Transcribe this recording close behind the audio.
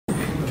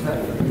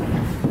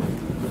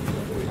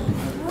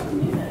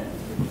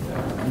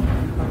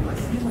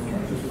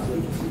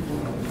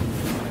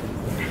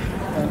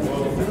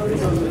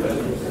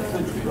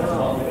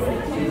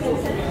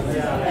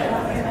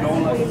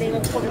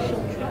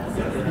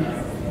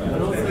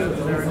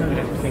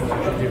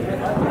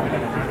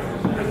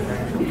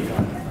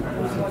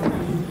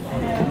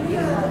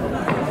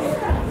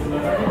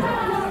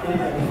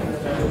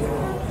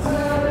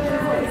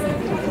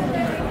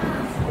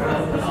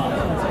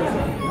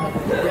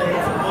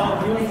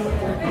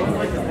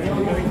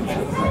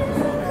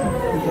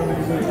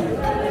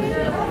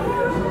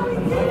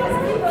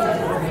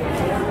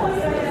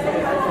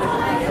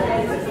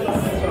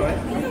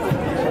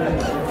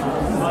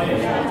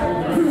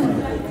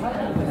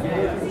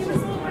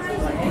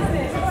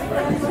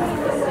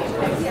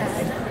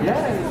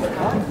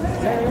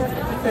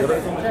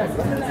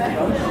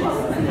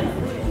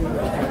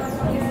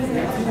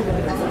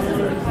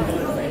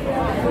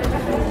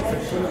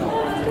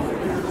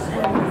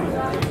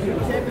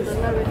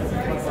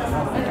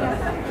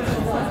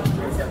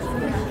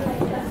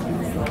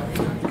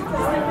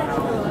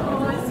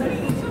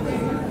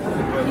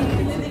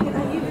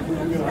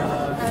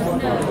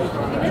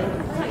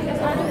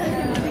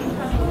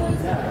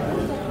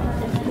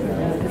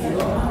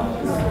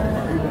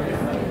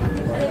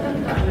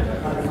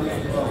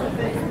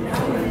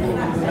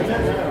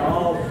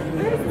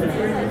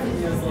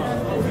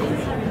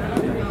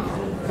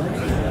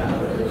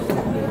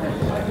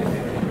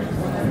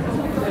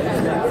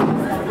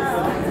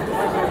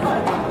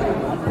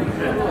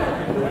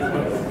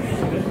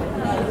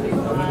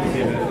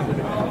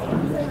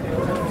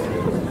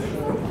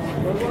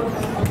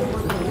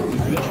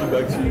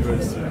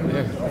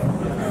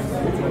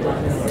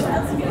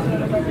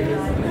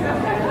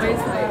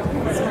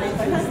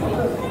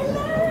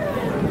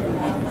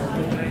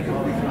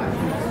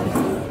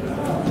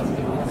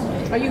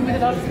Are you with a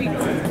lot of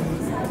people?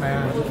 I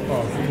am.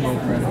 Oh, female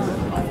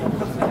friends.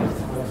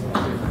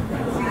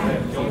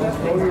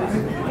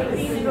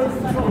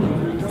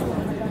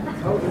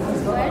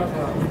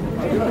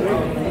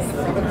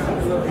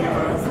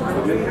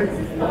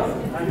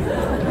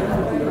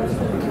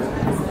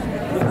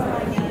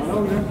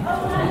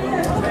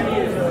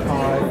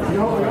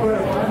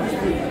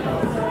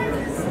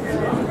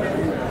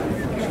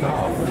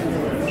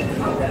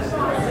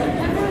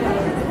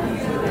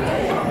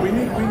 We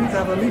need to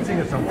have a meeting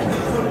or something.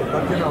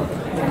 But you know.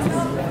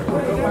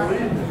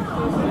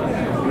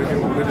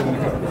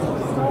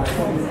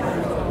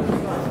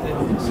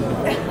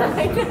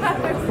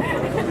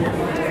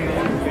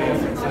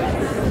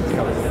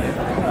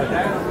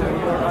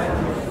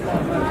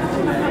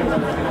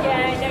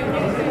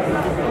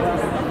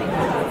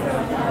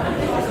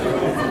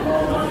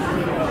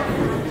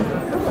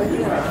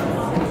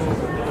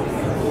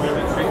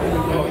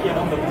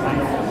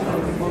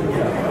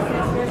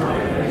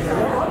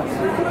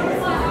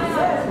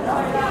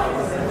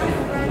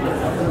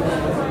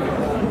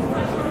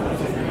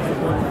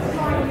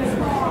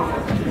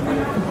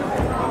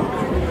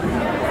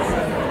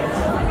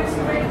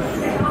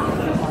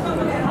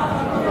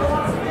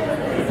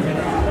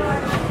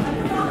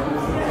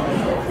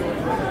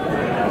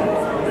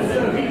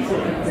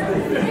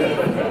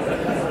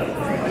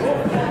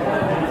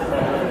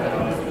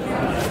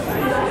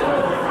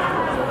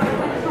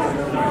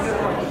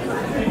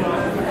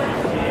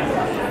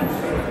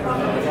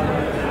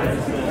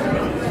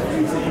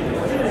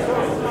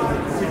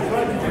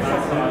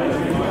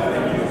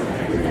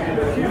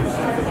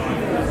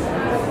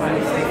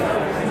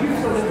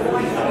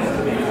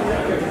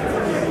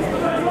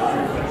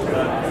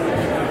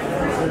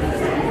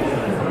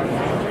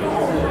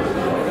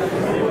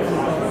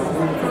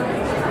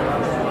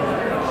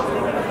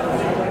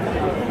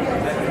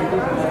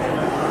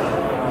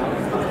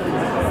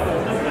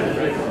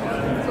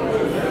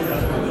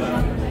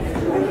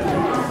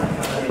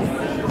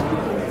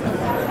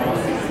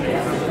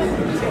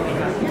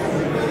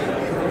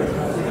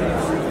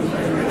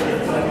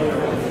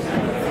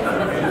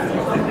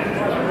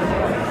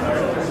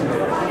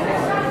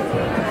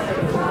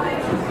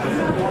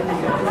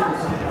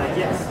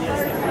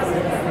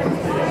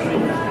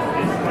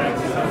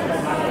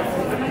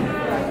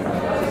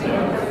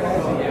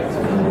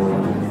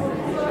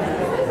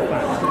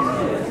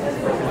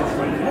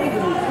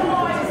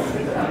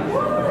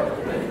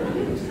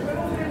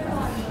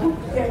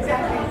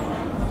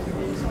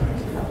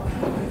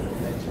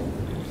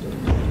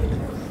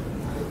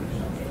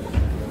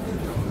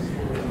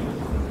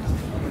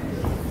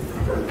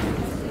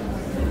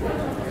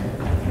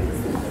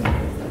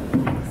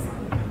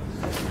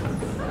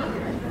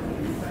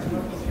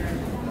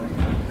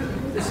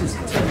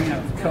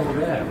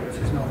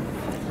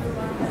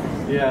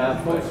 Yeah,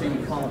 unfortunately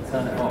we can't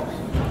turn it off.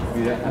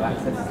 We don't have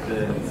access to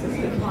the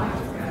system.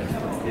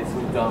 It's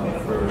all done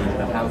through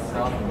the house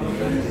staff and the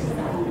university.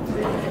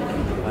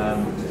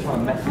 Just trying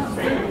to message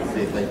them to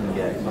see if they can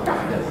get it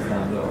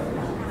turned off.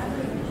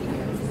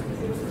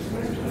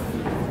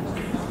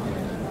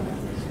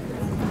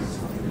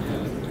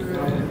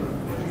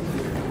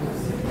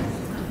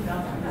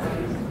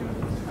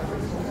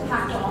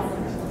 Hacked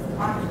Off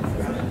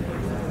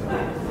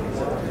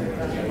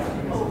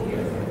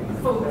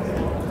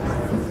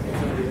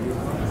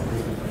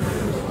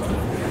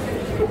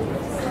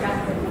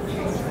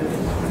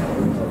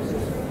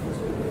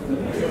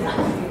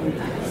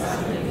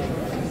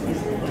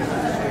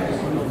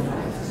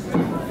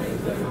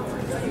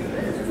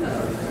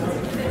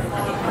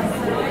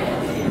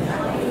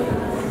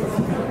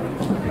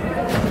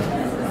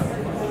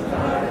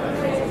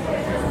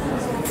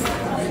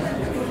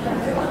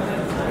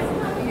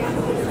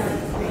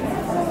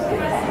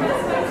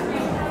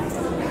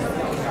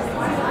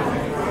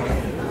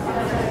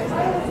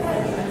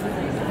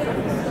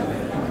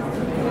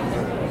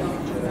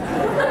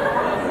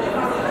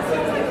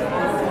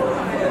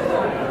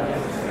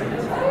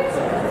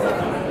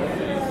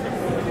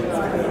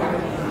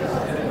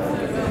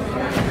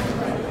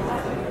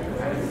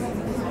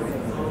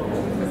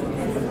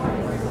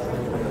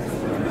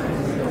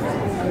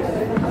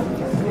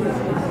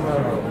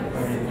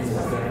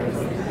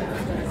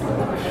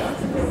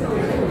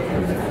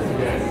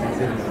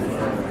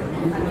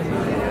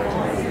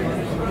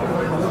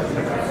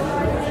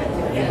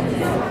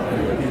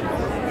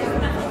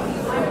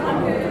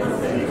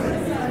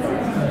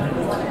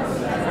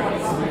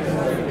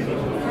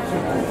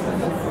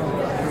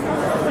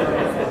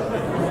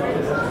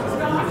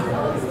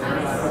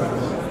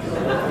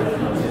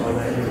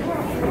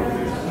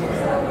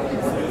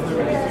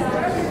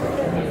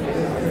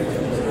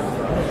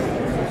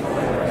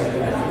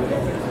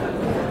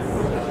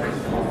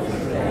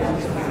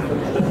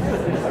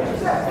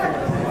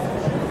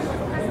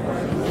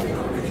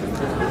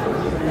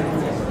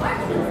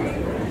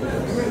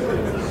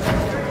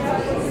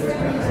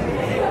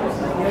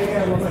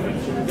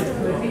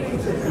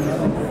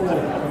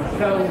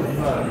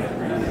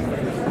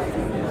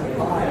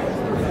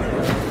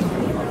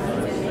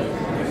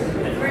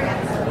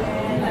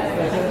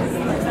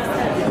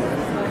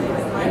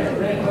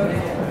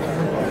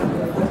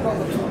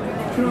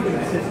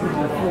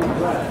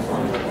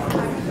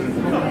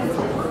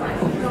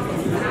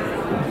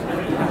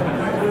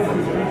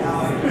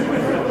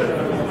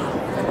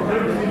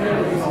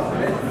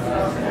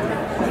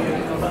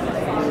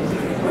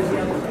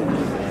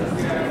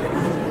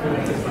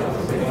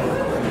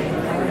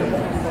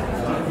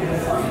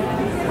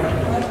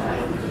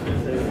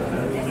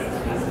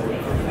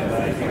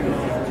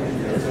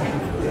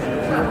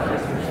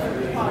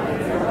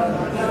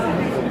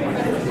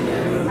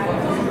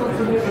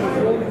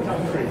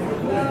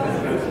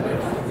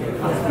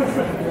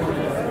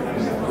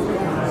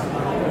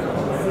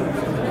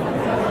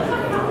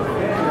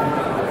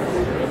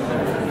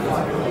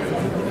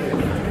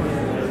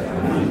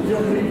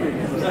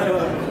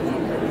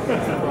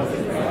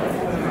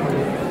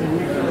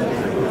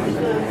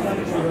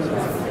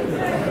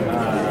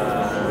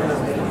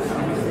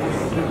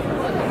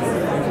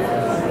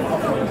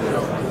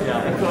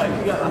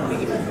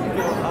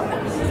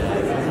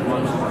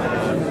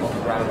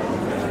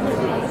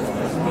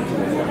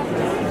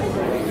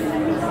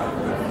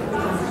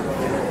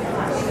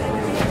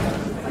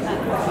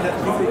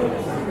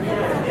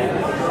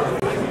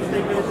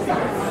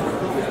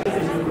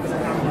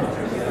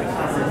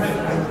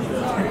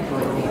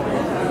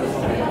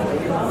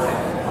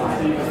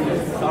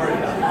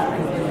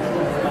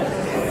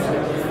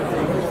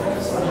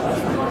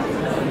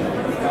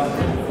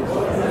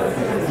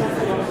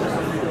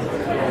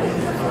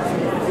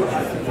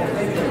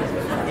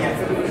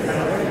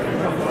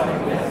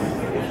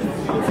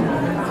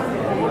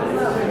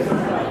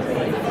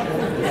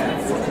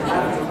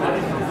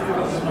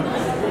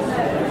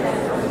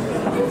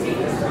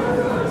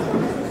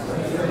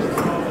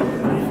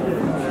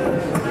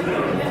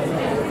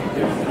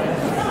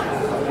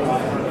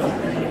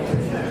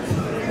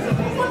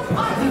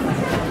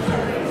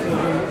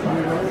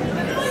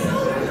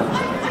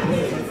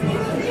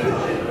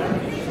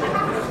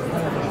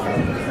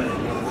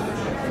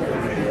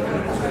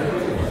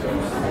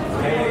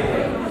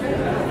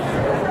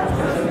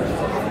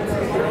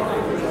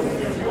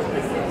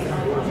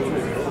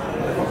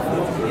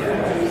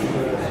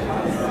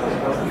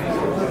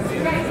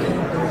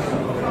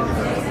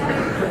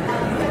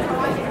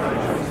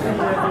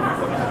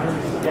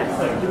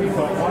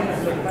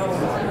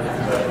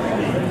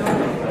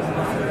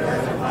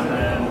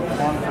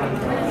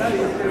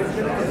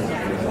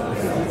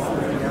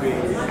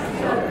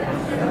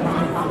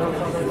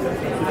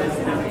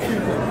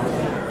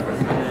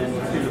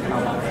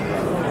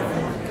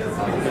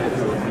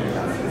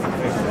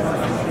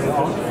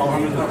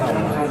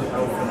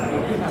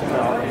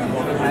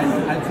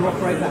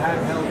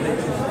handheld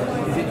lecture.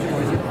 Is it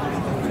or is it?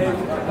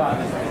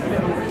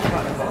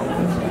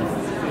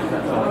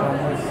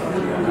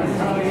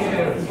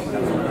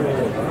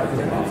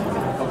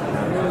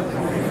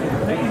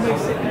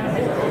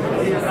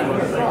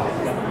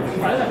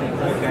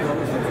 Okay.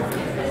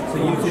 So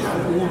you just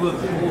all the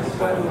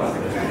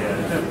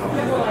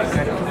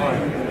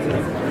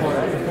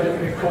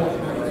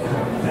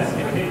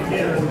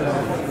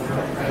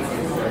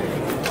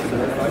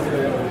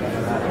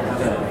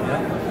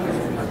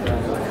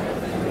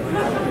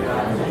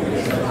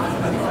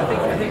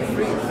I think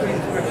free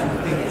expression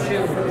being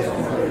chill.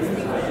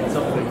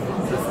 Something.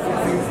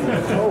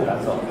 Oh,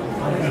 that's all.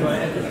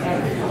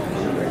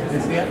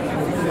 Is the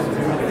actual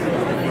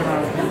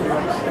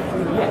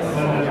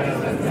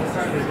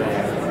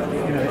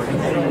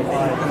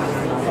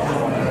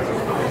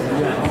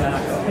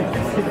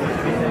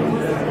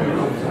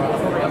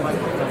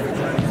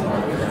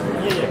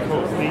Yeah, of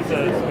course. These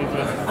are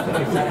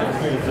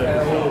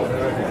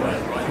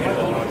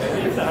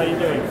how are you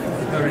doing?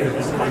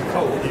 very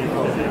cold.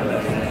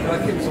 Can I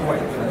keep some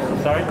weight?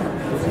 Sorry?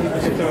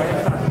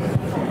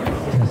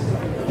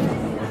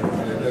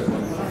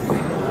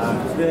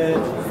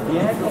 The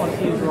aircon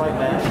is right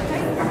there.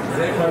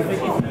 So I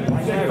think if I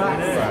go back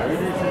road,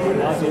 it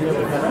might be a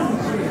little bit better.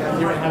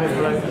 You won't have it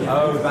blown.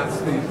 Oh, that's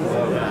the.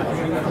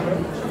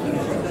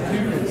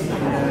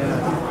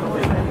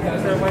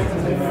 Is there a way to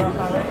move it up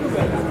our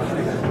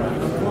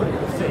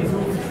it's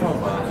all controlled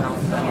by the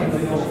council.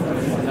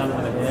 None of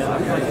it here.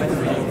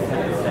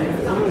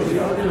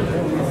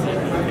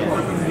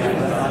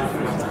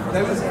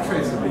 There was a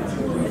trace of it.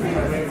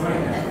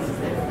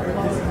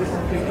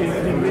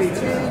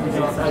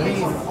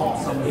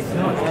 It's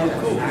not air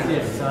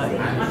this side.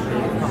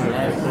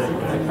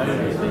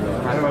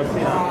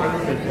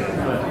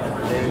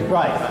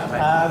 Right.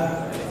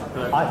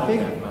 I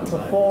think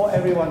before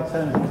everyone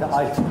turns into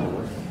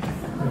icicles,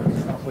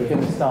 we're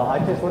going to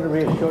start. I just want to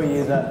reassure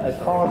you that, as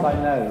far as I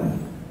know,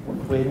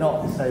 we're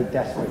not so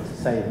desperate to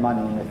save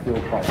money in the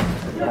fuel prices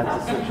that we had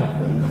to switch off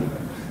the heating.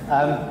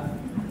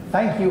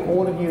 Thank you,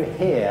 all of you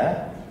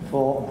here,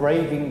 for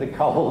braving the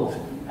cold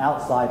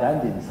outside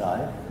and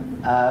inside,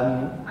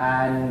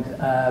 and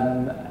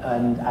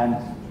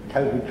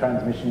COVID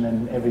transmission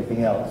and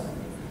everything else.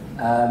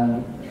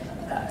 And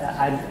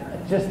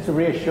just to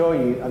reassure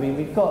you, I mean,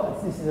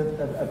 this is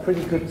a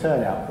pretty good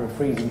turnout for a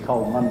freezing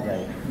cold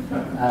Monday.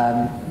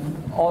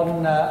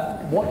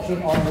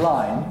 Watching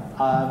online,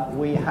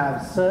 we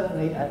have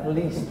certainly at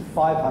least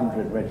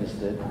 500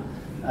 registered.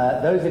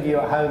 Those of you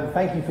at home,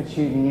 thank you for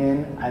tuning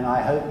in, and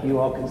I hope you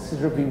are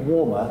considerably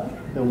warmer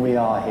than we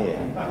are here.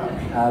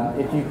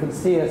 If you can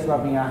see us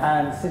rubbing our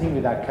hands, sitting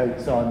with our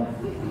coats on,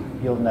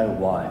 you'll know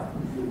why.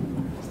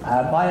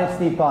 My name's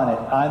Steve Barnett.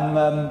 I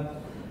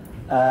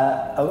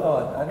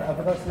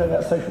forgot to know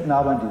about social. No,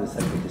 I won't do the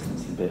social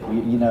distancing bit.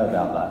 You know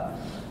about that.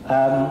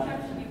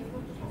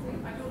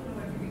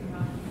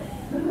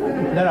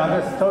 No, I'm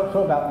going to talk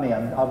about me.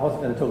 I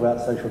wasn't going to talk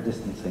about social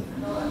distancing.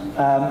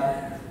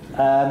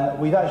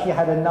 We've actually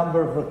had a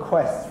number of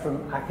requests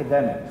from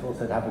academics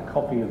also to have a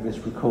copy of this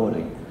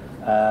recording.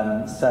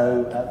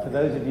 So for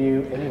those of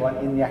you, anyone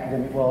in the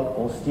academic world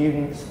or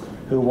students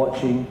who are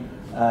watching,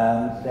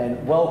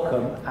 then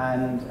welcome,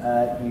 and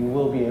you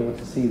will be able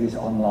to see this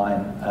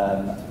online,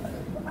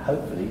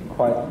 hopefully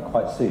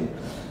quite soon.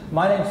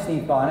 My name's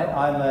Steve Barnett.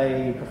 I'm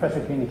a professor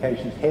of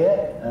communications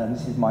here, and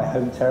this is my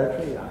home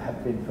territory. I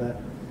have been for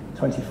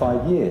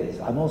 25 years.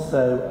 I'm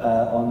also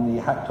on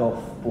the Hacked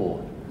Off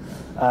board.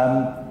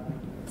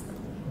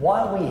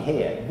 Why are we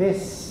here?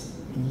 This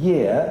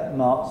year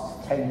marks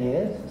 10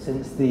 years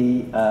since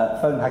the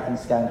phone hacking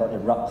scandal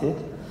erupted,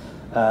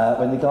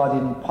 when The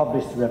Guardian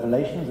published the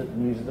revelations that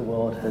News of the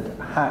World had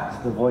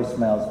hacked the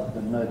voicemails of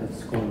the murdered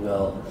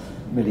schoolgirl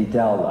Millie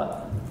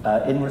Dowler.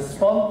 In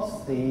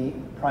response, the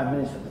Prime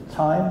Minister at the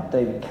time,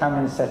 David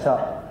Cameron, set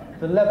up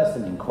the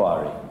Leveson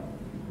inquiry,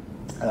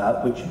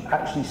 which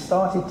actually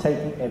started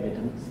taking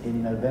evidence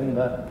in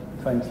November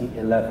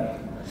 2011.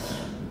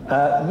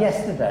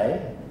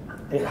 Yesterday,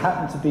 it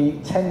happened to be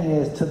 10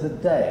 years to the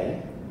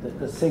day that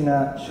the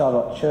singer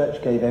Charlotte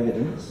Church gave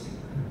evidence,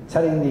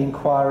 telling the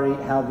inquiry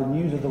how the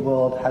News of the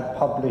World had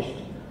published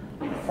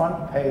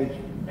front-page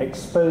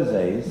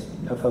exposés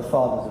of her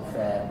father's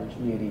affair, which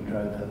nearly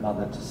drove her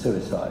mother to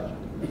suicide.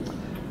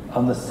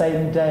 On the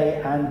same day,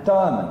 Anne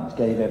Diamond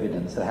gave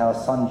evidence of how a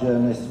Sun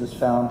journalist was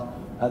found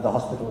at the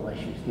hospital where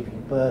she was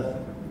giving birth,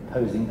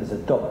 posing as a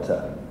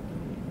doctor.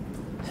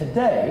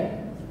 Today,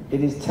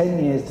 it is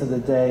 10 years to the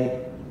day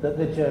that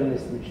the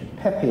journalist Richard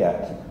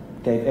Pepiat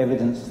gave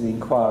evidence to the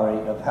inquiry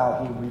of how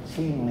he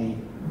routinely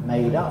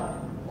made up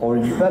or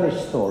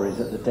embellished stories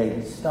at the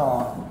Daily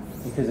Star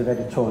because of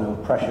editorial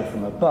pressure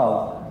from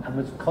above, and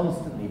was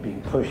constantly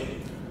being pushed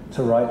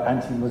to write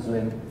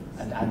anti-Muslim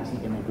and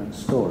anti-immigrant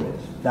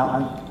stories. Now,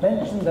 I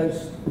mentioned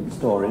those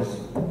stories,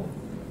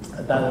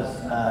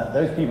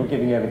 those people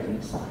giving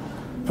evidence,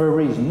 for a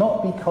reason,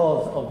 not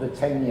because of the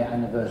 10-year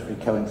anniversary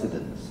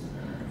coincidence,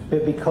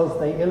 but because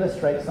they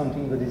illustrate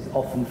something that is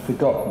often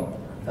forgotten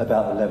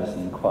about the Leveson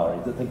inquiry,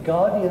 that The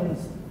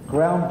Guardian's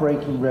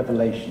groundbreaking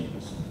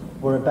revelations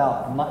were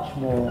about much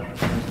more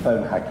than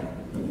phone hacking.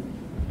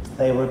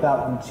 They were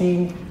about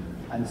routine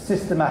and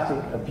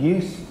systematic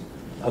abuse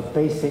of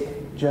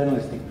basic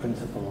journalistic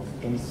principles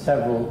in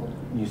several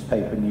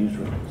newspaper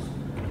newsrooms.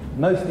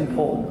 Most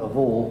important of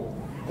all,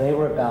 they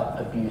were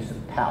about abuse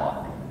of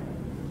power.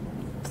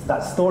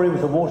 That story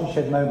was a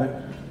watershed moment,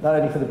 not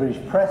only for the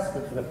British press,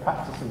 but for the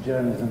practice of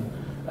journalism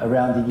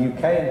around the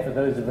UK, and for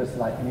those of us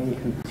like me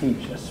who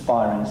teach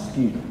aspiring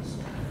students.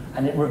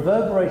 And it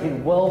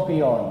reverberated well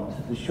beyond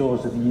the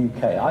shores of the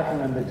UK. I can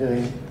remember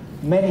doing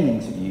many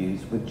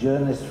interviews with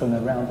journalists from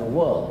around the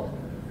world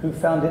who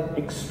found it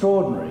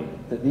extraordinary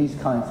that these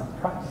kinds of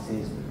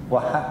practices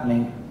were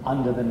happening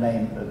under the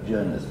name of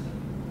journalism.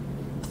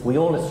 We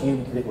all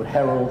assumed that it would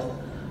herald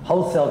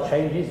wholesale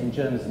changes in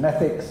journalism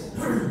ethics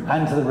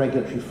and to the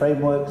regulatory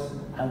frameworks,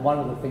 and one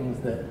of the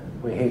things that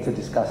we're here to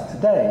discuss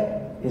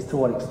today is to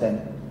what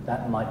extent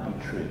that might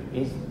be true.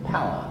 Is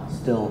power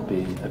still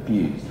being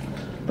abused?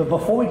 But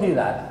before we do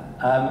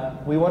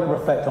that, we want to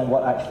reflect on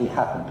what actually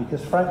happened,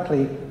 because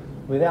frankly,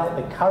 without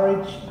the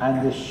courage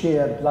and the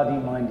sheer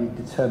bloody-minded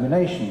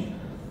determination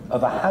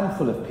of a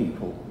handful of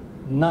people,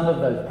 none of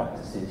those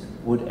practices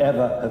would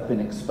ever have been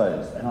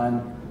exposed. And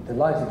I'm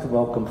delighted to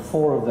welcome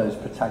 4 of those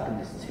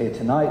protagonists here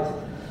tonight.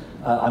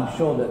 I'm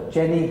sure that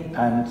Jenny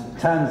and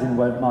Tamsin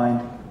won't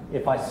mind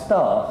if I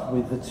start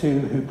with the 2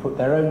 who put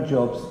their own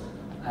jobs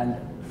and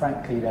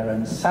frankly their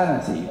own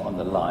sanity on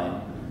the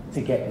line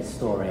to get this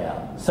story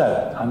out.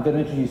 So I'm going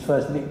to introduce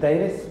first Nick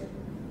Davies,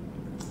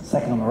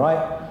 second on the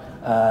right,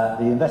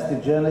 the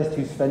investigative journalist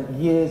who spent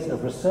years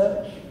of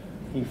research.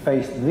 He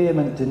faced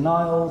vehement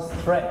denials,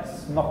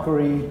 threats,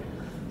 mockery,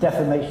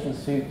 defamation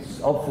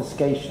suits,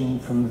 obfuscation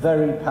from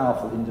very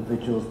powerful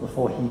individuals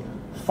before he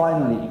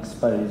finally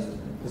exposed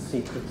the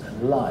secrets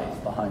and lies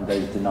behind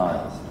those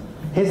denials.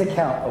 His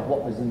account of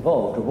what was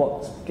involved, or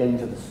what's getting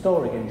to the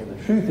story, getting to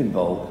the truth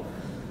involved,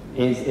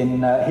 is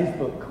in his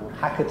book called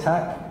Hacked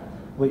Attack,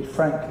 which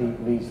frankly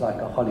reads like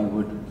a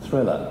Hollywood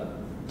thriller.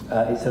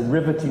 It's a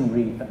riveting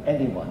read for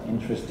anyone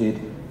interested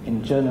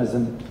in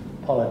journalism,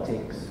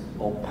 politics,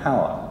 or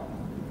power.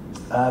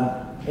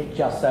 It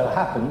just so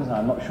happens, and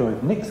I'm not sure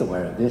if Nick's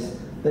aware of this,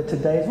 that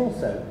today is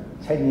also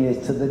 10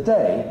 years to the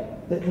day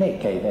that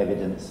Nick gave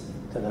evidence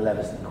to the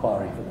Leveson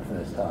inquiry for the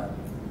first time.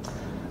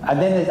 And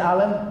then there's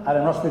Alan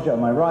Rusbridger on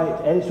my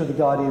right, editor of The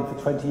Guardian for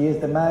 20 years,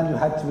 the man who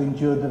had to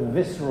endure the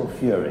visceral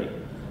fury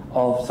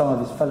of some of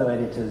his fellow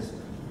editors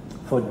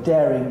for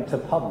daring to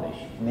publish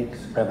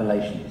Nick's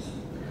revelations.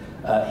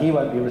 He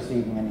won't be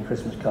receiving any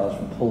Christmas cards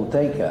from Paul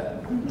Dacre.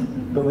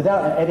 But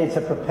without an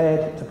editor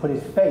prepared to put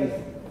his faith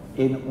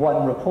in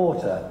one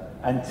reporter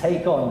and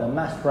take on the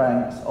massed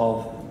ranks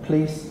of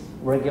police,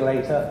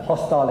 regulator,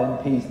 hostile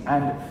MPs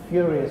and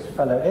furious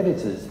fellow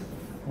editors,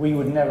 we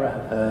would never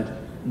have heard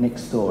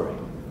Nick's story.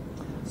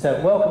 So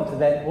welcome to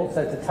then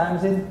also to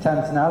Tamsin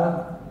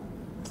Allen,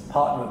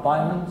 partner at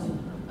Bindman's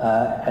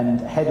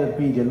and head of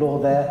media law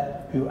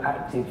there, who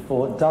acted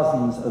for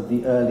dozens of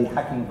the early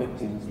hacking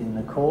victims in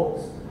the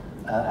courts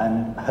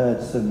and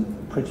heard some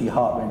pretty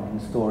heartrending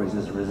stories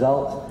as a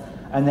result.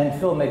 And then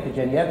filmmaker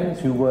Jenny Evans,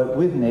 who worked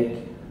with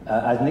Nick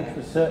as Nick's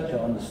researcher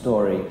on the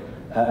story,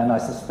 and I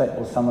suspect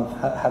will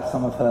have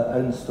some of her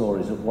own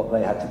stories of what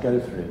they had to go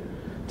through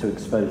to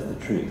expose the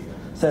truth.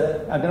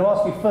 So I'm going to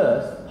ask you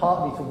first,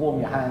 partly to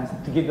warm your hands,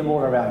 to give them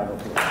all a round of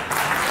applause.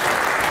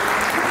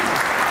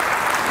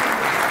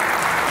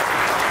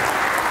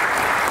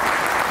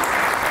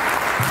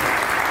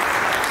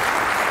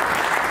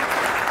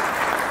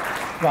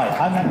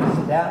 Right, I'm going to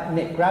sit down.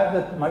 Nick, grab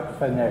the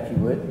microphone there if you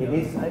would. It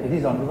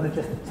is on. You want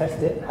to just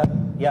test it?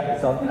 Yeah,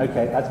 it's on.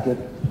 Okay, that's good.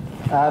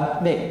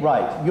 Nick,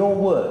 right, your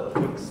work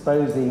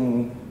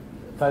exposing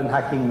phone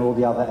hacking and all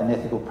the other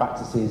unethical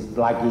practices,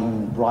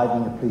 blagging,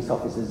 bribing of police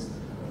officers,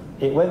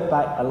 it went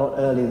back a lot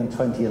earlier than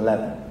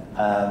 2011.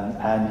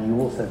 And you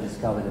also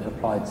discovered it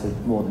applied to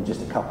more than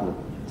just a couple of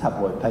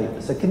tabloid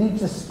papers. So can you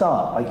just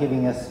start by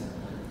giving us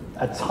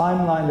a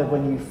timeline of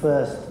when you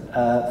first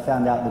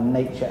found out the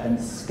nature and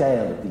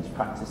scale of these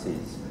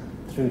practices,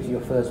 through to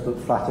your first book,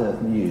 Flat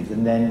Earth News,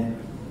 and then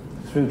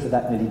through to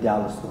that Millie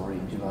Dowler story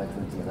in July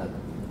 2011?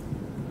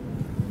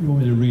 You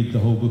want me to read the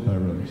whole book I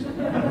wrote?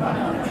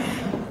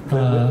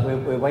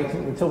 We're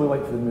waiting until we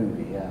wait for the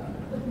movie, yeah.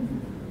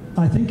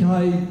 I think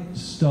I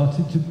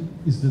started to...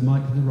 Is the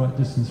mic at the right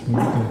distance from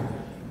me?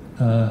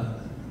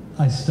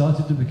 I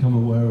started to become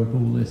aware of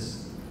all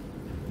this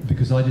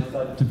because I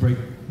did to break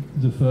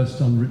the first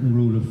unwritten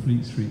rule of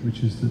Fleet Street,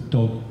 which is that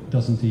dog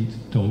doesn't eat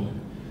dog,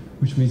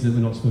 which means that we're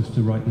not supposed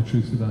to write the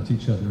truth about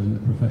each other in the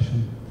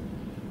profession.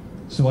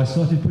 So I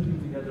started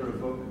putting together a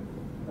book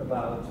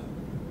about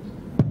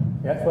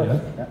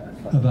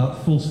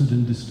about falsehood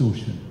and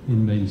distortion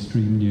in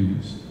mainstream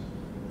news,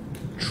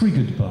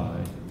 triggered by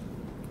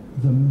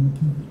the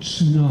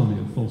tsunami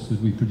of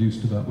falsehood we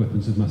produced about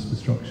weapons of mass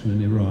destruction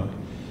in Iraq,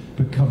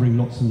 but covering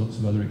lots and lots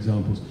of other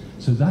examples.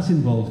 So that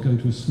involved going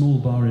to a small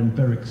bar in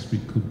Berwick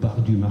Street called Bar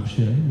du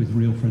Marché with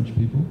real French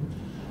people,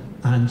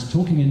 and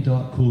talking in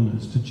dark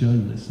corners to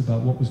journalists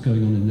about what was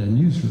going on in their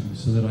newsrooms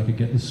so that I could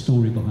get the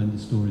story behind the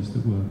stories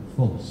that were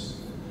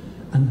false.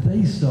 And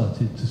they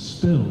started to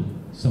spill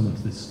some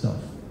of this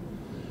stuff.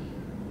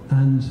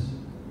 And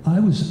I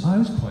was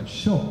quite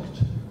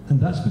shocked. And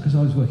that's because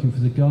I was working for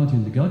The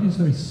Guardian. The Guardian's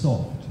very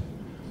soft.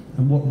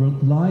 And what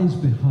lies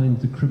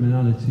behind the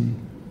criminality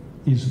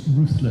is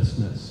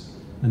ruthlessness.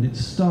 And it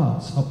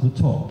starts up the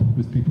top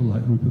with people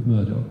like Rupert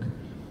Murdoch,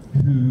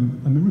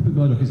 Rupert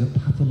Murdoch is a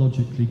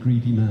pathologically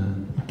greedy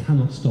man. He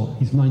cannot stop.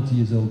 He's 90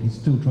 years old. He's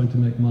still trying to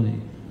make money.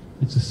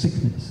 It's a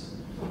sickness.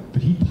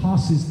 But he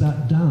passes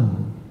that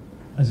down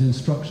as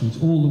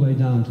instructions all the way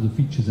down to the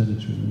features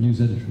editor and the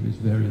news editor of his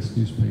various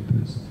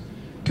newspapers.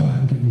 Go out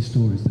and get me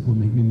stories that will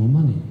make me more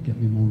money, get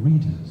me more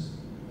readers.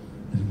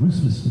 And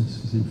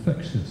ruthlessness is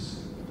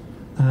infectious.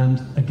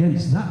 And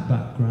against that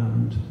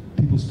background,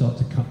 people start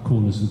to cut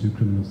corners and do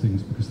criminal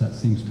things because that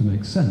seems to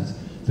make sense.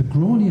 The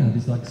Graniad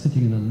is like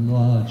sitting in a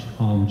large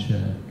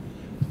armchair.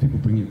 People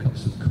bring you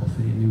cups of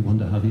coffee and you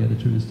wonder how the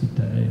editor is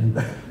today, and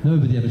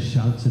nobody ever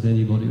shouts at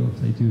anybody, or if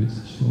they do, it's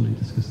surely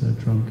just because they're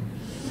drunk.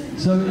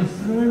 So it's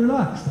very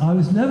relaxed. I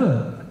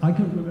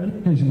can't remember any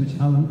occasion which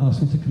Alan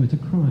asked me to commit a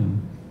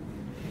crime.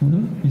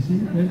 No? You see?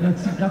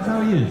 That's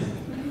how he is.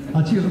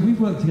 I'll tell you,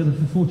 we've worked together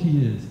for 40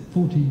 years.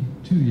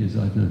 42 years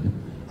I've known him.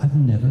 I've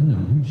never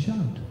known him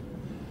shout.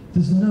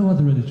 There's no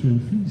other editor in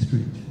Fleet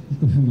Street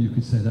of whom you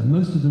could say that.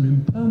 Most of them are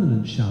in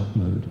permanent shout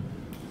mode.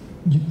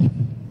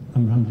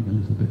 I'm rambling a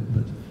little bit,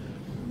 but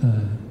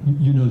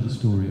you know the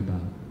story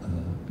about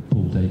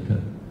Paul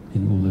Dacre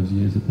in all those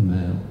years at the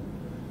Mail,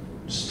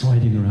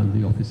 striding around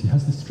the office. He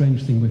has this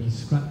strange thing where he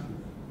scratches.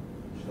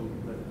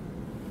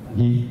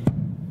 He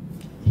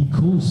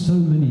calls so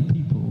many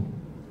people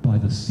by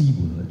the C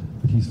word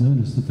that he's known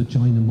as the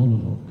vagina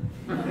monologue.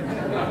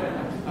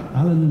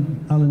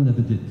 Alan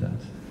never did that.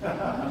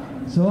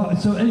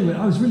 So anyway,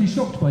 I was really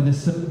shocked by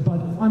this. So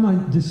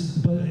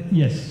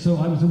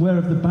I was aware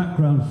of the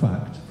background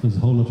fact. There's a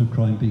whole lot of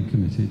crime being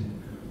committed.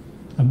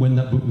 And when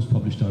that book was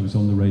published, I was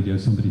on the radio,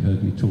 somebody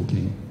heard me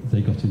talking,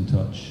 they got in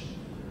touch,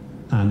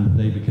 and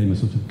they became a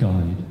sort of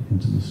guide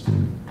into the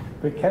story.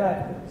 But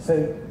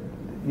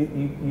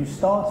you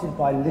started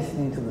by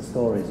listening to the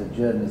stories of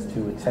journalists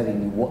who were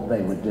telling you what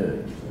they were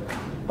doing.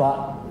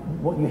 But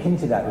what you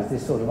hinted at was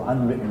this sort of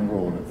unwritten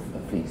rule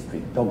of Fleet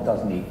Street. Dog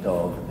doesn't eat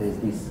dog, there's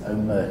this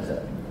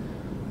omerta.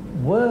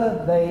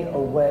 Were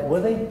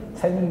they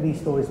telling you these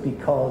stories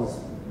because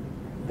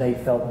they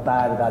felt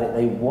bad about it,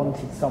 they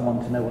wanted someone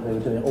to know what they were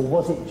doing, or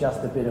was it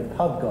just a bit of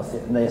pub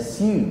gossip and they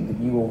assumed that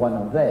you were one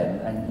of them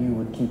and you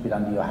would keep it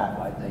under your hat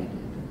like they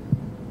did?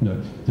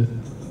 No.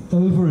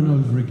 Over and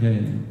over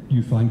again,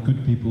 you find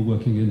good people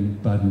working in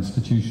bad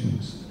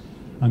institutions.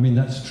 I mean,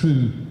 that's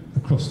true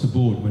across the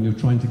board when you're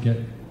trying to get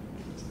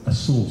a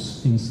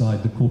source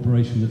inside the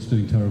corporation that's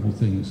doing terrible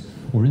things,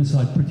 or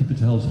inside Priti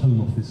Patel's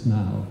Home Office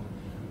now.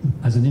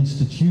 As an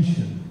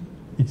institution,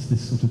 it's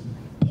this sort of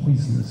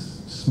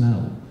poisonous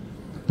smell.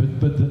 But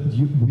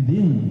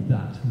within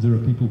that, there are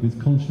people with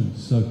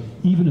conscience. So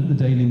even at the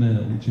Daily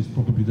Mail, which is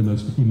probably the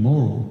most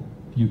immoral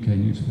UK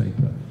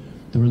newspaper,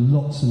 there are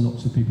lots and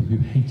lots of people who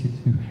hate it,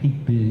 who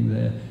hate being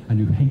there, and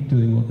who hate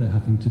doing what they're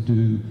having to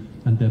do,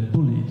 and they're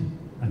bullied,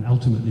 and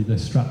ultimately they're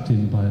strapped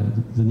in by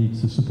the need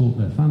to support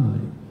their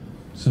family.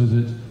 So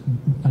that,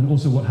 and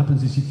also what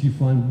happens is if you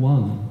find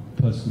one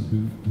person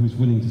who's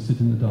willing to sit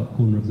in the dark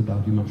corner of the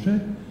Bar du Marché,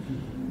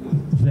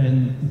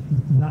 then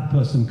that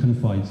person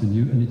confides in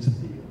you, and it's a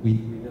we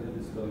never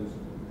disclose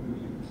who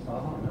you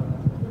are.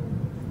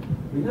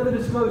 We never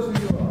disclose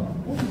who you are.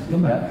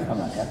 Come back.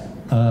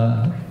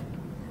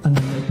 And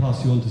then they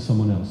pass you on to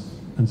someone else.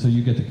 And so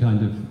you get a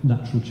kind of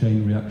natural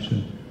chain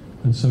reaction.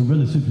 And so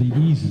relatively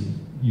easily,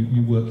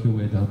 you work your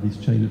way down this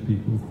chain of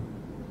people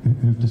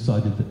who've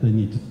decided that they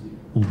need to,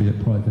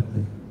 albeit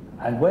privately.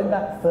 And when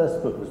that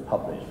first book was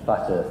published,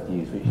 Flat Earth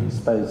News, which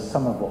exposed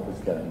some of what was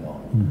going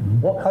on,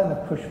 what kind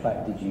of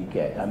pushback did you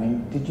get? I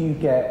mean,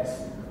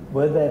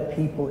 were there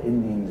people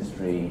in the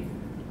industry,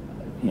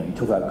 you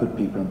talk about good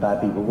people and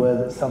bad people, were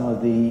there some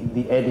of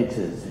the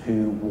editors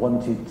who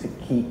wanted to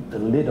keep the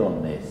lid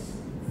on this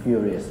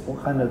furious?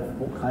 What kind of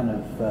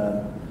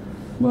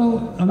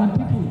well, I mean,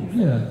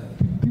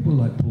 people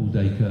like Paul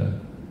Dacre,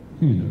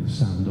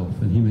 sound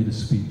off, and he made a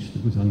speech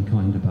that was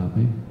unkind about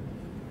me,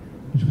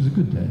 which was a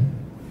good day.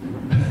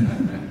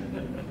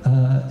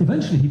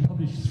 Eventually he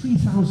published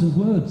 3,000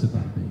 words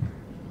about me.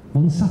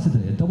 One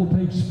Saturday, a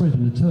double-page spread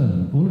and a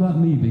turn, all about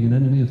me being an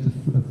enemy of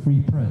the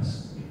free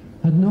press.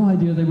 I had no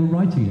idea they were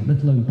writing it,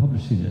 let alone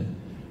publishing it.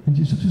 And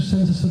it sort of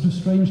sends a sort of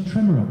strange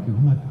tremor up you.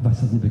 Have I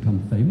suddenly become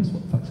famous?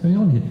 What the fuck's going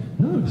on here?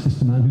 No, it's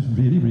just a man who's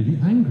really, really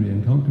angry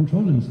and can't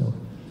control himself.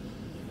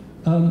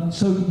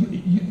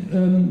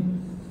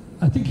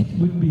 I think it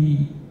would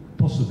be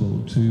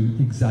possible to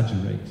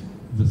exaggerate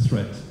the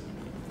threat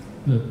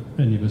that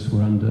any of us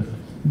were under.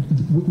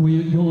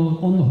 You're,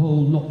 on the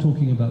whole, not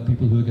talking about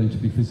people who are going to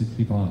be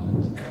physically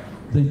violent.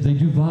 They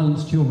do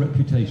violence to your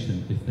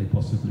reputation if they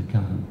possibly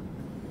can.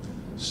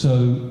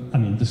 So, I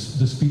mean, the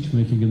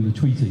speech-making and the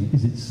tweeting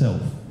is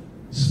itself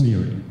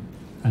smearing.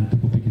 and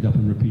people pick it up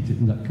and repeat it,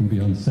 and that can be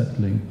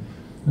unsettling.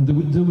 And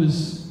there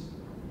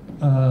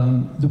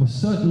were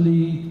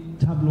certainly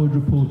tabloid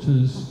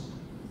reporters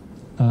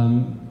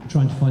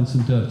trying to find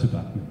some dirt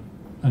about me.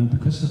 And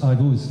because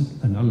I've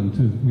always, and Alan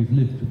too, we've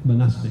lived a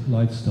monastic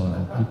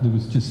lifestyle, there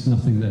was just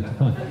nothing there to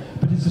find.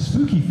 But it's a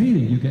spooky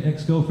feeling. You get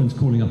ex-girlfriends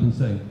calling up and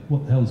saying,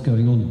 what the hell's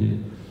going on here?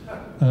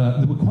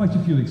 There were quite a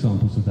few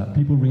examples of that.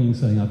 People ringing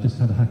saying, I've just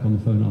had a hack on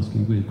the phone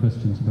asking weird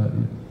questions about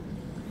you.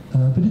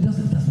 But it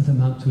doesn't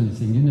amount to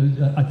anything. You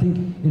know, I think,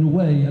 in a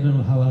way, I don't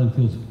know how Alan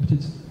feels, but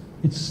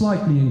it's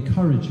slightly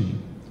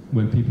encouraging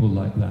when people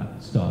like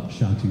that start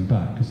shouting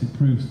back, because it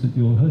proves that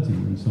you're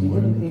hurting them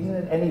somewhere. You didn't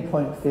at any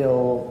point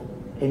feel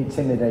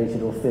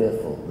intimidated or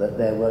fearful that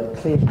they were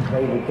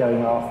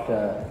going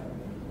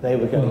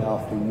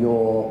after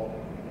your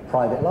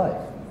private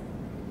life?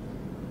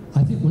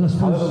 I think, well, I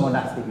suppose, however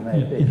monastic you may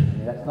have been, I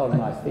mean, that's not a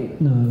nice feeling.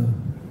 No.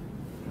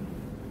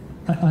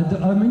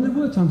 I mean, there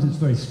were times it's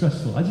very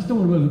stressful. I just don't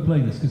want to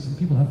overplay this, because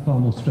people have far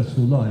more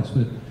stressful lives,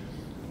 but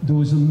there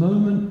was a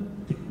moment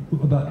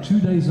about 2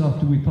 days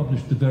after we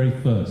published the very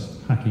first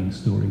hacking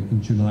story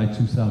in July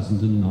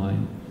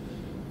 2009,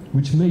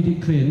 which made it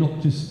clear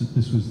not just that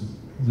this was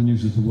the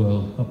news of the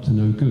world up to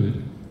no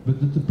good, but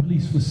that the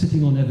police were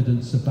sitting on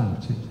evidence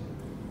about it.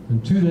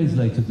 And 2 days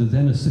later, the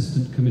then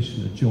Assistant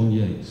Commissioner, John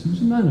Yates, who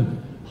was a man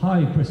of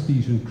high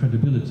prestige and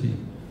credibility,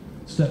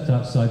 stepped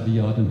outside the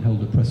yard and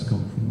held a press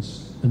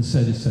conference and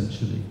said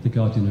essentially, the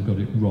Guardian had got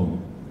it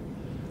wrong.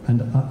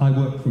 And I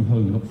worked from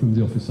home, not from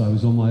the office. I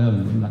was on my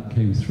own when that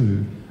came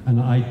through. And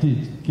I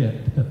did get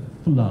a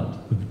flood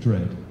of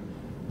dread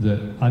that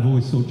I've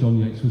always thought John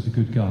Yates was a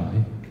good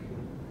guy.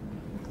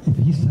 If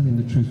he's telling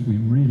the truth, we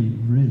really,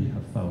 really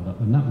have fouled up.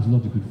 And that was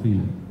not a good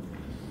feeling.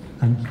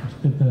 And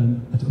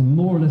at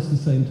more or less the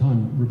same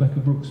time,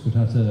 Rebecca Brooks put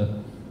out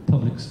a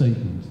public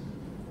statement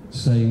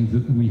saying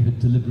that we had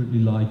deliberately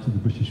lied to the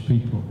British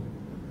people.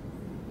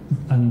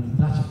 And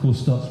that, of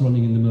course, starts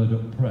running in the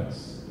Murdoch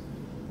press.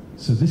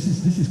 So this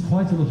is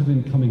quite a lot of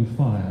incoming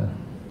fire.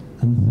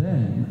 And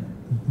then,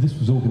 this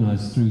was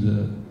organised through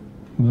the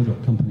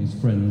Murdoch company's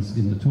friends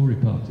in the Tory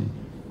party.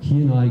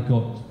 He and I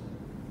got,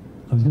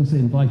 I was going to say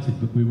invited,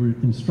 but we were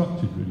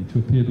instructed really to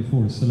appear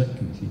before a select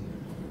committee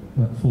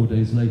about 4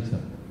 days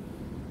later.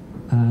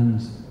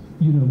 And,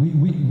 you know,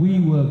 we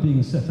were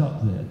being set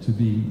up there to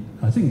be,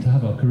 I think, to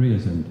have our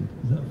careers ended.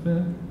 Is that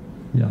fair?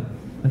 Yeah.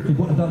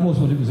 And that was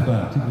what it was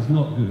about. It was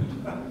not good.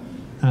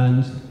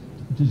 And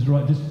just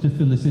to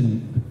fill this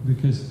in,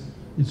 because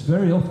it's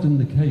very often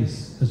the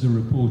case as a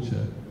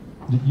reporter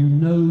that you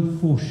know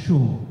for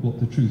sure what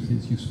the truth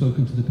is. You've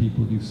spoken to the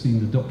people, you've seen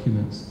the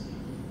documents,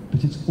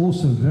 but it's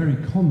also very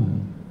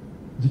common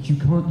that you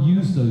can't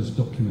use those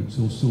documents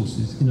or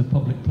sources in a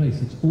public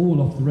place. It's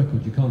all off the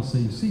record. You can't say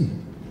you've seen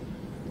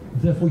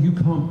it. Therefore, you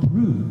can't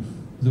prove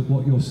that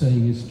what you're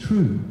saying is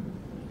true.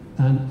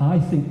 And I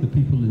think the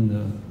people in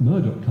the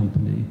Murdoch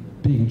company,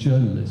 being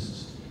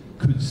journalists,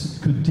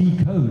 could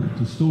decode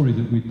the story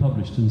that we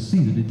published and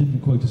see that it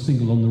didn't quote a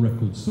single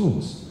on-the-record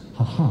source.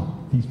 Ha-ha,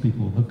 these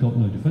people have got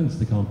no defence,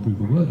 they can't prove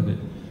a word of it.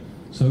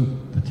 So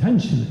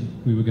potentially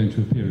we were going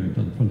to appear in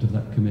front of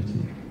that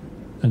committee,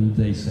 and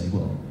they say,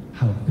 well,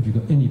 have you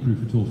got any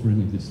proof at all for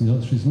any of this? And the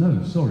answer is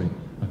no, sorry,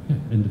 okay,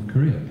 end of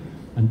career.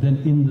 And then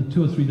in the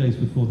 2 or 3 days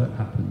before that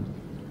happened,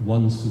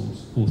 one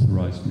source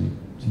authorised me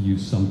to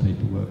use some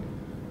paperwork,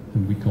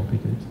 and we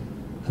copied it.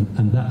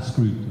 And that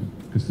screwed them,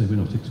 because they were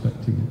not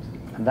expecting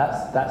it. And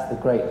that's the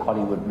great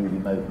Hollywood movie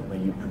moment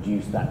when you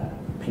produce that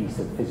piece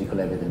of physical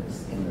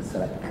evidence in the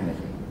select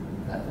committee.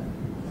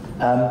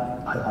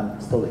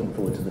 I'm still looking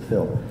forward to the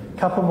film.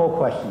 Couple more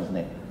questions,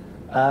 Nick.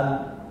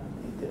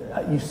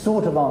 You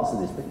sort of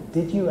answered this, but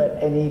did you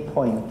at any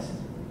point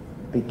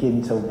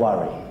begin to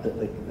worry that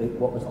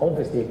what was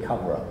obviously a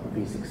cover-up would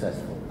be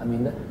successful? I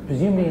mean,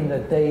 presumably in the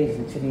days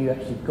until you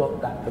actually got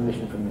that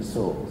permission from the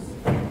source,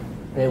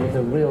 there was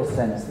a real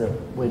sense that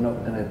we're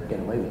not going to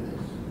get away with this.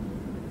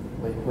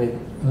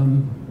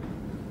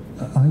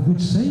 I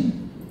would say,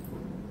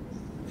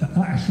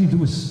 actually, there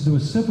were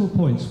several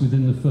points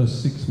within the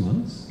first 6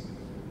 months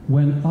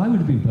when I would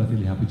have been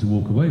perfectly happy to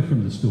walk away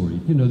from the story.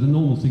 You know, the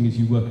normal thing is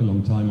you work a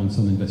long time on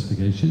some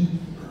investigation,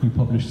 you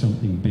publish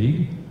something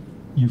big,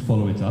 you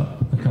follow it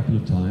up a couple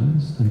of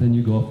times, and then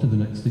you go off to the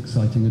next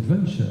exciting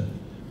adventure.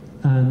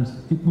 And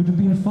it would have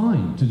been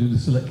fine to do the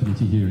select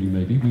committee hearing,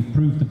 maybe. We've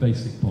proved the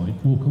basic point,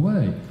 walk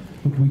away.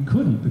 But we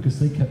couldn't, because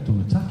they kept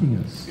on attacking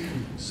us.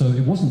 So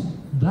it wasn't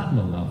that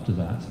long after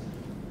that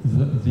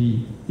that the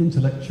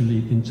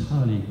intellectually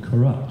entirely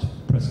corrupt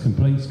Press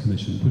Complaints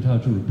Commission put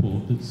out a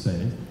report that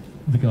said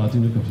the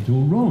Guardian had got it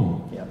all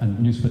wrong. Yep. And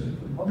newspapers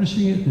were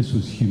publishing it, this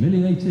was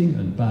humiliating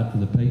and bad for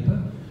the paper,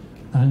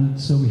 and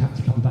so we had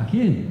to come back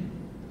in.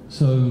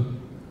 So,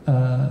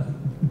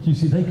 you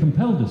see, they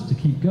compelled us to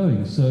keep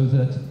going, so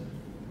that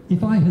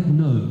if I had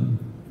known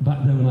back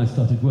then when I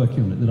started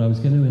working on it that I was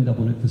going to end up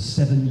on it for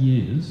 7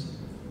 years,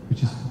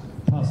 which is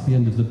past the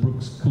end of the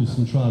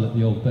Brooks-Coulson trial at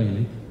the Old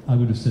Bailey, I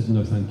would have said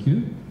no thank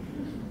you.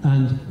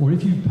 Or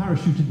if you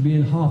parachuted me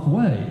in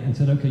halfway and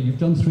said, okay, you've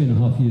done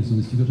 3.5 years on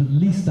this, you've got at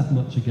least that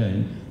much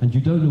again, and you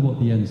don't know what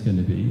the end's going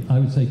to be, I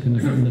would say, can I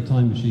get in the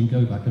time machine,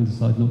 go back and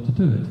decide not to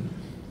do it.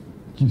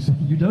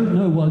 You don't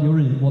know while you're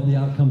in it what the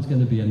outcome's going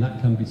to be, and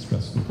that can be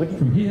stressful.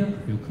 From here,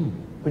 you're cool.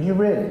 Would you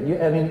really?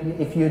 I mean,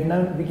 if you had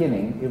known at the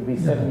beginning, it would be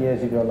 7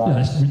 years of your life.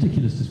 Yeah, it's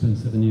ridiculous to spend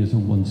 7 years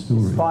on one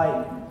story.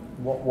 Despite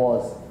what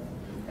was,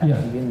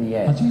 actually, in the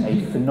end,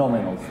 a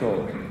phenomenal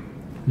story.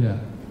 Yeah.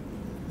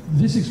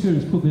 This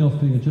experience put me off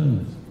being a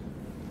journalist.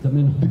 That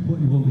may not be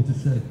what you want me to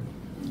say.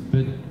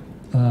 But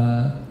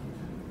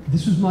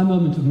this was my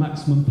moment of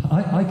maximum...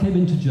 I came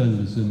into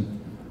journalism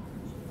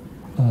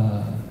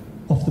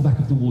off the back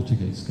of the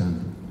Watergate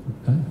scandal.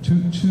 Okay?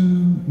 Two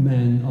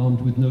men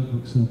armed with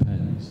notebooks and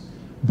pens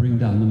bring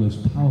down the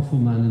most powerful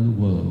man in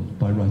the world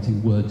by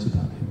writing words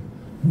about him.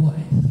 What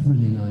a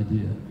thrilling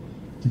idea.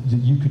 That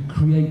you could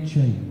create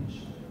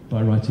change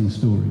by writing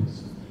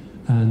stories.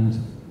 And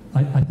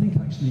I think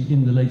actually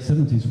in the late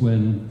 70s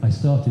when I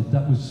started,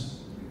 that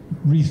was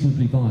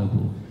reasonably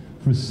viable.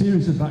 For a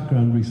series of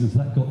background reasons,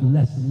 that got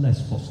less and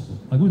less possible.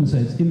 I wouldn't say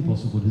it's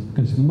impossible,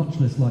 because it's much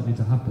less likely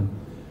to happen.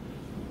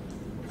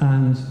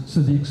 And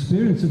so the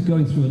experience of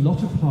going through a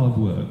lot of hard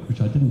work, which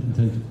I didn't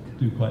intend to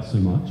do quite so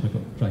much, I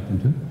got dragged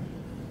into it,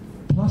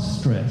 plus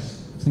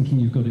stress,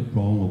 thinking you've got it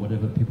wrong or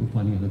whatever, people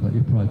finding out about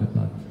your private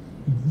life,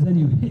 then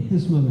you hit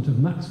this moment of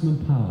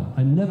maximum power.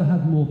 I never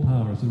had more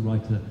power as a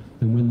writer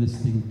than when this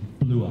thing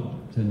blew up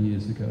 10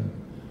 years ago.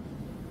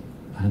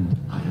 And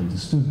I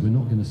understood we're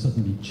not going to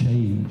suddenly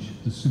change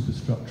the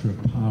superstructure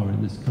of power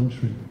in this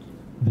country.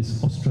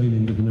 This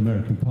Australian with an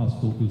American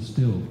passport will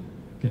still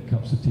get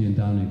cups of tea in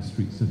Downing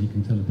Street so he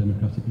can tell a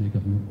democratically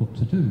government what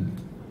to do.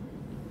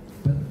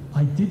 But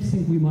I did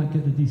think we might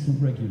get a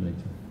decent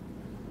regulator.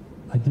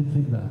 I did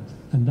think that,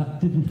 and that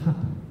didn't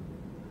happen.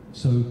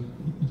 So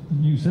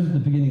you said at the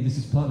beginning this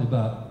is partly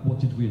about what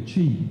did we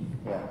achieve.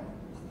 Yeah.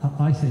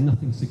 I say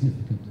nothing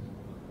significant.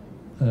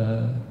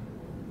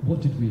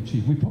 What did we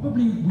achieve? We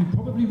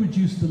probably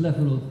reduced the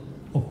level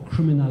of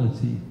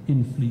criminality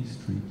in Fleet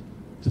Street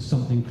to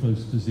something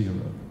close to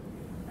zero.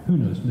 Who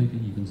knows, maybe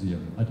even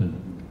zero, I don't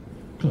know.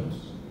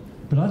 Close.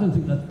 But I don't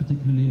think that's a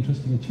particularly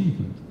interesting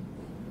achievement.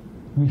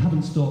 We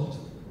haven't stopped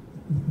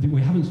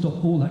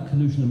all that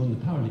collusion among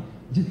the power elite.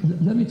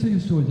 Let me tell you a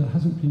story that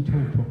hasn't been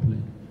told properly.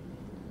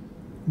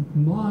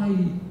 My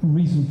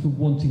reason for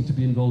wanting to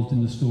be involved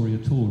in the story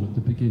at all at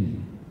the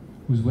beginning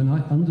was when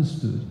I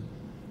understood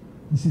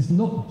this is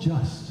not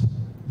just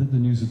that the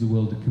news of the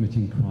world are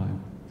committing crime.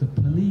 The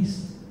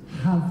police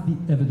have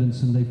the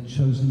evidence and they've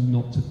chosen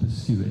not to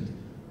pursue it.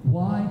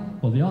 Why?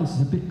 Well, the answer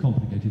is a bit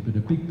complicated, but a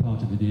big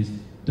part of it is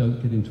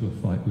don't get into a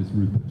fight with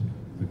Rupert.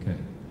 Okay.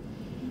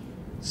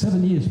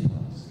 7 years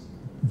pass.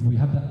 We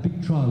have that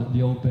big trial at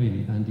the Old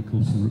Bailey, Andy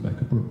Coulson,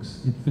 Rebecca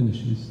Brooks. It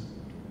finishes.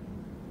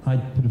 I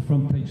put a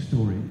front page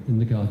story in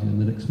The Guardian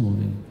the next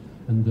morning,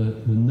 and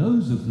the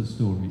nose of the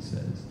story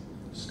says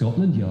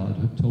Scotland Yard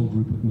have told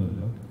Rupert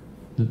Murdoch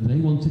that they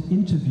want to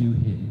interview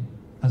him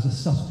as a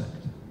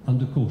suspect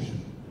under caution.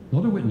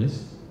 Not a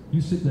witness.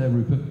 You sit there,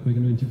 Rupert, we're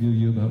going to interview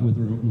you about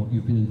whether or not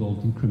you've been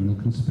involved in criminal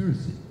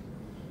conspiracy.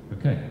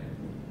 Okay.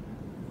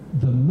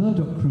 The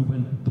Murdoch crew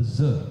went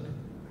berserk,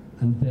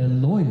 and their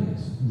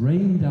lawyers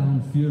rained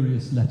down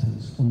furious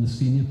letters on the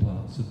senior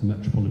parts of the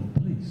Metropolitan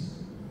Police.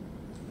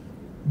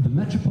 The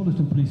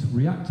Metropolitan Police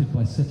reacted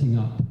by setting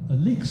up a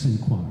leaks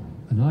inquiry,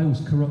 and I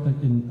was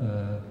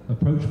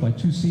approached by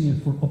two senior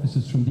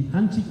officers from the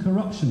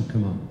Anti-Corruption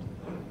Command,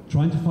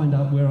 trying to find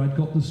out where I'd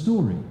got the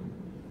story.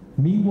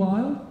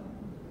 Meanwhile,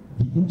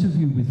 the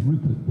interview with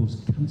Rupert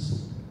was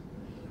cancelled.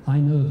 I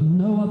know of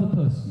no other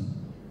person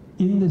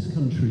in this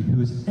country who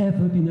has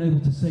ever been able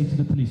to say to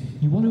the police,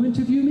 you want to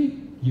interview me?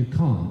 You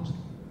can't.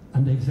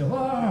 And they say,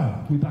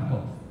 we back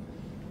off.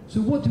 So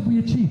what did we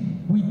achieve?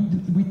 We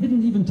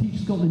didn't even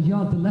teach Scotland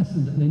Yard the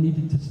lesson that they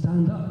needed to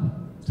stand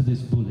up to this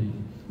bully.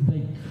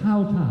 They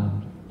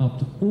kowtowed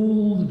after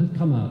all that had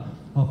come out,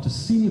 after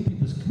senior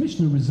people, the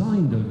commissioner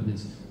resigned over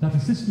this. That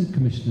assistant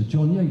commissioner,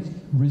 John Yates,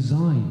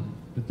 resigned.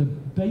 But the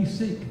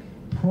basic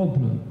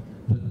problem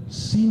that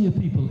senior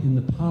people in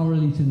the power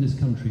elite in this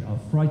country are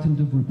frightened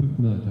of Rupert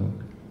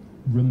Murdoch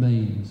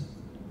remains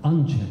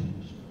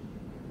unchanged.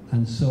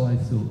 And so I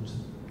thought,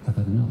 I've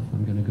had enough,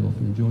 I'm going to go off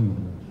and enjoy my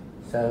life.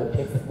 So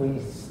if we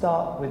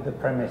start with the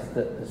premise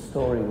that the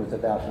story was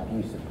about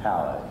abuse of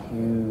power,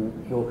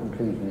 your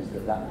conclusion is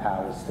that that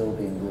power is still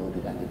being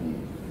wielded and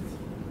abused?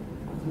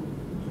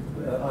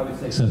 I would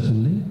say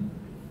certainly.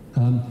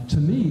 To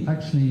me,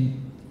 actually,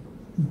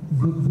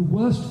 the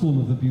worst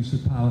form of abuse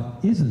of power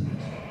isn't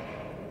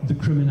the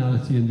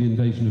criminality and the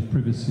invasion of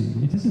privacy.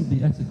 It isn't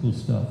the ethical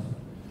stuff.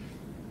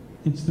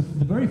 It's the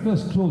very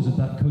first clause of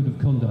that code of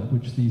conduct,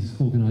 which these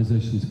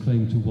organizations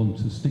claim to want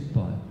to stick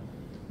by,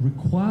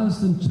 requires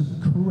them to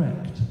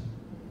correct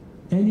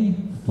any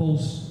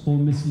false or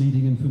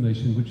misleading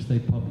information which they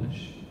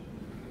publish.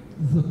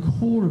 The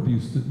core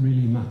abuse that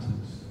really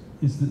matters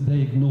is that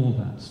they ignore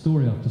that,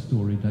 story after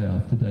story, day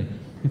after day.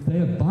 If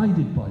they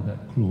abided by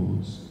that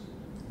clause,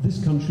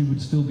 this country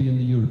would still be in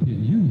the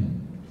European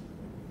Union.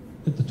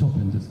 at the top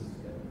end of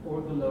Or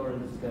at the lower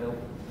end of the scale.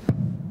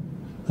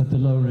 at the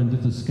lower end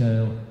of the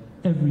scale,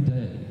 every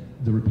day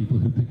there are people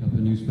who pick up a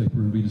newspaper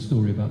and read a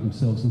story about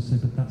themselves and say,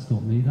 but that's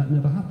not me, that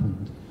never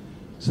happened.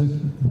 So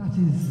that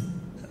is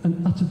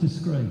an utter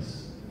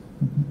disgrace.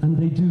 And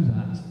they do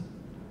that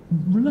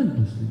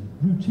relentlessly,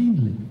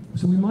 routinely.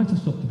 So we might have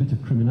stopped a bit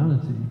of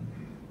criminality,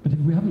 but if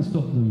we haven't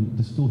stopped them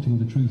distorting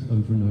the truth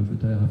over and over,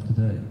 day after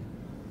day,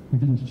 we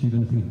didn't achieve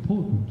anything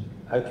important.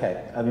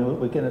 Okay, I mean,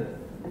 we're going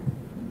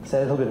to say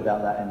a little bit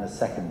about that in the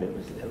second bit,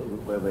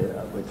 where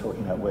we're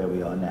talking about where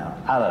we are now.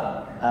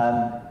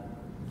 Alan,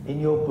 in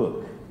your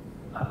book,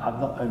 I'm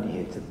not only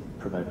here to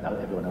promote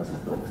everyone else's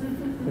books,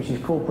 which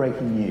is called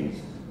Breaking News,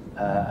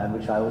 and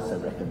which I also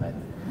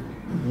recommend.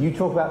 You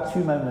talk about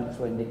two moments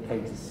when Nick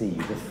came to see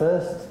you. The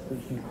first,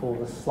 which you call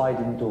the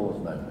sliding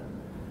doors moment,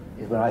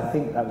 is when I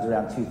think that was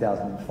around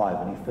 2005,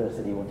 when he first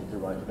said he wanted to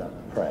write about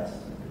the press.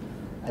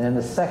 And then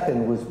the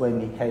second was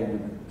when he came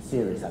with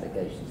serious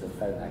allegations of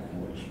phone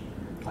hacking, which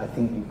I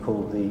think you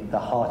called the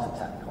heart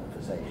attack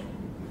conversation.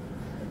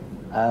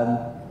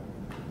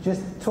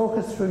 Just talk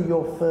us through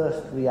your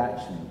first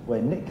reaction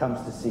when Nick comes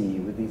to see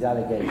you with these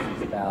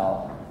allegations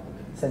about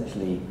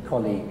essentially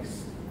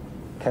colleagues,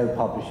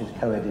 co-publishers,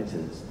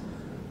 co-editors.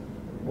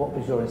 What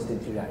was your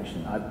instinctive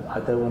reaction? I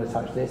don't want to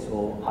touch this,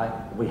 or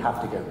we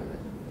have to go with it.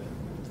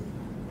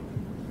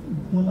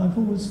 Well, I've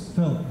always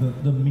felt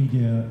that the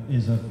media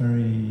is a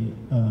very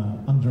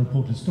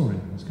underreported story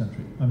in this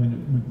country. I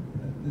mean,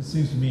 it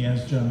seems to me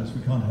as journalists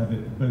we can't have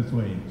it both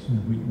ways. You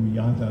know, we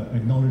either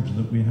acknowledge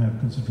that we have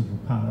considerable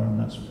power, and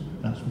that's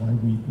why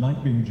we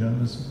like being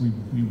journalists.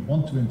 We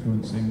want to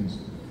influence things,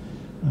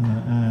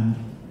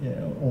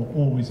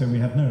 or we say we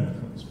have no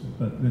influence.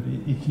 But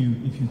if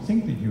you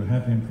think that you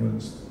have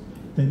influence,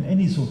 then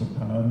any sort of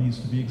power needs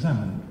to be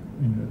examined.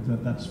 You know,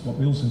 that's what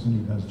we also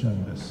believe as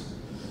journalists.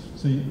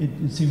 So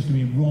it seems to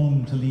me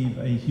wrong to leave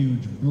a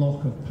huge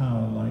block of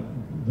power like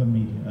the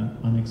media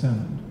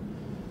unexamined.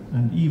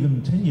 And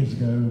even 10 years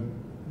ago,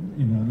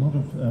 you know, a lot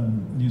of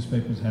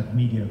newspapers had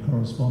media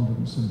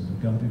correspondence, and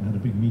The Guardian had a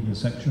big media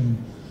section,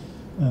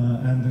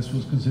 and this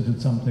was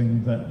considered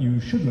something that you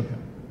should look at.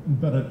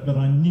 But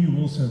I knew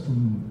also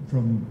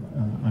from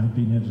I had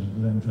been editor for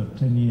them for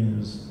 10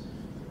 years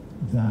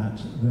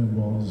that there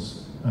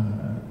was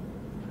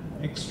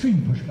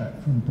extreme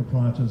pushback from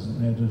proprietors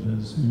and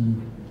editors who,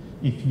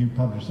 if you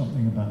publish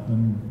something about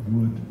them,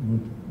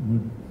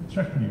 would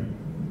threaten you.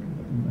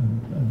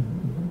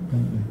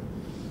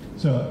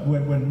 So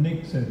when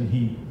Nick said that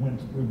he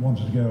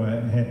wanted to go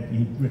ahead,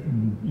 he'd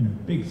written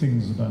big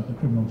things about the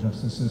criminal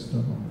justice system,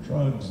 on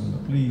drugs and the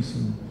police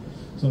and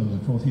so on and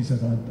so forth. He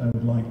said, I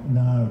would like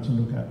now to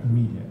look at the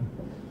media.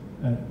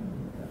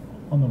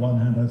 On the one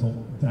hand, I thought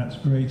that's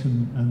great,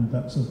 and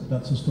that's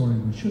a story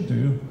we should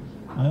do.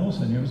 I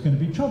also knew it was going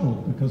to be trouble,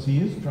 because he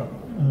is trouble,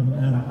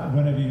 and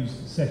whenever you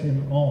set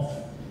him off,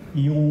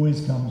 he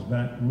always comes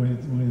back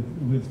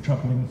with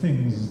troubling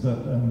things.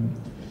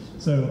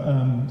 So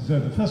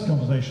the first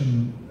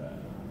conversation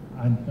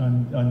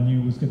I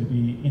knew was going to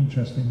be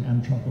interesting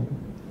and trouble,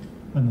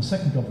 and the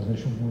second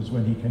conversation was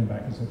when he came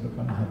back and said, look,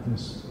 I have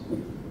this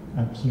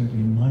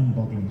absolutely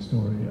mind-boggling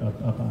story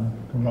about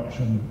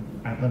corruption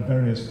at the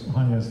various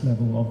highest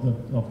level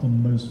of the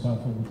most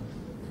powerful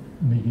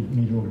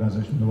media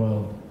organisation in the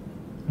world.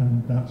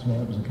 And that's why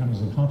it was a kind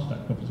of heart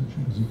attack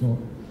proposition, because he thought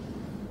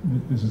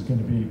this is going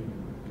to be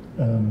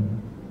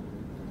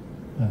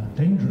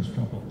dangerous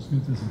trouble. This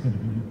is going to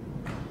be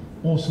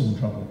awesome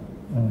trouble.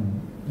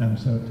 And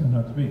so it turned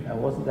out to be. And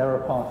wasn't there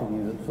a part of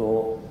you that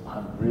thought,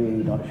 I'm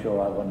really not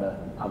sure I want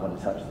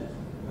to touch this?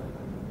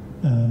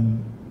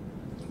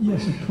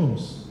 Yes, of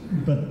course.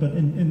 But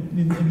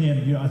in the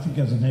end, I think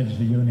as an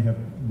editor, you only have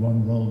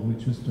one role,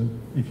 which is to,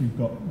 if you've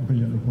got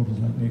brilliant reporters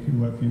like Nick who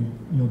work for you,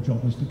 your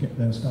job is to get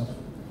their stuff,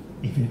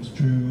 if it's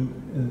true,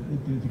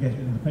 to get it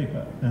in the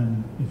paper.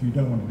 And if you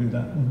don't want to do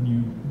that, then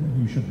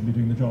you shouldn't be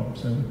doing the job.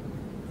 So,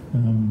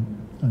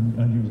 I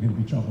knew it was going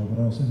to be trouble,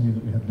 but I also knew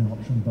that we had no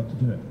option but to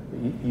do it.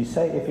 You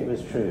say if it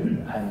was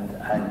true,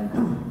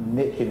 and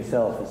Nick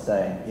himself is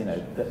saying,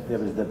 that there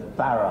was the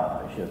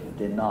barrage of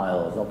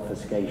denials,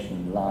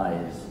 obfuscation,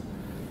 lies.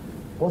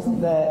 Wasn't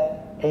there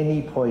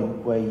any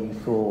point where you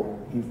thought,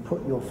 you've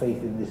put your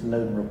faith in this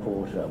lone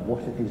reporter,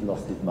 what if he's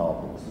lost his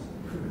marbles?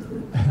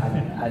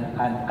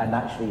 and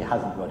actually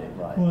hasn't got it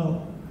right?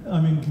 Well, I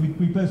mean,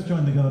 we both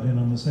joined The Guardian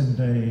on the same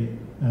day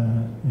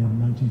in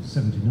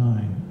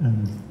 1979,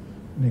 and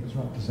Nick's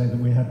right to say that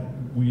we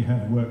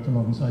have worked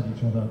alongside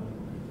each other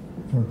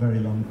for a very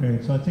long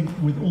period. So I think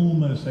with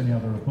almost any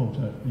other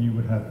reporter, you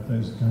would have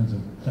those kinds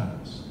of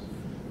doubts.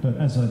 But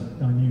as I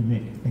knew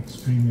Nick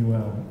extremely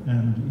well,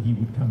 and he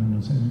would come in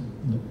and say,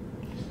 look,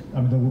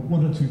 I mean, there were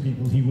one or two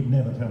people he would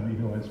never tell me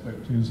who I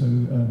spoke to, so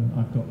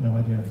I've got no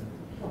idea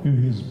who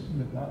his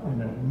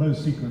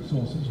most secret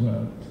sources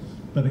were.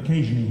 But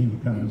occasionally he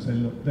would come and say,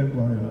 look, don't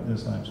worry about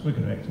this, I've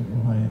spoken to X or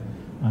Y,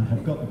 I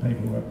have got the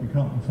paperwork, we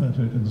can't refer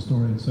to it in the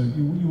story. So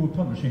you were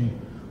publishing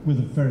with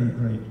a very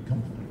great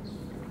confidence.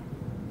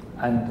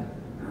 And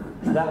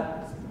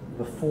that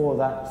before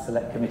that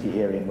select committee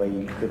hearing where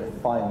you could have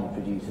finally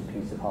produced a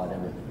piece of hard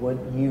evidence, weren't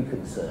you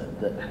concerned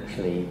that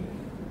actually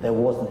there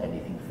wasn't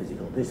anything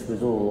physical? This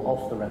was all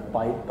off the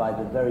record, by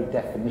the very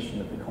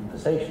definition of the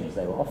conversations,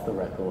 they were off the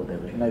record, there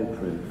was no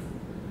proof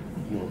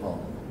that you were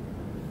wrong.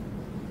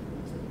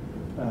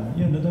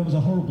 Yeah, no, that was a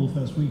horrible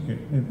first week.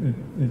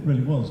 It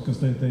really was,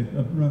 because I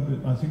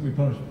think we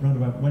published around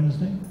about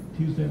Wednesday,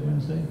 Tuesday,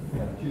 Wednesday.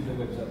 Yeah, Tuesday,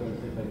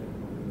 Wednesday.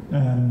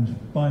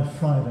 And by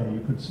Friday,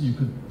 you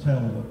could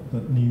tell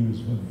that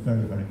news were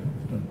very, very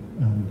confident,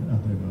 and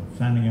they were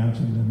fanning out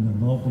in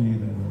the lobby.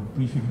 They were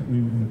briefing that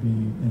we were going to be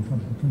in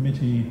front of the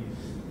committee.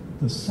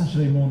 The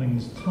Saturday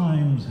morning's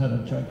Times had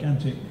a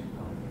gigantic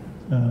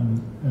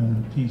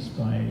piece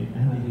by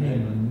Andy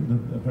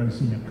Coulson, a very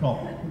senior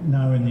cop,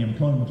 now in the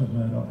employment of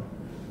Murdoch,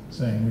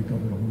 saying we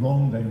got it all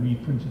wrong. They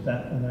reprinted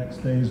that the next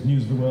day's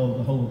News of the World,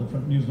 the whole of the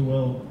front News of the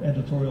World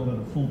editorial, had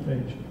a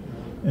full-page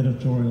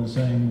editorial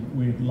saying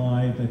we'd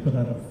lied. They put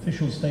out an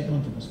official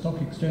statement at the stock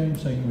exchange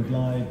saying we'd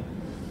lied,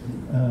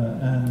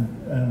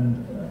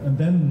 and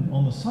then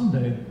on the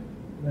Sunday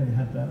they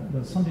had that.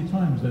 The Sunday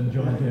Times then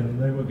joined in.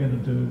 They were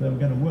going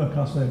to work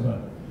us over,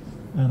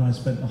 and I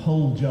spent the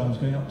whole journey. I was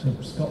going up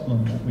to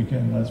Scotland that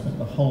weekend. I spent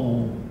the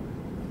whole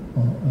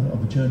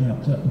of the journey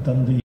up to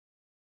Dundee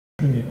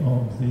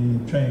of the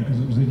train, because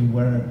it was the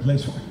only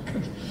place where I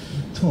could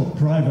talk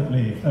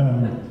privately.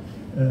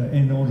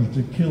 In order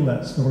to kill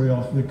that story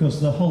off,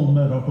 because the whole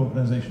Murdoch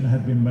organisation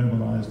had been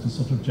mobilised to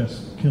sort of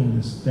just kill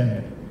this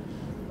dead.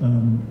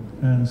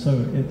 And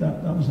so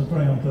that was a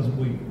very unpleasant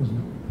week,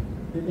 wasn't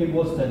it? It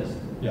was tense,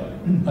 yeah.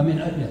 I mean,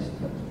 yes,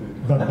 that's true.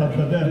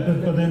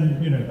 But then,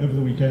 you know, over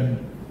the weekend,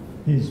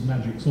 his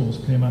magic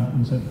source came out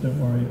and said, don't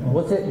worry.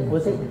 Was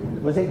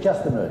it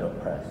just the Murdoch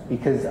press?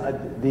 Because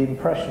the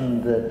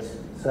impression that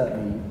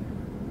certainly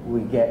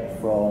we get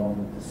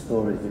from the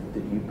stories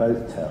that you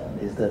both tell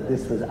is that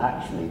this was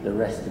actually the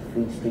rest of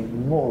Fleet Street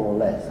more or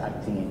less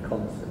acting in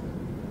concert.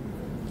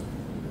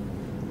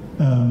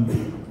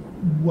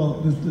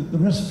 Well, the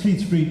rest of Fleet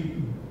Street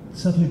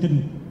certainly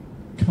didn't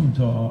come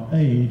to our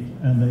aid,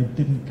 and they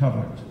didn't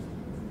cover it.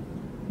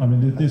 I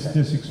mean, this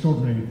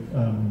extraordinary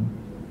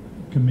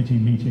committee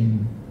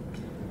meeting,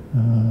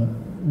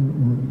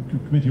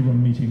 committee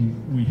room meeting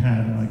we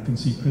had, and I can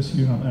see Chris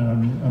Hume up there,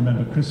 and I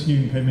remember Chris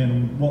Hume came in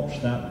and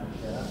watched that.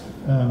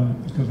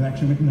 Because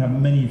actually we didn't have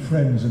many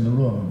friends in the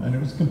room, and it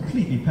was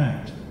completely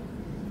packed,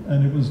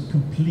 and it was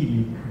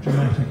completely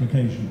dramatic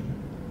occasion.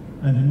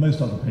 And in most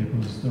other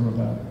papers, there were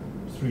about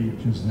 3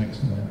 inches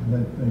next to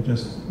that. They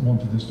just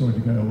wanted the story to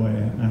go away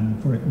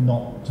and for it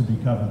not to be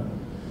covered.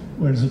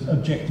 Whereas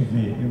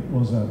objectively, it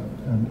was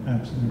an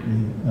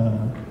absolutely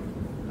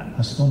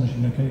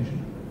astonishing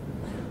occasion.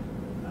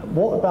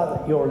 What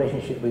about your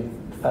relationship with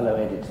fellow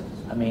editors?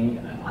 I mean,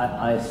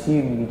 I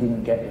assume you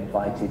didn't get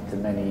invited to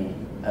many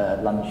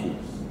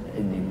lunches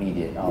in the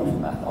immediate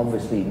aftermath.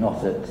 Obviously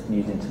not at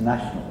News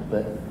International,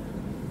 but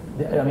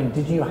I mean,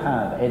 did you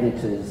have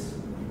editors,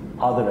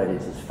 other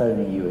editors,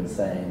 phoning you and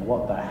saying,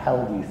 "What the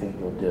hell do you think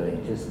you're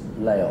doing? Just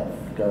lay off,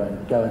 go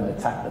and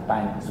attack the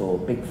banks or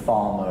big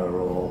pharma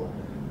or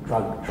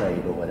drug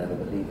trade or whatever,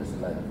 but leave us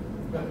alone"?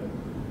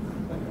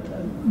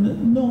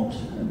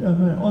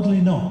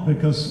 Oddly not,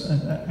 because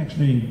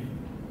actually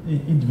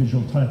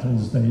individual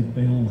titles,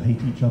 they all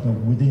hate each other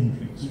within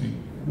Fleet Street.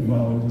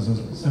 Well, there's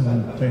a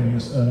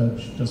simultaneous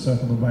urge to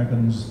circle the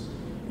wagons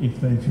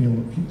if they feel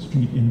that Fleet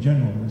Street in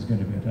general is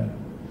going to be attacked.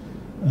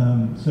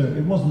 So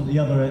it wasn't the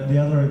other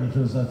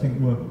editors, I think,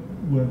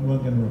 weren't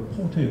going to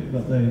report it,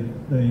 but they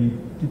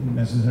didn't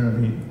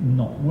necessarily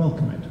not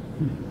welcome it.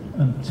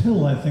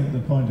 Until I think the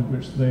point at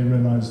which they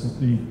realised that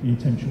the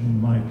attention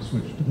might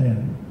switch to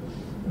them,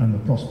 and the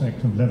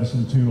prospect of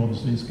Leveson 2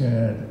 obviously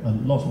scared a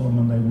lot of them,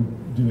 and they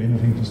would do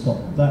anything to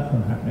stop that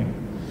from happening.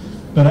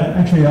 But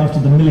actually, after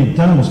the Millie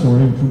Dowell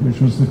story,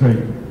 which was the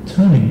great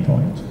turning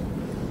point,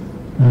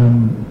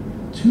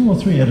 2 or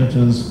 3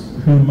 editors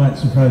who might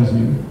surprise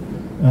you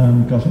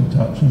got in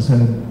touch and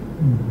said,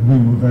 we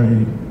were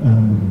very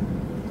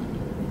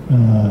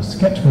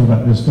sceptical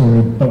about this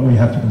story, but we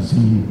have to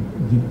concede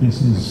that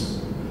this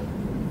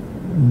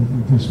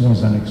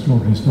was an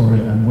extraordinary story,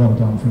 and well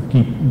done for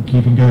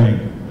keeping going.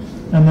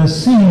 And there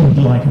seemed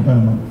like a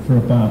moment for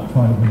about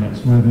 5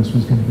 minutes where this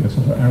was going to be a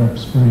sort of Arab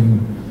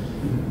Spring.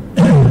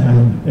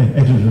 And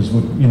editors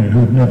would, who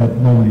had never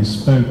normally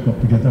spoke, got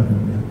together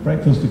and we had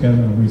breakfast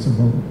together, and we said,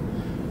 well,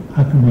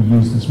 how can we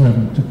use this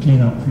moment to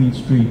clean up Fleet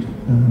Street?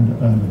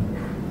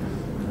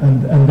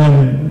 And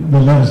then the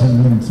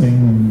Leveson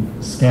thing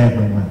scared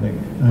them, I think,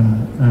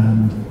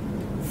 and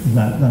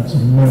that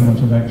sort of moment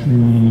of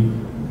actually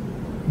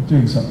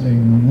doing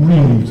something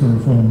really to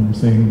reform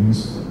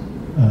things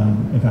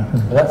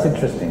evaporated. Well, that's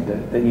interesting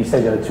that you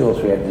say there are 2 or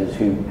 3 editors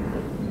who,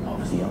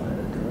 obviously,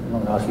 I'm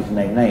not going to ask you to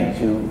name names,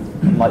 who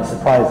might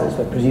surprise us,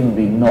 but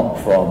presumably not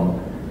from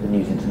the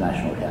News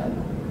International camp.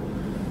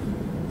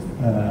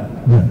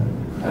 No.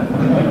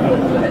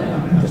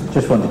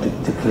 Just wanted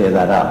to clear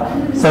that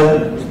up.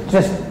 So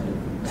just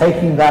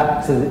taking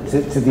that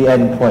to the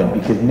end point,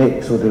 because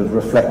Nick sort of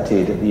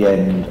reflected at the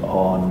end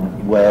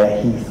on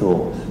where he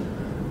thought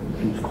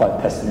he was quite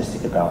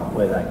pessimistic about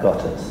where that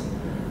got us.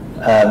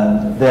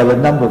 There were a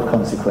number of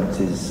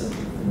consequences,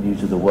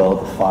 news of the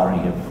world, the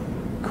firing of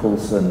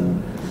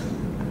Coulson,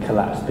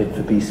 collapsed bid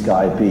for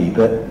B-Sky B,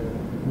 but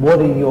what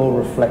are your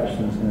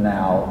reflections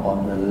now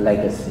on the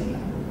legacy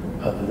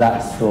of that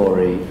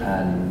story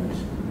and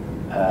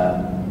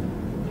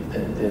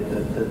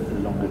the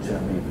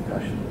longer-term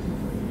repercussions?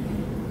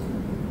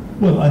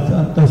 Well, I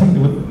think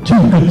there were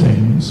two good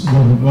things.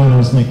 One,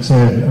 as Nick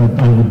said,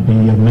 I would be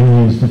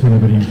amazed if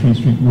anybody in Fleet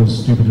Street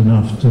was stupid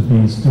enough to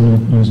be still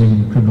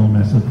using criminal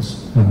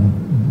methods.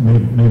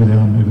 Maybe they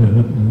are, maybe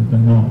they're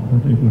not,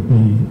 but it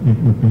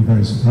would be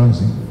very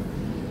surprising.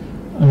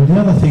 The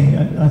other thing,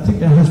 I think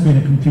there has been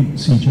a complete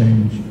sea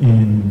change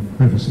in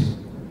privacy.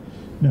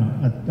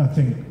 Now, I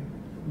think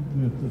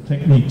the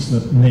techniques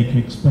that Nick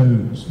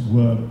exposed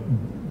were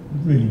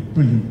really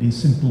brilliantly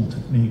simple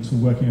techniques for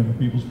working over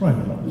people's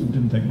private lives. It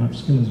didn't take much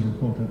skill as a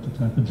reporter to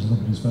tap into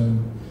somebody's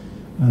phone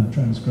and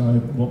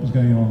transcribe what was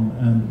going on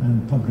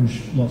and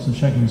publish lots of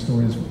shagging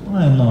stories.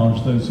 By and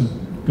large, those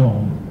have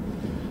gone.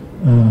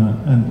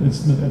 And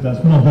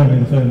that's not only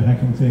the phone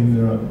hacking thing.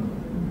 There are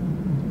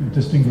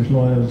distinguished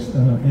lawyers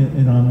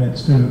in our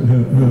midst who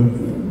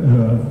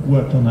have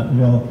worked on that as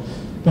well.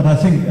 But I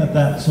think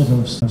that sort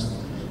of stuff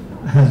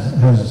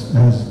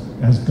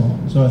has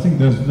gone. So I think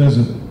those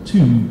are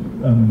two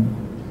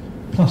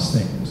plus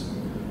things.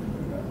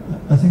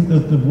 I think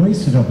that the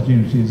wasted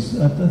opportunities,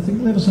 I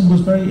think Leveson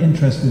was very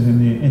interested in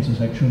the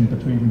intersection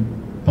between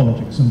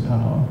politics and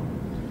power.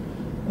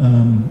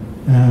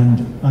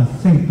 And I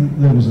think that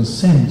there was a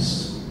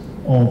sense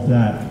of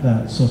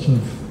that sort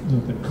of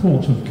the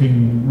court of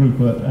King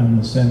Rupert, and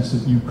the sense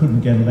that you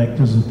couldn't get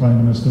elected as a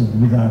Prime Minister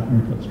without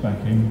Rupert's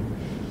backing,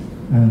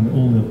 and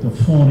all the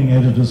fawning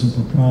editors and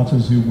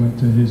proprietors who went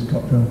to his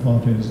cocktail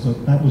parties,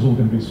 that was all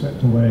going to be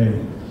swept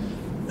away.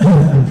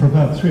 And for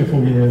about 3 or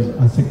 4 years,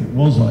 I think it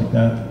was like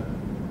that.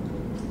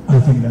 I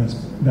think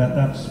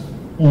that's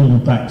all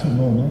back to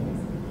normal.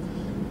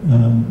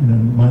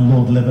 My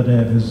Lord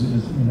Lebedev is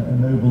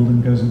ennobled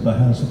and goes into the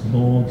House of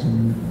Lords,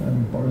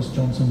 and Boris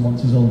Johnson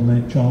wants his old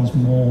mate Charles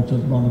Moore to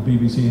run the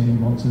BBC, and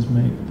he wants his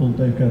mate Paul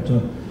Dacre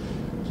to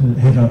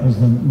head up as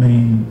the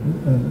main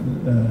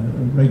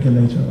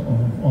regulator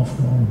of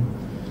Ofcom.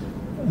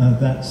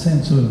 That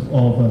sense of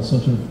a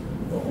sort of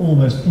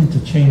almost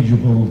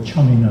interchangeable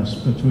chumminess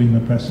between the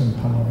press and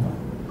power,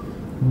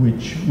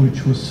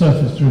 which was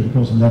surfaced during the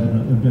course of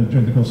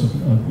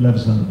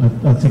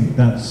Leveson. I think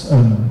that's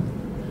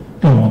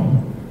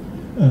gone.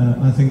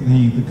 I think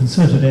the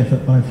concerted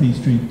effort by Fleet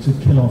Street to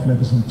kill off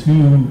Leveson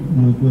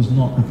 2 was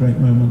not a great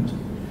moment.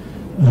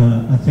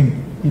 I think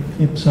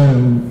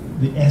Ipso,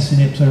 the S in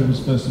Ipso was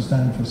supposed to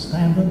stand for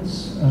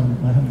standards.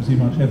 I haven't seen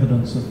much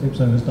evidence that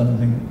Ipso has done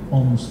anything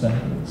on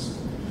standards.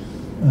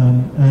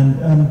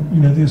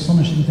 And the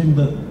astonishing thing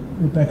that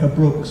Rebecca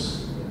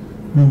Brooks,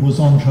 who was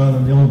on trial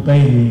in the Old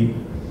Bailey,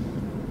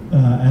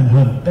 and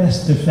her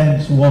best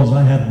defense was,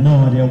 I had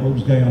no idea what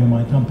was going on in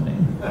my company.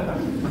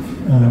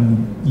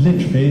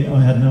 Literally,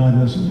 I had no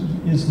idea.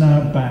 Is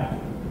now back,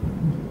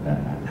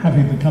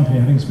 having the company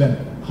having spent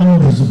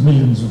hundreds of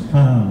millions of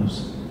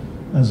pounds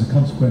as a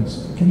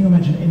consequence. Can you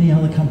imagine any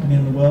other company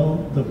in the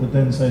world that would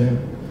then say,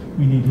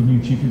 we need a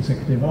new chief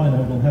executive? I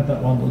know, we'll have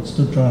that one that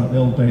stood trial at the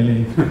Old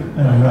Bailey and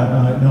who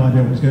had no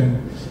idea what was going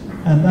on.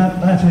 And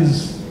that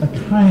is a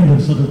kind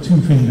of sort of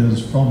two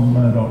fingers from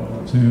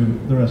Murdoch to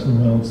the rest of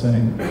the world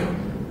saying,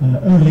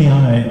 only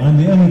I'm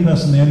the only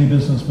person, the only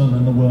businessman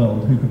in the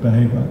world who could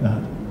behave like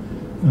that.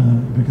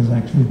 Because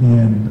actually in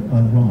the end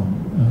I won.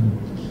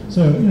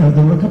 So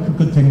there were a couple of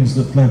good things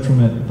that flowed from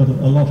it, but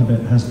a lot of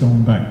it has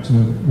gone back to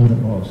what it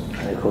was.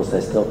 And of course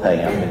they're still paying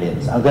out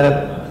millions. I'm going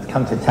to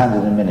come to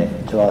Tandon in a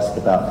minute to ask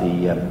about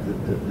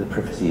the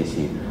privacy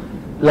issue.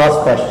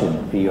 Last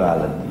question for you,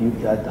 Alan.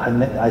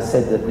 I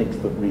said that Nick's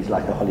book reads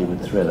like a Hollywood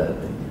thriller.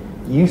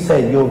 You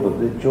say in your book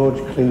that George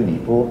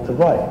Clooney bought the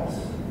rights,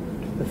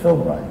 the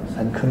film rights,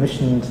 and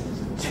commissioned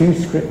 2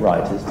 script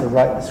writers to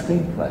write the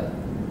screenplay.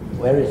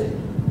 Where is it?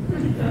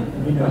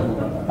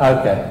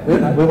 Okay,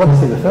 we want to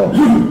see the film.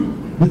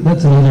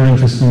 That's another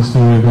interesting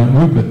story about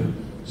Rupert.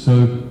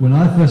 So when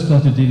I first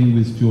started dealing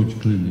with George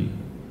Clooney,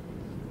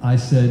 I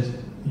said,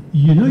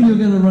 you're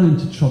going to run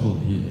into trouble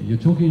here. You're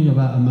talking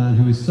about a man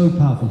who is so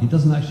powerful, he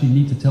doesn't actually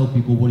need to tell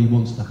people what he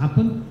wants to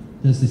happen.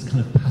 There's this kind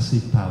of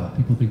passive power.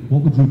 People think,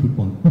 what would Rupert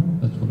want?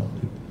 That's what I'll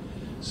do.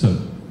 So,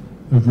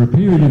 over a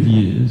period of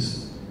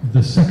years,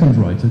 the second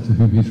writer to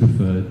whom he's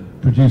referred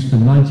produced a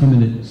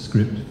 90-minute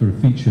script for a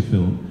feature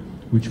film,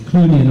 which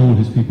Clooney and all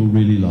his people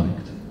really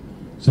liked.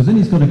 So then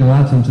he's got to go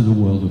out into the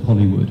world of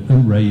Hollywood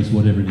and raise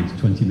whatever it is,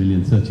 $20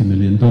 million, $30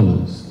 million.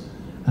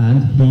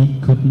 And he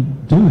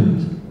couldn't do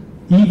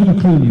it. Even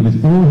Clooney,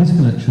 with all his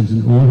connections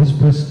and all his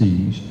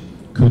prestige,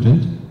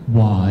 couldn't.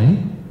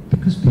 Why?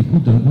 Because people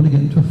don't want to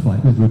get into a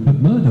fight with Rupert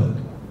Murdoch.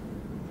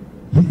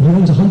 He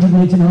owns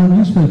 189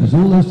 newspapers,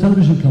 all those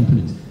television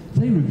companies.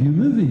 They review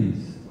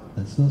movies.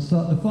 Let's not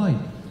start the fight.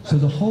 So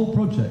the whole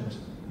project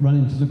ran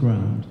into the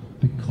ground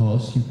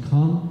because you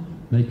can't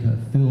make a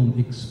film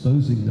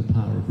exposing the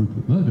power of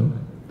Rupert Murdoch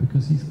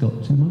because he's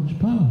got too much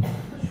power.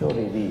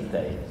 Surely these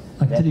days,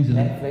 I tell you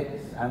something.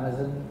 Netflix,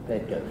 Amazon,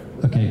 they'd go for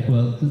it. Okay,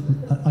 well,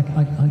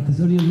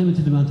 there's only a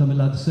limited amount I'm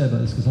allowed to say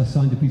about this because I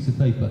signed a piece of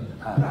paper.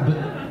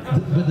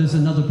 But there's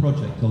another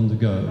project on the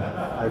go,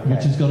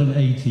 which has got an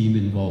A team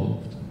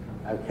involved.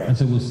 Okay. And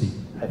so we'll see.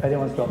 If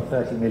anyone's got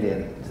 30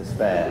 million to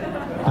spare,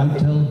 Don't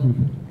tell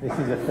Rupert.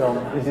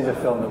 this is a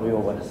film that we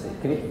all want to see.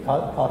 Can you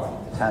pass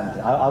it to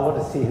Tamsin? I want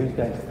to see who's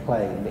going to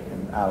play Nick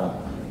and Alan.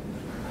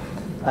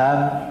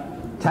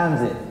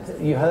 Tamsin,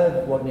 you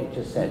heard what Nick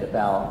just said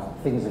about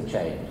things have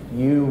changed.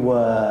 You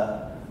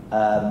were,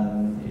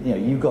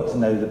 you got to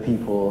know the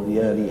people,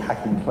 the early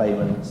hacking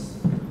claimants,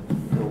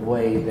 the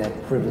way their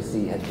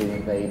privacy had been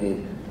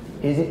invaded.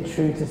 Is it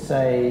true to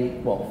say,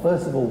 well,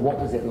 first of all, what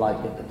was it like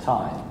at the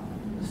time,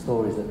 the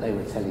stories that they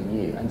were telling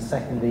you? And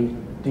secondly,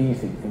 do you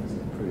think things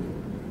have improved?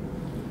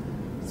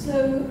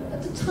 So,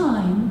 at the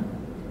time,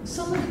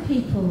 some of the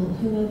people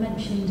who were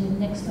mentioned in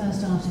Nick's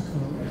first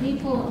article,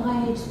 people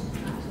I'd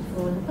acted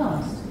for in the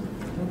past,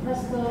 John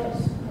Prescott,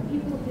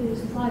 people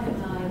whose private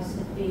lives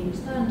had been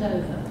turned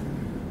over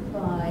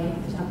by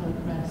the tabloid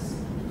press.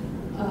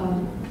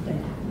 They'd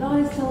had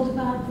lies told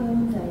about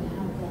them, they'd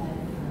had their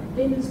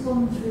bins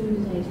gone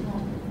through, they'd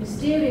had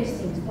mysterious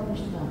things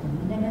published about them,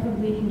 and they never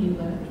really knew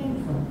where it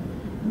came from.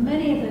 And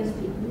many of those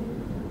people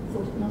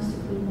thought it must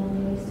have been on the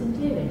nearest and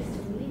dearest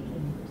and were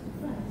leaking to the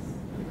press.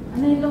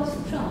 And they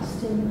lost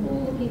trust in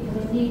all the people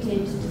they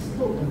needed to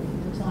support them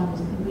at the time. It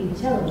was really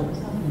terrible what was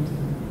happening to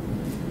them.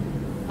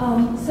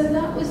 So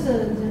that was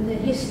the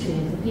history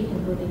of the people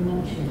who were being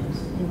mentioned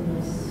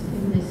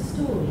in this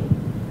story.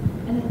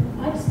 And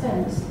I'd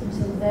spent,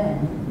 until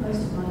then,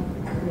 most of my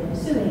career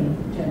suing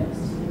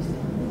journalists and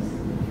newspapers.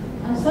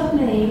 And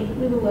suddenly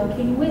we were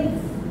working with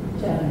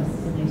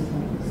journalists and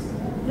newspapers.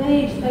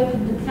 They'd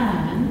opened the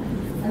can,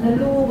 and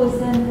the law was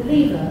then the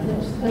lever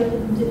that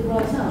opened it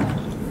right up.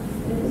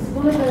 It was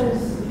one of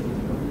those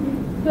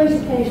great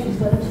occasions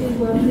where the two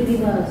worked really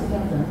well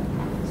together.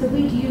 So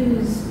we'd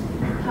use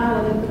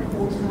power that the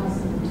court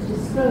has to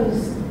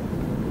disclose,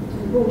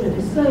 to order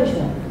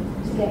disclosure,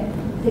 to get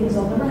things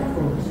on the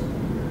record.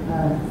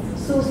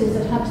 Sources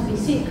that had to be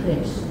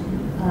secret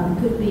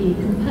could be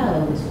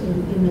compelled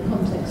in the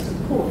context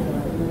of court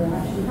work that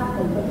actually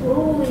happened. But for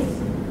all these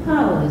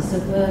powers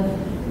that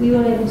we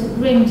were able to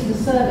bring to the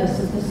service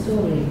of the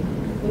story,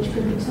 which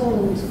could be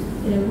told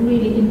in a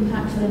really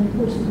impactful and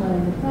important way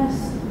in the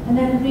press, and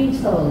then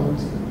retold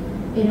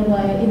in a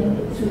way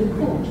through the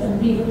court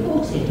and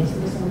re-reported as a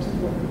result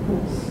of what the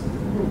courts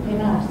came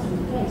out through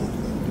the cases.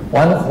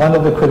 One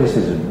of the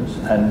criticisms,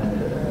 and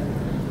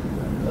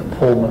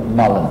Paul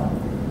McMullen,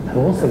 who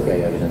also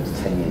gave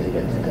evidence 10 years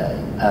ago today,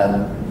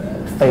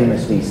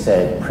 famously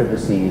said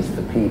privacy is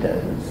for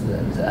pedos,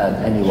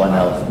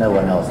 that no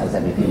one else has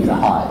anything to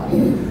hide.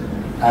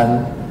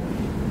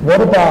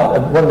 What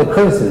about, one of the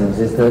criticisms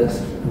is that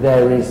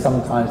there is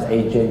sometimes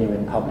a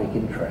genuine public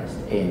interest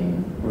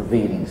in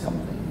revealing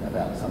something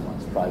about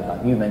someone's private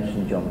life. You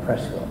mentioned John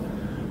Prescott,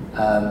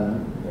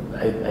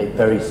 a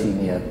very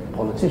senior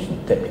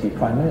politician, Deputy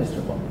Prime Minister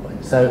at one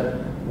point.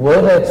 So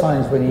were there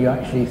times when you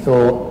actually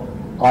thought,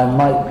 I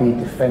might be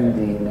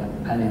defending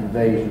an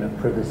invasion of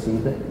privacy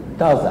that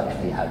does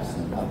actually have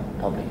some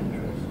public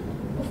interest?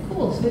 Of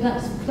course, but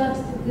that's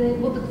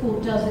what the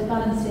court does. It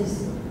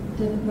balances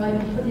the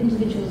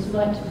individual's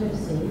right to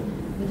privacy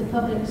with the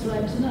public's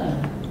right to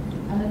know.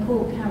 And the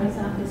court carries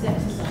out this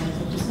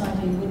exercise of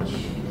deciding which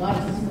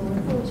right is more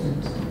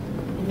important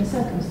in the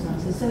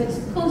circumstances. So it's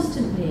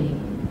constantly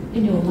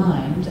in your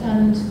mind,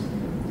 and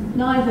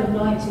neither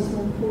right is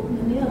more important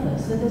than the other.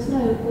 So there's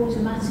no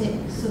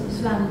automatic sort of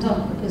slam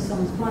dunk because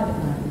someone's private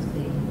life is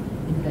being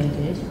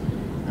invaded,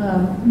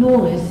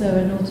 nor is there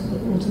an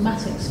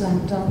automatic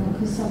slam dunk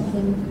because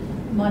something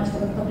might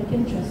have a public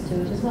interest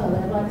to it as well.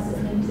 There are rights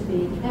that need to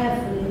be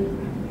carefully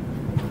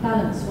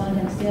balanced one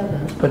against the other.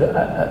 But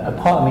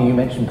apart from you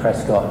mentioned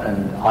Prescott,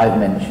 and I've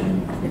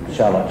mentioned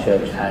Charlotte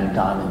Church and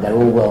Diamond, they're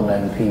all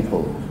well-known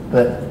people.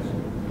 But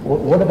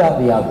what about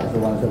the others, the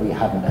ones that we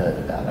haven't heard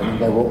about? I mean,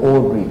 there were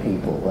ordinary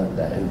people, weren't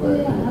there?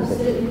 Yeah,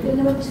 absolutely.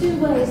 And there were two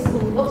ways,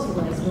 or lots of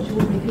ways, in which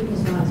ordinary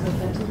people's lives were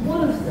affected.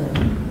 One of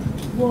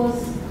them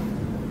was,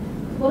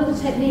 one of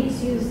the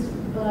techniques used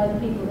by the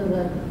people who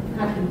were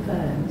hacking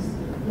phones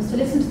was to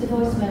listen to the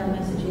voicemail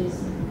messages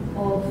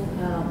of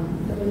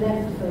that were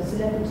left for a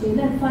celebrity, and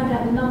then find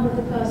out the number of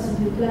the person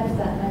who'd left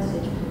that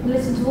message, and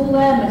listen to all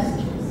their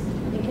messages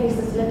in case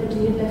the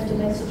celebrity had left a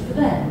message for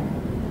them,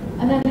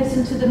 and then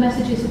listen to the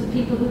messages of the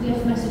people who'd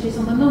left messages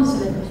on the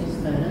non-celebrity's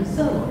phone, and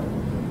so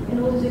on, in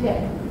order to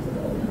get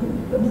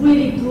a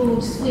really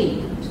broad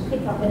sweep to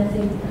pick up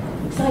anything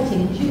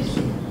exciting and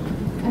juicy.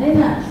 And in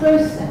that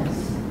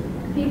process,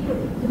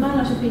 there might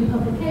not have been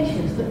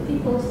publications, but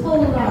people's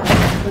whole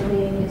lives were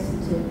being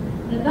listened to.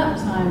 And at that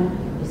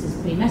time, this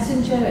is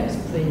pre-Messenger, it's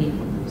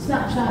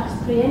pre-Snapchat,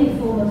 it's pre-any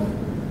form of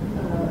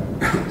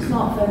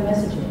smartphone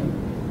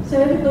messaging. So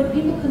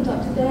people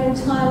conducted their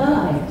entire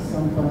lives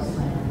on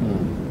voicemail.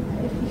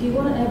 If you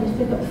weren't able to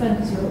pick up the phone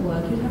because you were at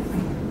work, you'd have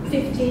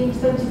 15,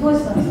 20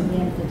 voicemails at the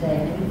end of the day,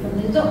 maybe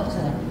from the doctor,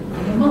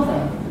 and your mother,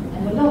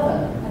 a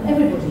lover, and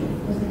everybody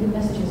was leaving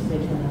messages for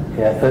each other.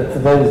 Yeah, for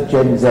those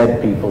Gen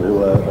Z people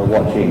who are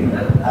watching,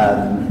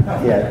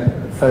 yeah,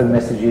 phone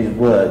messages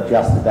were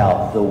just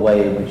about the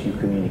way in which you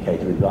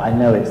communicated with people. I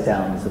know it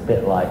sounds a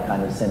bit like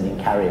kind of sending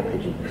carrier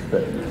pigeons,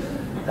 but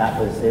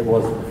it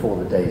was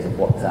before the days of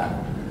WhatsApp.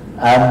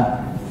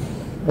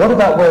 What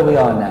about where we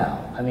are now?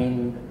 I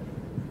mean,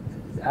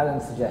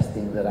 Alan's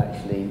suggesting that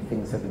actually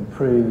things have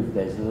improved,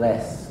 there's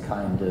less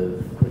kind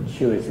of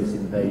gratuitous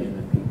invasion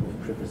of people's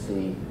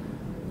privacy.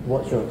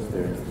 What's your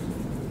experience?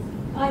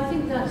 I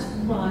think that's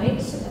right.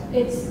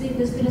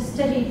 There's been a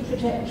steady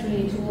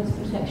trajectory towards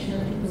protection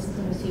of people's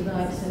privacy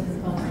rights over the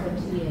past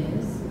 20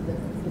 years.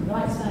 The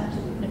Rights Act,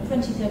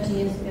 20, 30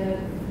 years ago,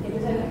 it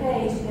was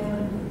okay to go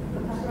and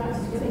for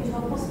paparazzi to go into a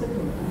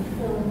hospital and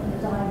film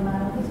a dying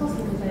man on his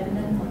hospital bed and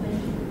then publish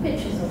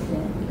pictures of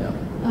him. Yeah.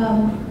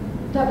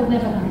 That would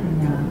never happen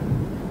now.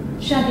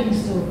 Shagging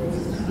stories,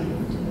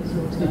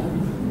 sort of.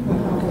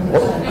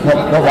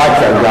 Not like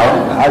that,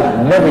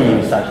 I've never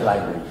used such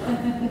language.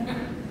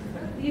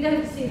 You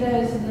don't see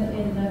those in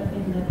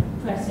the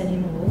press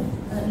anymore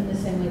in the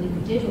same way that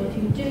you did, or if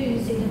you do, you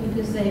see them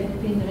because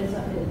they've been because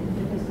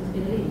there's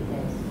been a legal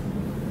case.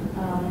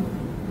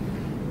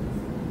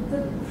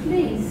 The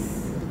police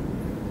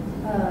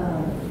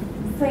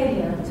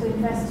failure to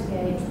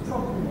investigate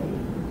properly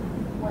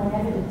when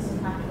evidence of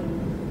hacking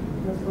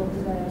was brought to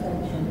their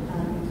attention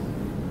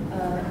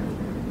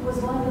and was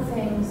one of the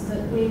things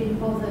that really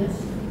bothered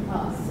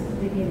us at the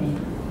beginning.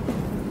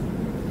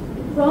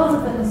 Rather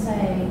than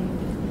saying,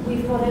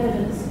 we've got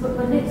evidence, but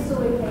when Nick's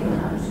story came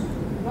out,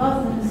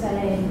 rather than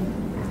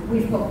saying,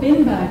 we've got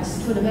bin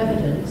bags full of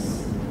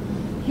evidence,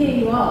 here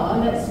you are,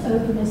 let's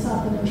open this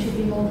up and there should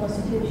be more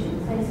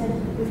prosecutions. They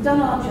said, we've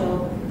done our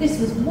job, this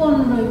was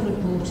one road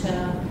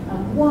reporter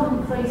and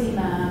one crazy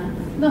man,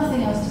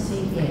 nothing else to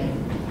see here.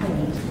 They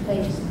went to the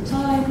pages of the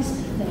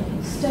Times, they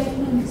gave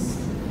statements,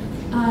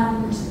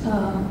 and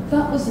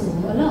that was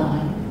all a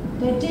lie.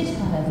 They did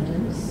have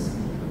evidence.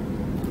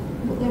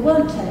 What they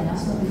weren't telling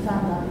us, what we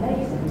found out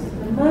later, was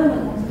that the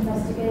moment that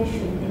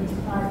investigation into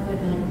private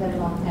women and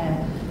Denmark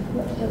care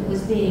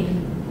was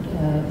being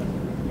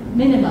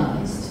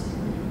minimised,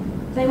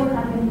 they were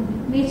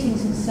having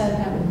meetings in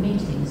Soho,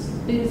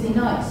 boozy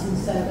nights in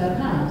Soho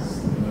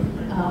House,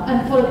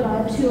 and followed by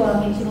a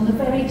 2-hour meeting on the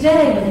very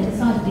day when they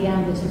decided the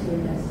ambit of the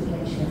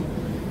investigation.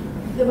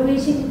 They were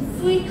meeting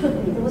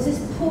frequently. There was this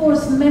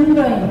porous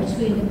membrane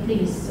between the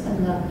police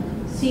and the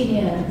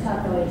senior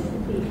tabloid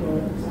people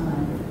at the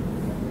time.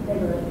 They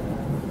were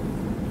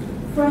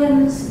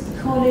friends,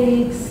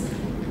 colleagues.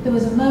 There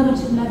was a moment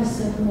in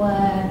Leveson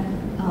where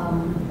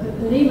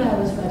an email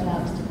was read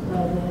out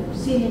where the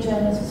senior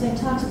journalists were saying,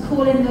 time to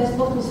call in those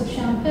bottles of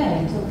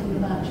champagne, talking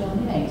about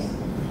John Yates.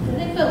 So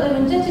they felt they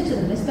were indebted to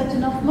them. They spent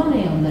enough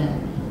money on their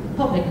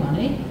public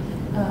money,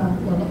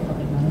 well, not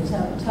public money,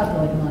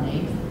 tabloid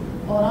money,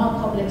 on our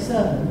public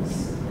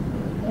servants.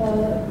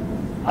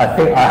 I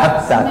think I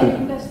have to say,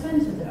 making best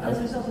friends with them. As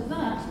a result of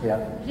that, yeah.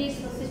 The police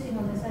were sitting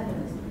on this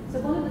evidence. So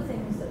one of the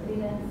things that we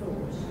then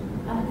thought,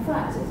 and in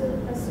fact it's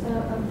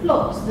a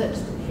plot that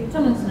Hugh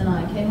Tomlinson and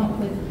I came up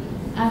with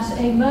at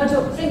a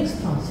Murdoch drinks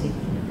party,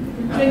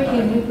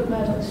 drinking Rupert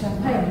Murdoch's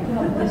champagne. We came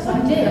up with this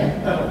idea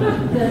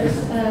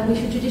that we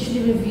should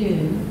judicially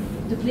review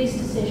the police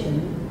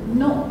decision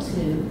not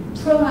to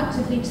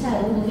proactively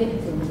tell all the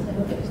victims that they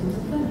were victims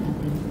of phone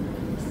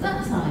hacking. So at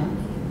that time,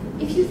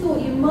 if you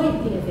thought you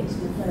might be a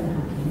victim of phone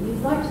hacking,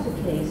 you'd write to the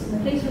police, and the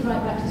police would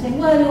write back to saying,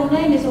 well, your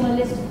name is on a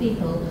list of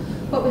people,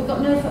 but we've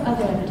got no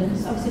other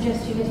evidence. I would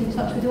suggest you get in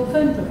touch with your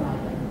phone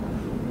provider.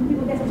 And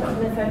people get in touch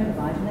with their phone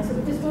provider, and they say,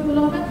 we've destroyed all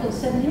our records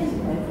 7 years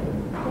ago.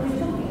 What are you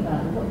talking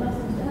about? We've got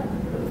nothing to have.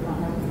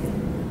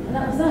 And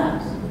that was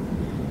that.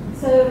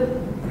 So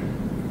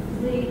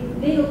the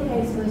legal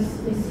case was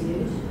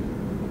issued,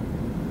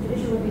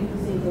 judicial review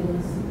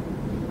proceedings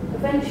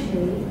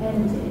eventually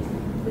ended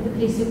with the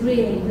police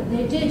agreeing that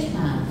they did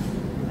have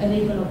a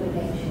legal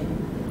obligation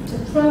to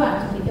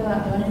proactively go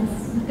out there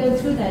and go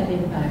through their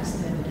bin bags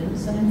of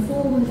evidence and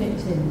inform the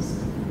victims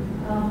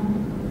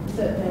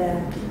that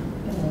their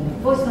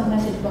voicemail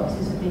message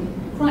boxes have been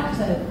cracked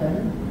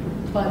open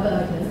by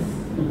burglars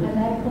and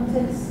their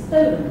contents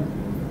stolen.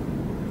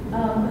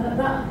 And at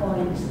that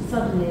point,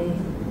 suddenly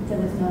there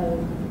was no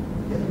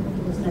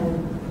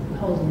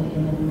holding it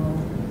in anymore.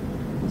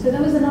 So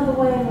there was another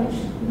way in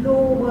which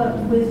law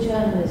worked with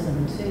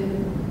journalism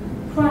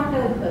to crack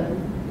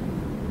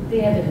open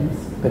the evidence.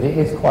 But it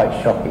is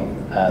quite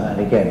shocking,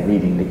 and again,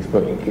 reading Nick's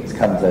book, it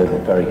comes over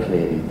very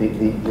clearly.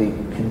 The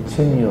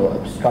continual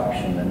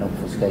obstruction and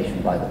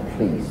obfuscation by the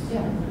police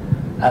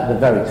at the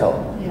very top.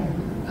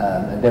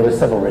 And there were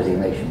several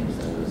resignations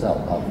as a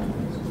result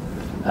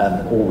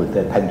afterwards, all with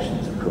their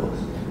pensions, of course.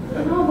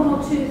 There are one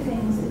or two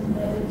things.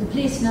 The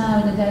police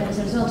now, as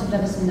a result of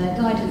Leveson, their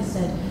guidance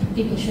said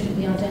people shouldn't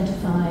be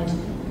identified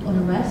on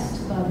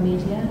arrest by the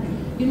media.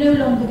 You no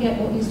longer get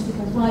what used to be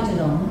called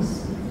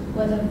ride-alongs,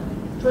 where the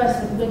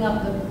press would bring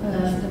up the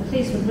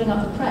police would bring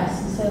up the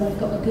press and say, we're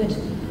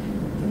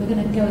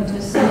going to go into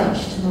a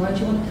search tomorrow, do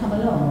you want to come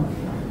along?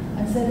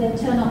 And so they'd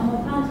turn up more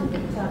apparently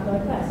with the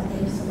tabloid press and go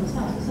to someone's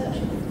house and search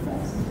for the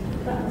press.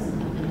 That doesn't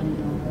happen any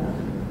longer.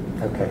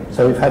 Okay, so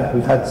we've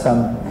had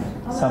some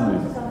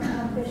movement. I'm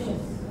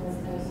ambitious as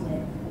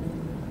Nick,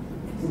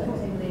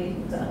 expecting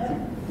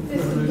the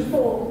system to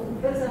fall.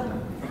 But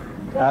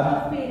there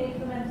have been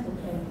incremental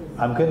changes.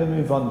 I'm going to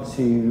move on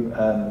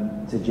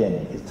to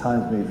Jenny, because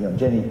time's moving on.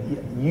 Jenny,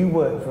 you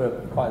worked for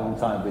quite a long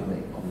time with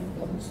Nick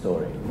on the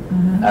story.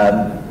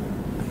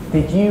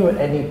 Did you at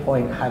any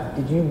point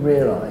did you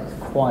realise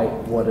quite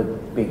what a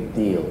big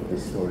deal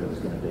this story was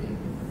going to be?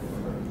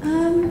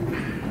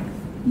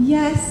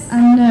 Yes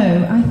and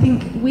no. I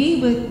think we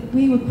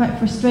were quite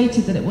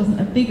frustrated that it wasn't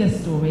a bigger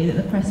story, that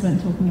the press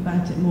weren't talking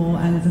about it more,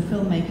 and as a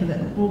filmmaker that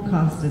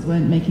broadcasters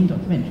weren't making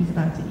documentaries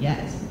about it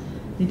yet.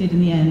 They did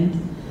in the end.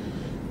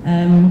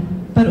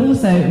 But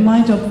also,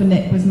 my job for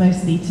Nick was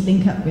mostly to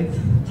link up with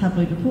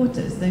tabloid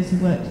reporters, those who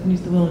worked at News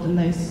of the World and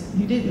those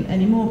who didn't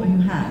anymore but who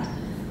had.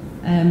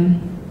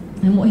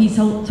 And what he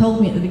told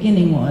me at the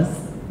beginning was,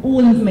 all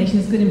information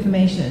is good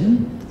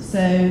information. So,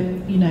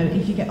 you know,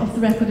 if you get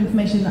off-the-record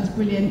information, that's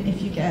brilliant.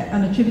 If you get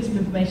unattributable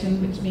information,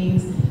 which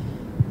means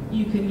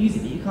you can use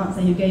it, but you can't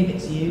say who gave it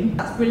to you,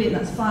 that's brilliant,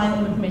 that's fine,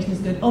 all information is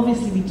good.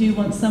 Obviously, we do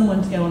want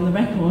someone to go on the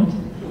record,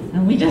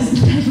 and we just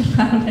never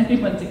found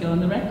anyone to go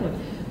on the record,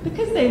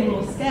 because they were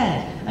all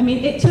scared. I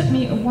mean, it took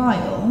me a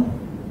while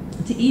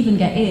to even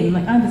get in.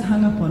 Like, I was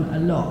hung up on a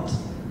lot.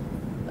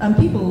 And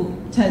people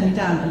turned me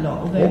down a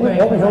lot, although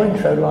What was your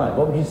intro line?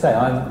 What would you say?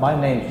 My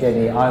name's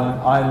Jenny,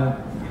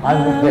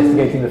 I'm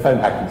investigating the phone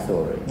hacking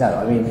story. No,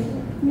 I mean...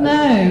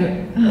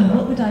 No.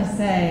 What would I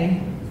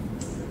say?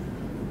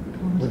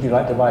 Would you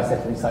like to buy a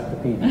set of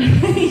encyclopedia?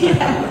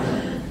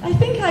 Yeah. I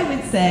think I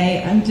would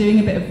say I'm doing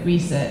a bit of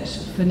research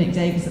for Nick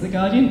Davies at The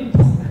Guardian.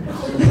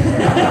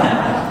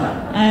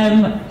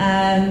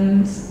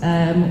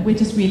 We're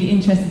just really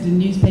interested in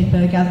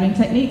newspaper gathering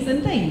techniques,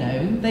 and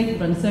they could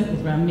run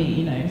circles around me,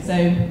 you know.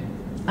 So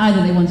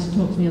either they wanted to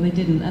talk to me or they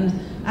didn't. And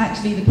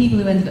actually, the people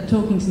who ended up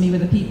talking to me were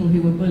the people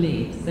who were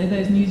bullied. So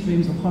those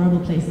newsrooms were horrible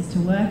places to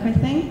work, I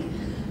think.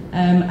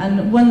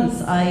 And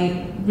once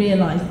I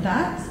realised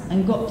that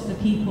and got to the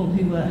people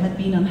who had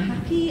been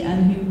unhappy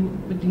and who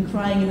had been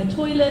crying in the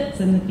toilets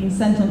and had been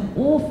sent on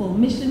awful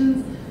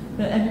missions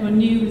that everyone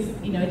knew was,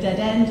 you know, a dead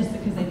end just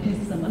because they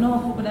pissed someone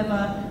off or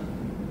whatever,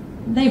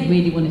 they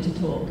really wanted to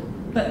talk,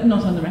 but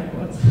not on the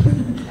records.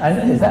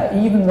 And is that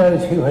even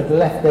those who had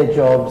left their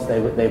jobs, they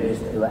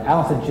were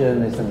out of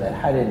journalism, they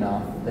had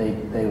enough, they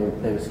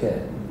were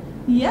scared?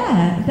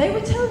 Yeah, they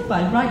were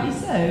terrified, rightly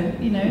so.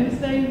 You know, it was a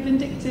very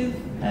vindictive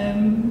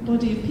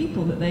body of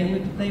people that they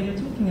were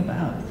talking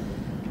about.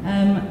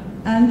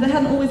 And they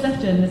hadn't always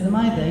left journalism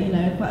either. You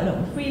know, quite a lot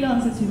were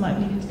freelancers who might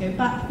have needed to go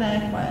back there.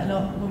 Quite a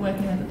lot were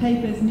working at the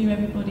papers, knew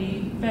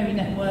everybody, very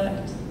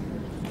networked.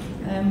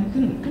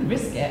 Couldn't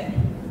risk it.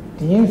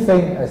 Do you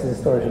think, as a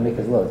story from Nick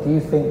as well, do you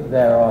think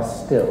there are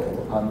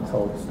still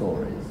untold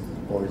stories,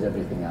 or is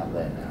everything out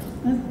there now?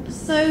 There's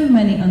so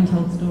many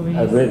untold stories.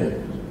 Oh, really?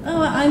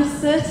 Oh, I'm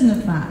certain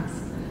of that.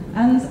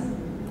 And,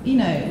 you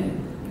know,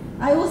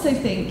 I also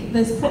think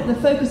the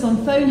focus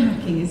on phone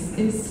hacking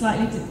is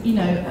slightly, you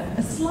know,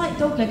 a slight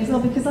dogleg as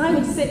well, because I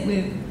would sit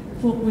with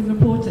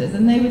reporters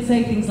and they would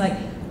say things like,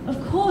 of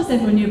course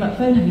everyone knew about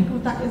phone hacking,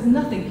 God, that was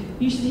nothing.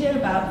 You should hear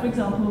about, for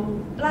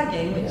example,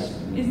 blagging, which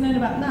is known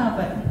about now,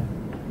 but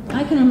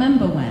I can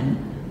remember when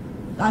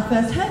I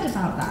first heard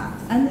about that,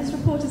 and this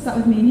reporter sat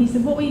with me and he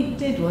said what we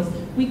did was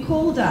we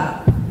called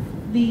up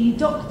the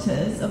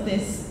doctors of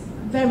this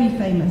very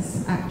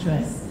famous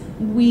actress.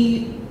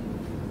 We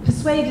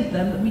persuaded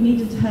them that we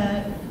needed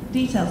her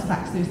details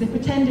faxed through. So they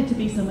pretended to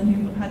be someone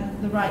who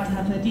had the right to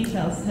have her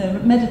details, her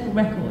medical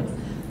records,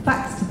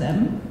 faxed to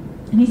them.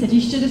 And he said,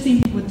 you should have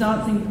seen people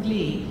dancing with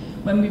glee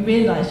when we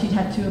realised she'd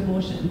had 2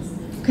 abortions,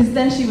 because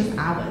then she was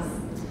ours.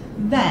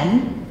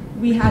 Then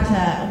we had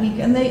her,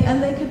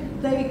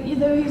 you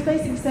know, he was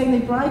basically saying they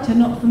bribed her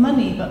not for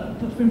money, but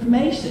for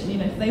information. You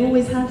know, they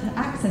always had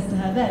access to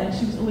her then, and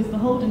she was always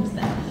beholden to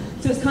them.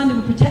 So it's kind of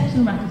a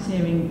protection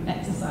racketeering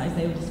exercise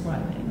they were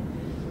describing.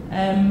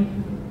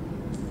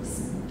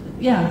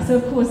 Yeah, so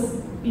of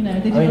course, you know,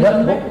 they did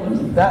on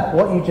record.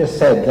 What you just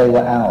said, they were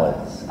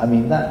ours. I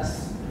mean,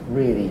 that's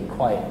really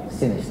quite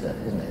sinister,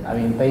 isn't it? I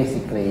mean,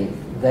 basically,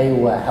 they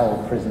were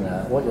held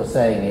prisoner. What you're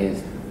saying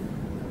is,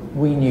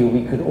 we knew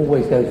we could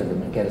always go to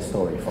them and get a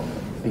story from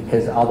them,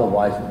 because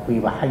otherwise we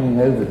were hanging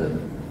over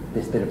them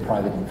this bit of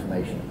private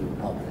information that we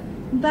were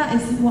publishing. That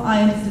is what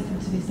I understood them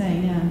to be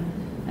saying, yeah.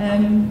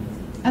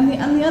 And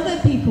the other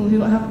people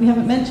who we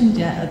haven't mentioned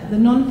yet, the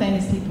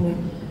non-famous people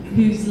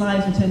whose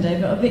lives were turned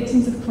over, are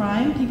victims of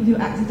crime, people who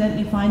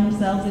accidentally find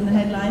themselves in the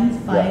headlines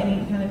by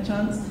any kind of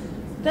chance.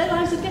 Their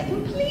lives would get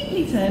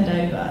completely turned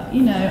over,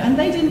 you know, and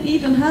they didn't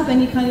even have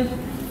any kind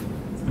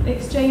of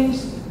exchange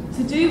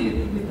to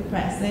do with the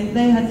press. There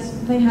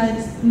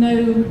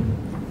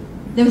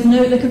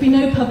could be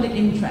no public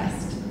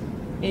interest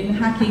in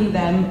hacking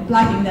them,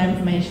 blagging their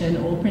information,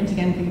 or printing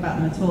anything about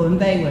them at all, and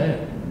they were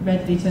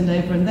readily turned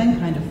over and then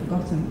kind of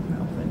forgotten quite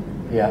often.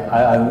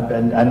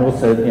 and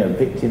also, you know,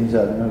 victims.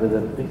 I remember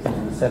the victims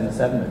of the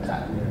 7/7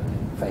 attack,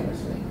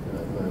 famously,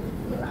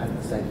 that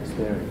had the same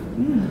experience.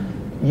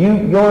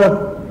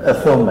 You're a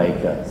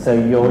filmmaker, so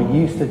you're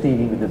used to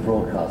dealing with the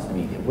broadcast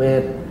media,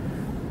 where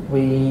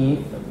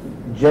we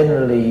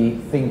generally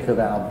think of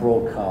our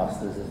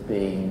broadcasters as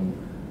being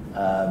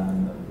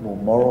more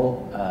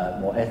moral,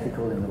 more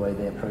ethical in the way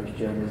they approach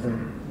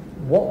journalism.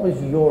 What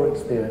was your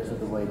experience of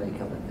the way they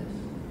covered this?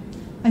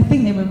 I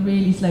think they were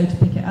really slow to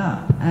pick it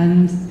up,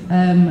 and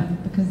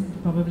because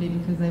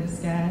they were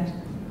scared.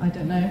 I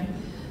don't know,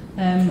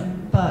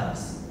 but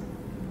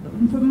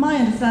from my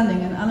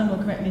understanding, and Alan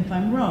will correct me if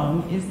I'm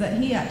wrong, is that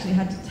he actually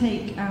had to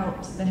take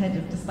out the head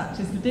of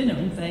dispatches for dinner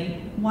and say,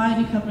 "Why are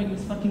you covering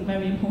this fucking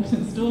very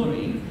important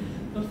story?"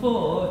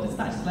 Before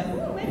dispatches were like,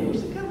 "Oh, maybe we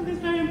should cover this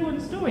very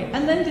important story,"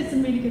 and then did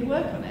some really good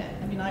work on it.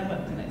 I mean, I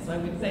worked on it, so I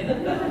would say that.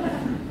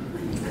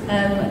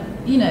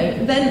 You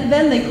know,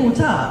 then they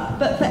caught up.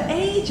 But for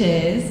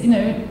ages, you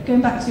know,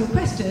 going back to your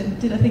question,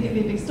 did I think it'd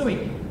be a big story?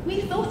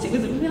 We thought it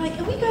was. We were like,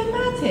 are we going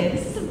mad here?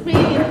 This is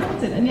really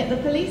important, and yet the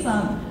police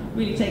aren't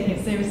really taking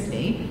it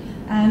seriously,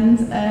 and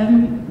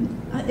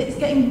it's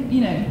getting,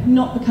 you know,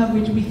 not the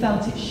coverage we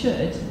felt it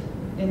should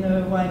in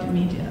the wider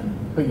media.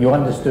 But you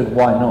understood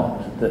why not?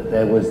 That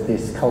there was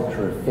this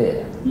culture of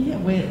fear. Yeah,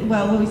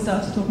 when we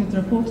started talking to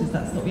reporters,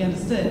 that's what we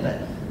understood. But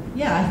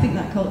yeah, I think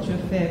that culture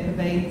of fear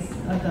pervades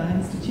other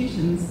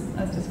institutions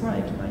as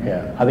described. Right?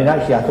 Yeah, I mean,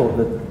 actually, I thought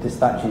the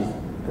dispatches,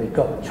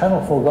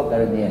 Channel 4 got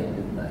there in the end,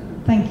 didn't they?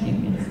 Thank you.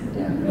 Yes.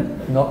 Yeah,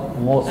 not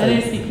more so. I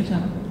don't speak for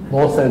Channel 4.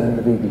 More so than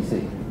the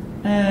BBC.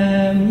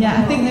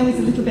 Yeah, I think there was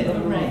a little bit of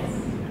a race.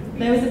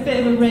 There was a bit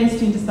of a race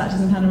between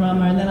dispatches and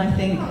Panorama, and then I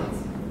think.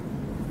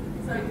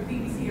 Sorry, the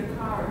BBC are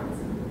cards.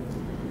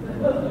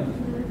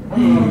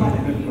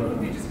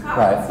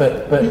 Right,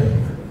 but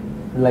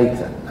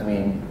later, I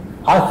mean,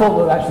 I thought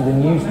that actually the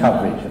news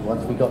coverage,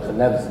 once we got to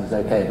Leveson, was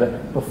okay,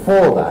 but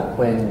before that,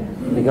 when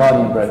The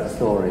Guardian broke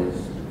stories...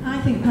 I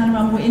think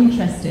Panorama were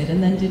interested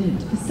and then didn't,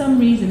 for some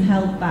reason,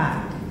 held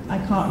back. I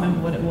can't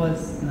remember what it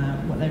was now,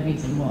 what their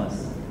reason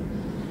was.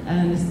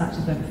 And the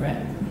dispatches went for it.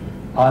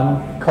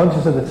 I'm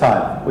conscious of the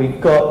time.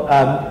 We've got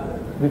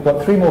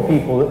 3 more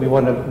people that we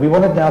want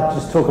to now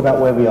just talk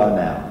about where we are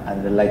now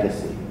and the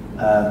legacy.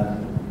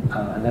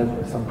 I know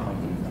at some point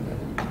you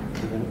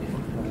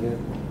want to go.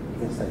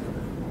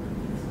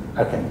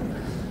 Okay.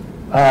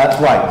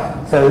 Right.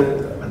 So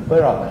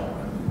where are they?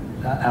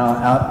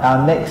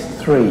 Our next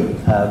 3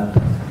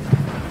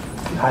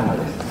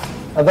 panelists.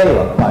 Oh, there you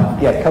are.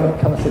 Right. Yeah. Come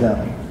and sit down.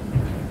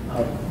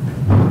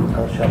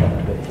 I'll shut up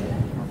a bit here.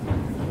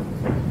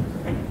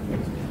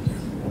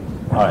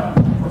 All right.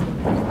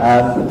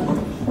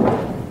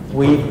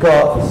 We've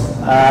got.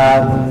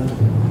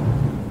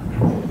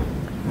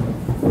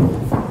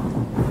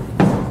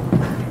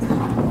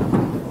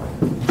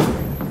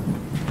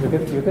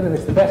 You're going to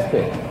miss the best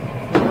bit.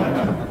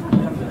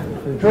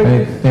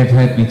 They've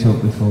heard me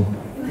talk before.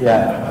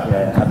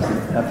 Yeah,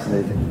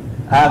 absolutely.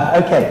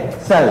 Okay,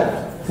 so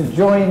to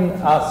join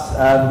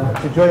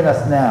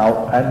us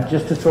now, and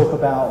just to talk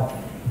about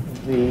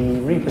the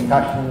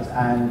repercussions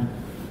and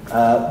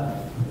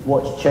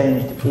what's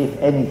changed, if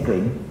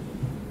anything.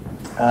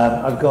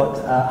 I've got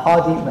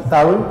Hadi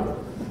Matharu,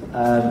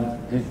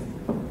 who's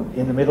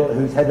in the middle,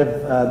 who's head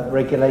of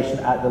regulation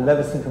at the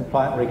Leveson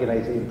Compliant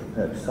Regulator.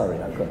 No, sorry,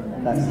 that's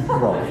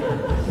wrong.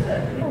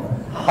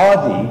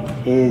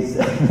 Hadi is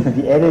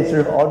the editor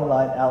of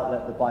online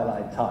outlet The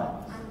Byline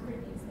Times.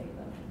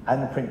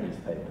 And the print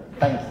newspaper.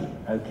 Thank you.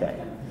 Okay.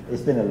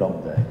 It's been a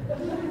long day.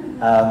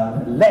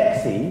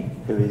 Lexi,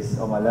 who is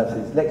on my left,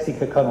 is Lexi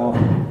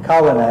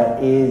Kawana,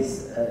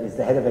 is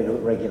the head of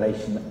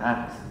regulation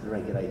at the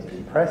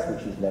Regulated Press,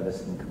 which is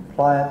Leveson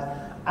Compliant,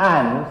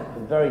 and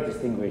very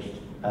distinguished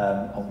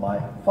on my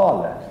far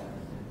left,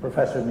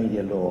 Professor of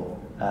Media Law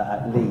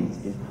at Leeds,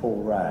 is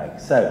Paul Ragg.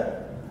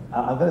 So,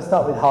 I'm going to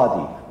start with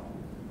Hadi.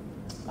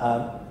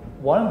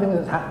 One of the things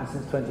that's happened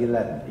since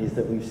 2011 is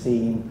that we've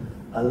seen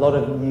a lot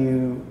of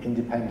new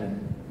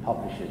independent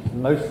publishers,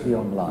 mostly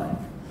online.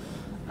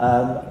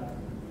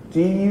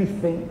 Do you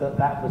think that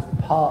that was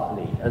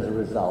partly as a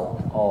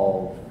result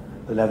of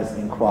the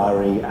Leveson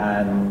inquiry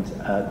and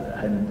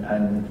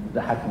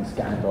the hacking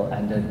scandal,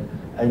 and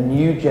a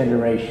new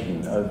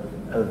generation of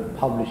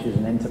publishers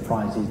and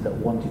enterprises that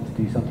wanted to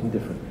do something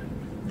different?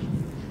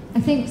 I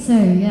think so,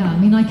 yeah. I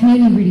mean, I can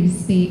only really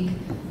speak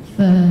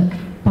for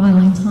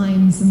Byline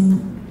Times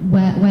and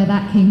where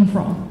that came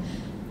from.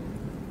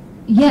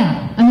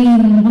 Yeah, I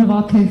mean, one of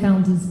our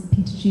co-founders,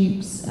 Peter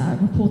Jukes,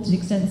 reported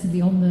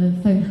extensively on the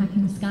phone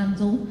hacking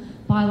scandal.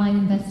 Byline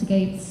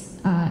Investigates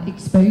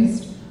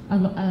exposed a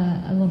lot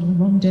of the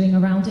wrongdoing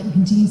around it and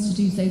continues to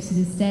do so to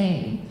this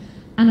day.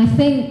 And I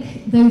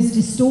think those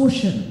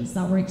distortions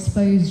that were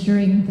exposed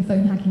during the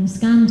phone hacking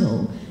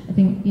scandal, I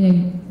think, you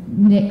know,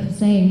 Nick was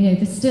saying, you know,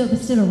 they're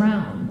still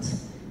around.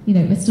 You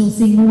know, we're still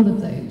seeing all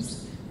of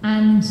those.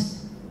 And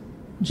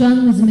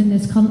journalism in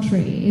this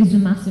country is a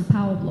massive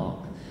power block.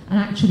 And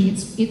actually,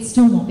 it's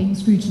still not being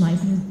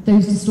scrutinised, and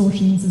those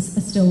distortions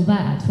are still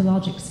there to a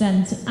large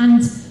extent.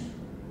 And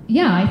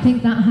yeah, I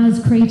think that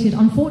has created,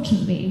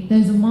 unfortunately,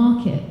 there's a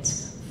market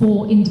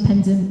for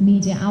independent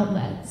media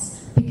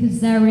outlets because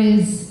there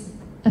is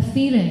a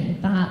feeling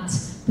that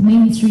the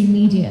mainstream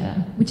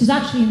media, which is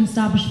actually an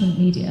establishment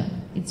media,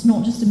 it's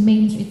not just a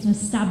mainstream, it's an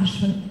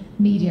establishment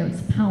media,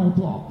 it's a power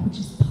block, which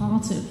is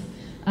part of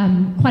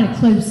quite a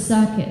closed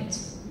circuit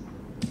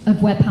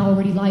of where power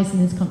really lies in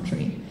this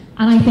country.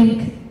 And I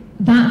think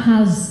there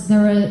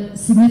are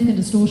significant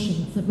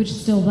distortions which are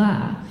still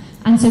there.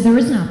 And so there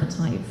is an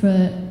appetite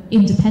for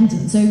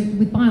independence. So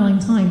with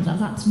Byline Times,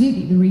 that's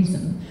absolutely the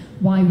reason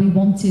why we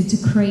wanted to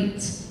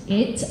create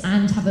it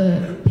and have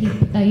a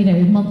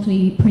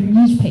monthly print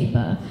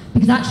newspaper,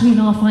 because actually in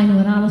our final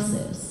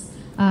analysis,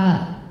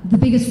 the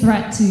biggest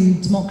threat to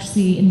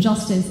democracy and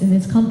justice in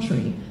this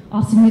country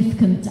are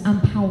significant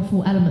and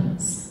powerful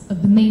elements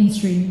of the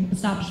mainstream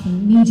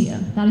establishment media.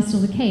 That is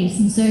still the case.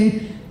 And so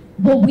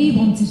what we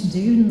wanted to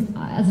do, and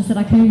as I said,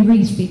 I can only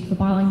really speak for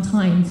Byline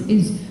Times,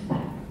 is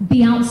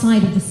be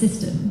outside of the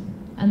system.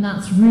 And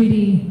that's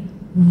really,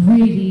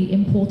 really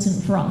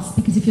important for us,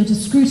 because if you're to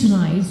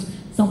scrutinise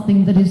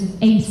something that is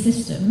a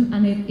system,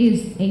 and it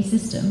is a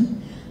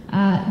system,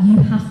 you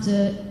have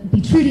to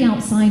be truly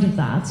outside of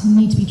that. You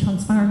need to be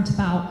transparent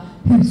about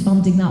who's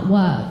funding that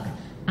work.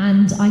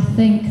 And I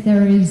think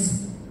there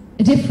is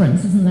a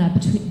difference, isn't there,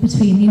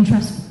 between the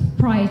interest of the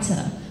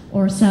proprietor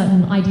or a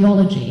certain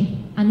ideology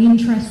and the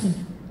interest of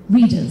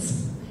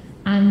readers.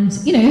 And,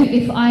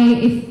 if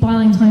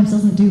Byline Times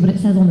doesn't do what it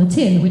says on the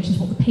tin, which is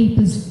what the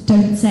papers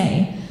don't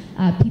say,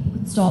 people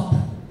can stop.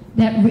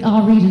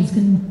 Our readers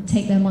can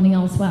take their money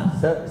elsewhere.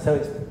 So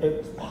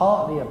it's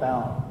partly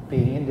about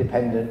being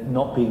independent,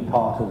 not being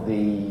part of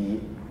the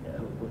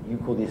what you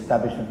call the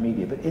establishment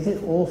media. But is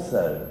it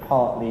also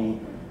partly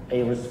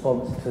a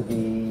response to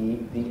the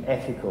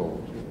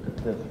ethical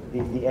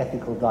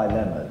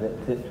dilemma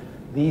that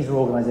these are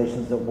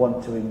organisations that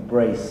want to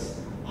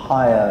embrace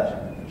higher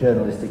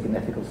journalistic and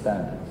ethical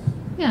standards?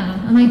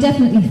 Yeah, and I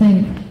definitely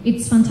think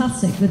it's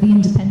fantastic that the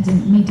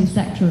independent media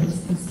sector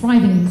is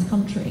thriving in this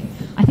country.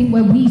 I think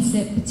where we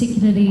sit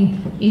particularly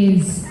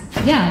is,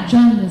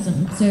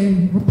 journalism. So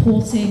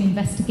reporting,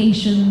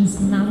 investigations,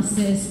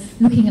 analysis,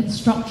 looking at the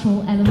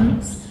structural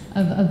elements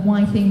of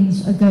why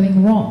things are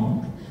going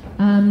wrong.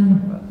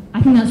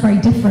 I think that's very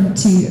different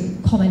to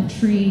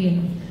commentary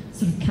and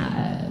sort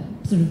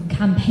of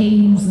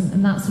campaigns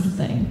and that sort of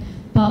thing.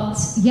 But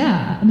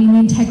the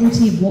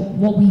integrity of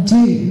what we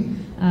do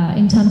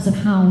in terms of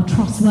how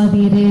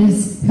trustworthy it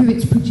is, who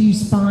it's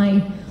produced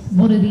by,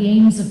 what are the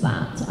aims of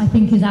that, I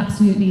think is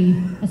absolutely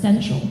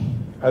essential.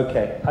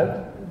 Okay.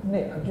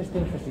 Nick, I'm just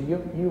interested.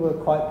 You were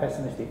quite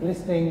pessimistic.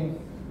 Listening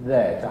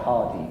there to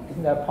Hardy,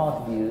 isn't there a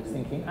part of you that's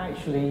thinking,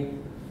 actually,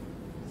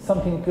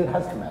 something good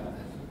has come out of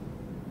this?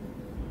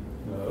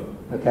 No.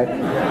 Okay.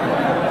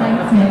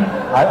 Thanks, Nick.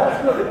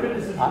 That's not a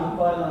criticism of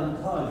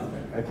Byline Times.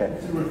 Okay.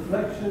 It's a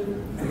reflection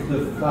of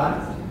the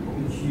fact that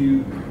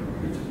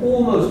it's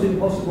almost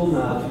impossible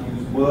now to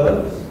use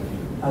words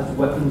as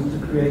weapons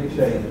to create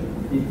change.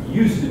 It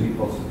used to be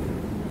possible.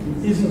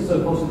 It isn't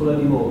so possible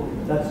anymore.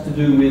 That's to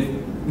do with,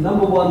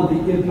 number one,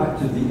 the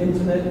impact of the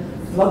internet,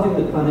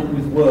 flooding the planet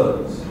with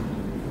words.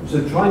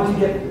 So trying to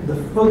get the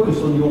focus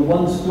on your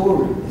one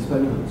story is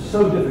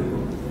so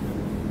difficult.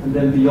 And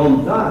then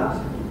beyond that,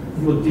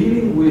 you're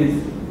dealing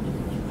with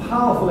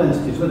powerful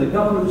entities, whether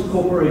governments,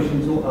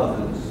 corporations, or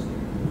others,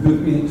 who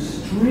have been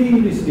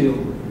extremely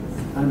skilled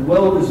and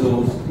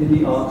well-resourced in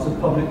the arts of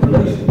public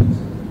relations.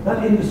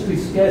 That industry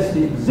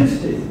scarcely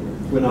existed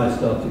when I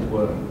started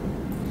work.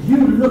 You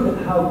look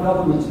at how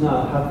governments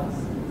now have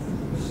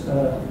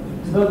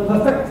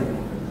perfected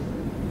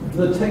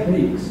the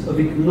techniques of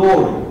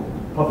ignoring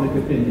public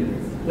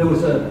opinion. There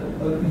was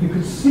you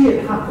could see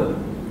it happen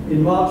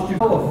in March, more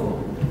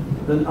powerful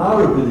than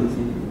our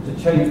ability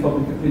to change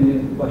public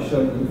opinion by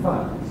showing them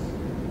facts.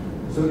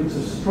 So it's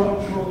a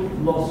structural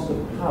loss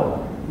of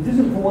power. It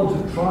isn't for want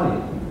of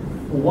trying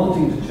or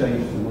wanting to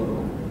change the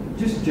world,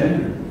 just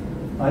generally.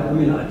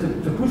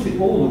 To push it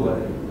all the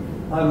way,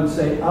 I would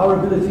say our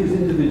ability as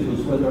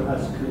individuals, whether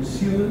as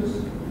consumers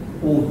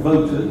or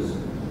voters,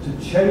 to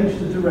change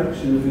the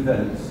direction of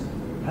events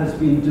has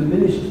been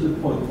diminished to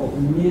the point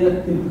of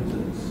mere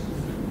impotence.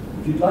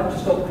 If you'd like to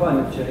stop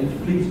climate change,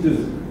 please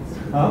do.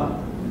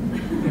 Huh?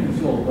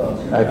 It's all about.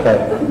 Okay.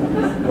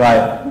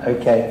 Right.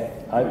 Okay.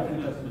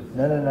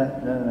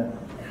 No.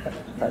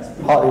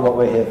 That's partly what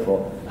we're here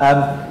for.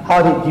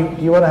 Hardy,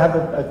 do you want to have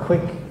a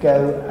quick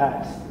go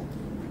at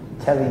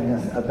telling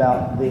us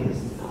about this?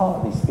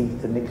 Partly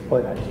speaks to Nick's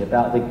point actually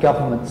about the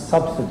government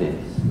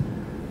subsidies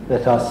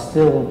that are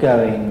still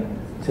going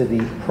to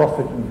the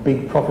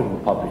big profitable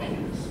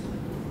publishers.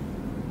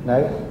 No,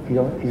 you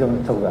don't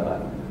want to talk about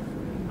that.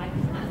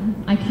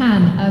 I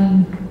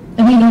can.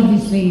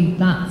 Obviously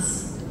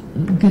that's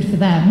good for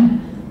them.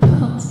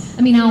 But,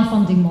 our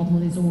funding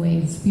model is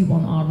always, we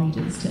want our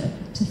readers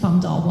to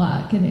fund our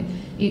work, and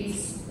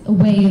it's a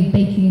way of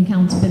baking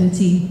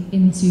accountability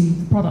into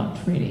the product,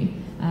 really.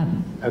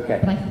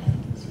 Okay.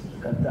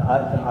 But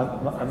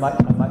I might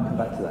come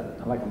back to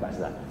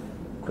that.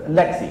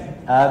 Lexi,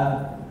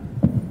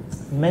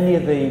 many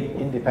of the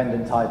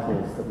independent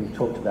titles that we've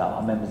talked about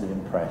are members of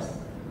Impress,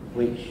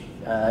 which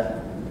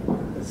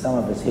some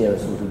of us here are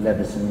sort of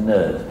Leveson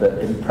nerds, but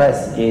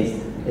Impress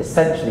is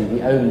essentially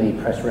the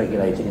only press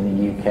regulator in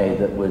the UK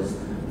that was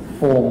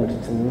formed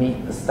to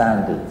meet the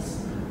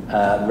standards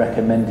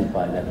recommended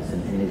by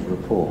Leveson in his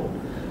report.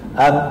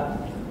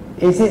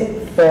 Is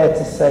it fair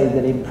to say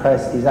that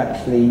Impress is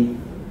actually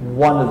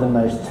one of the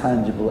most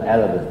tangible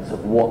elements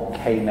of what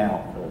came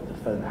out of the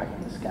phone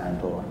hacking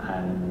scandal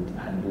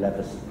and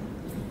Leveson?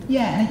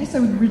 Yeah, and I guess I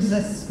would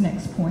resist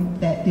Nick's point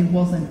that there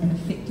wasn't an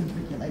effective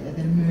regulator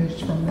that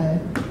emerged from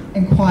the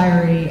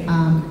inquiry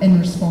in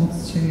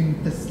response to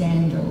the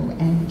scandal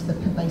and the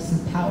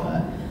pervasive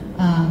power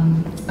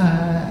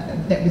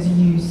that was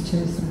used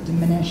to sort of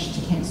diminish,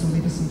 to cancel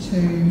Leveson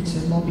 2,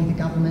 to lobby the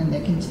government,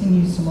 that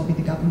continues to lobby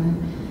the government.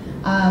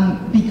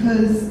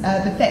 Because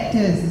the fact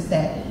is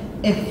that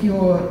if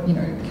you're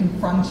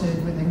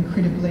confronted with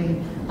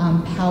incredibly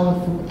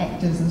powerful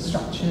actors and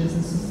structures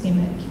and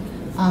systemic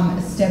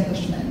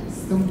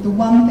establishments, the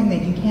one thing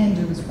that you can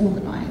do is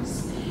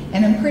organise.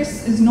 And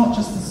Impress is not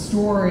just the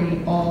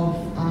story of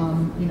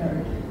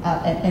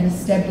an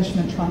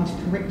establishment trying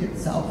to correct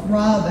itself.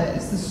 Rather,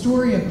 it's the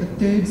story of the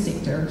third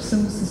sector, of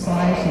civil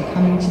society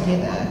coming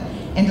together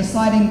and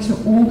deciding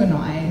to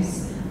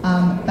organise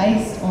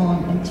based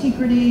on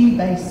integrity,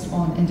 based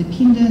on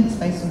independence,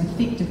 based on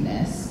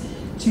effectiveness,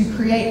 to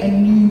create a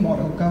new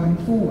model going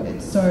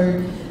forward.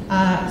 So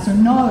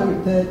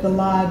no, the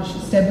large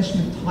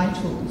establishment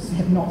titles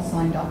have not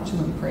signed up to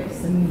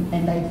Impress, and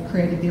they've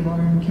created their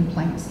own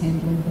complaints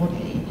handling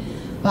body.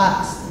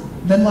 But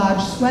the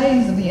large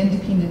swathes of the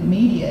independent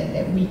media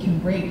that we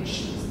can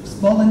reach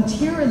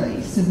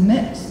voluntarily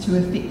submit to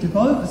effective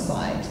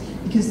oversight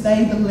because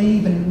they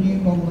believe in a new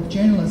model of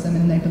journalism,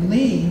 and they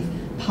believe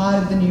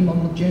part of the new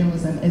model of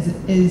journalism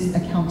is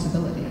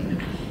accountability.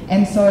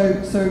 And so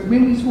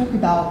when we talk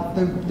about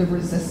the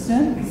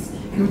resistance,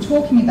 you're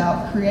talking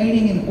about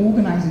creating and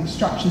organising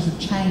structures of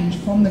change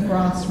from the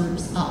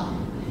grassroots up.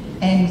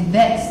 And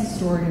that's the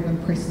story of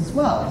Impress as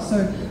well.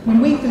 So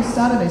when we first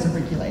started as a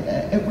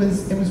regulator, it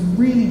was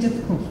really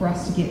difficult for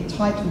us to get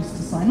titles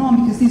to sign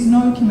on because there's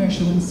no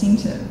commercial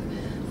incentive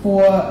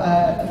for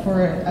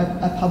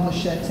a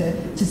publisher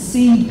to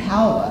cede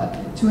power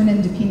to an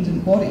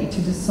independent body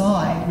to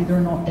decide whether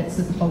or not it's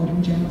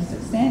upholding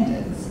journalistic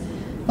standards.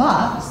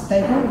 But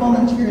they've all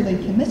voluntarily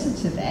committed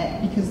to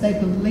that because they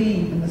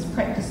believe in this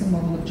practice and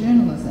model of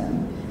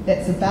journalism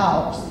that's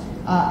about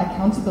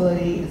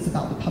accountability, it's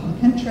about the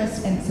public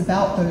interest, and it's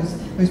about those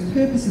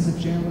purposes of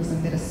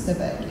journalism that are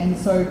civic. And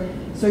so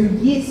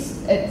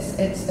yes,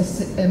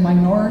 it's a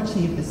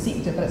minority of the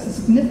sector, but it's a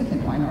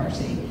significant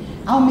minority.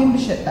 Our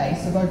membership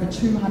base of over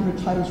 200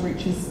 titles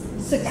reaches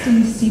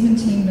 16,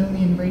 17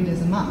 million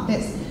readers a month.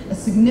 That's a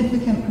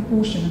significant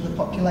proportion of the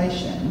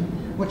population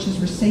which is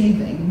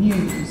receiving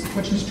news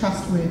which is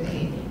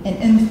trustworthy and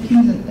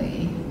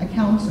independently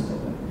accountable.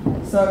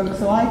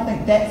 So I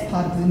think that's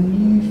part of the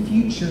new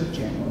future of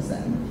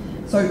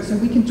journalism. So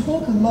we can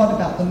talk a lot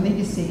about the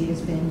legacy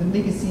as being the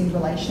legacy in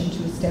relation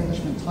to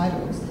establishment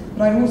titles,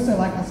 but I'd also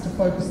like us to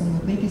focus on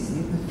the legacy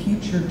of the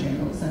future of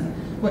journalism,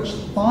 which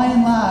by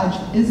and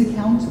large is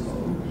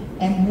accountable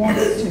and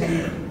wants to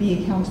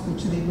be accountable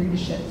to their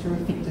readership through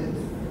effective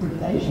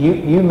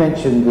regulation. You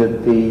mentioned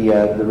that the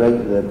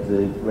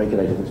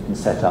regulator that's been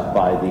set up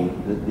by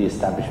the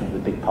establishment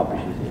of the big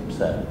publishers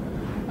himself.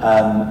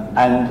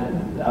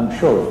 And I'm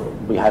sure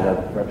if we had a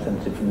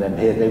representative from them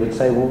here, they would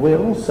say, well, we're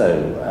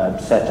also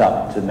set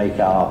up to make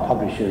our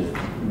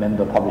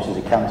member publishers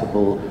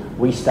accountable.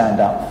 We stand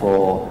up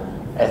for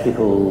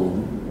ethical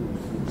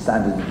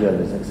standards of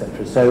journalism,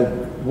 etc. So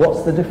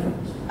what's the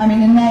difference? I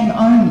mean, in name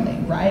only,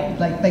 right?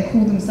 Like, they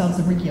call themselves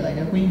a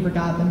regulator. We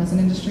regard them as an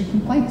industry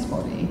complaints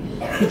body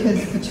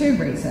because for two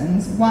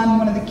reasons.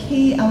 One of the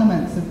key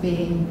elements of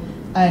being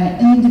an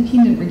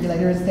independent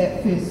regulator is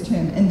that first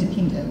term,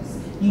 independence.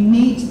 You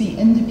need to be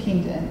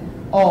independent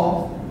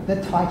of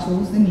the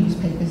titles, the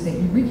newspapers that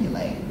you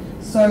regulate.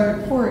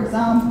 So, for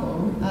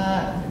example,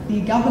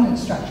 the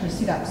governance structure is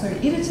set up so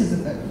editors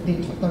of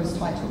those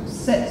titles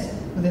sit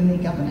within their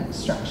governance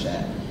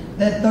structure.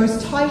 That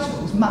those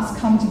titles must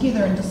come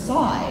together and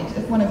decide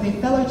if one of their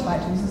fellow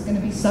titles is going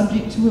to be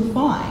subject to a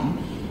fine.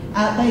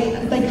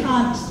 They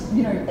can't,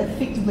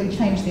 effectively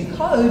change their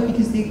code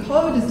because their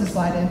code is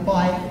decided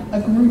by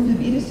a group of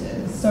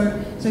editors. So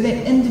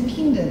that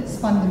independence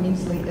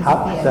fundamentally is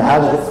there. So how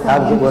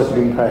does it work with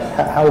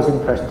Impress? How is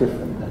Impress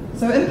different then?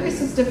 So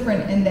Impress is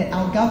different in that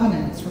our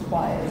governance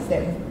requires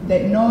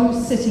that no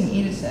sitting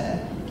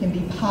editor can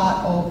be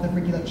part of the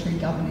regulatory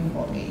governing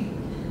body.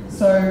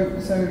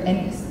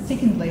 And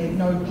secondly,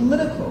 no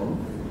political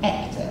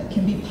actor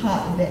can be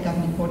part of that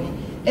governing body.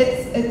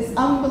 It's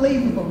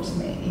unbelievable to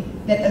me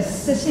that a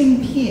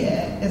sitting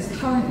peer is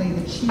currently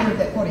the chair of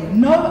that body.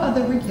 No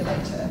other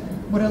regulator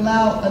would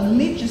allow a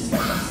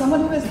legislator,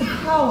 someone who has the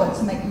power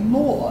to make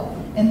law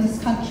in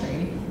this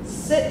country,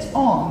 sit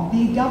on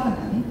their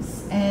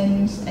governance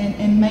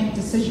and make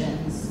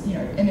decisions,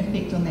 in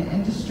effect on that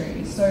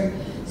industry. So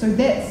So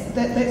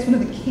that's one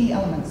of the key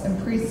elements.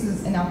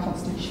 Impresses in our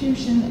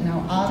constitution, in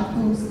our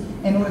articles,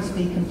 in order to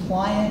be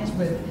compliant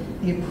with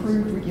the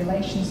approved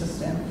regulation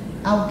system,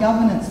 our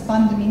governance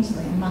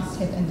fundamentally must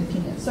have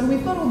independence. So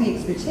we've got all the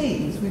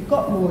expertise, we've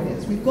got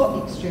lawyers, we've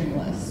got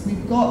ex-journalists,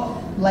 we've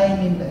got lay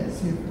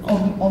members,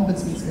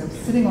 ombudsmen skills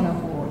sitting on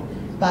our board,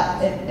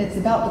 but it's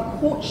about the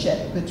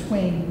courtship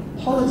between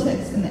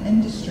politics and the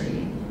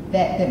industry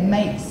that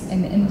makes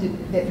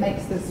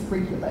this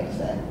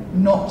regulator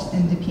not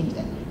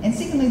independent. And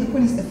secondly, the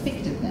point is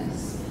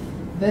effectiveness.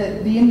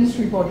 The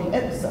industry body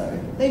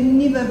IPSO, they've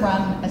never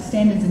run a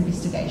standards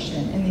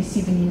investigation in their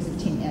 7 years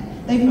of tenure.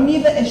 They've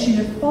never issued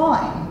a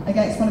fine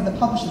against one of the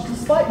publishers,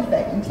 despite the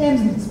fact, and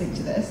Tamsin can speak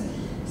to this,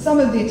 some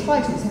of their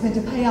titles have had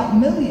to pay out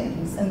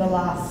millions in the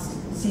last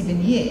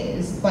 7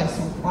 years based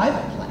on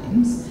private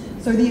claims.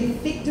 So the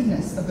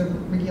effectiveness of the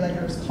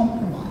regulator is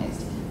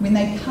compromised when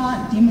they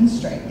can't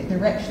demonstrate that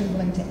they're actually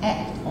willing to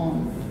act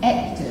on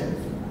active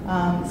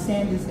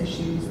standards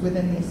issues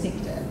within their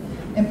sector.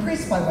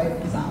 Impressed by way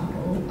of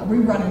example, we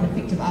run an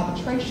effective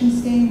arbitration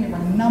scheme, we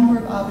run a number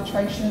of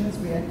arbitrations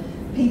where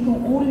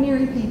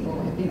ordinary people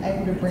have been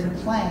able to bring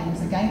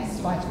claims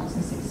against titles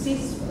and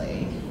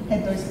successfully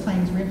had those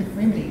claims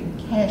remedied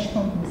with cash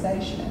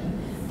compensation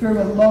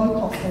through a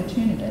low-cost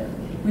alternative.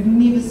 We've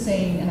never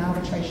seen an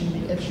arbitration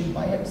be issued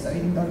by IPSO,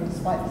 even though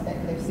despite the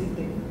fact that they've said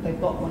that they've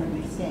got one of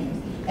these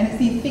schemes. And it's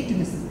the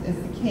effectiveness is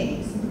the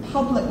key. So the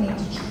public need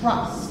to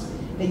trust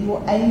that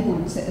you're able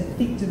to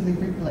effectively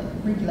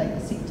regulate the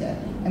sector,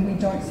 and we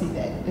don't see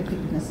that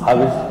effectiveness. I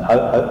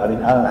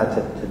mean, Alan had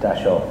to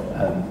dash off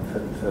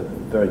for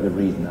very good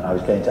reason, and I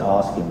was going to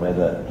ask him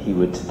whether he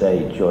would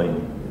today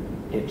join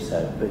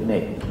IPSO. But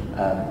Nick,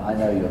 I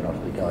know you're not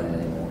at The Guardian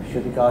anymore.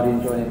 Should The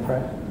Guardian join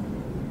Impress?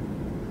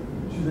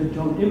 Should they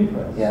join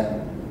Impress?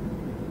 Yeah.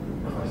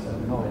 Christ, I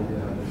have no idea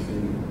how to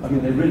see. I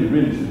mean, they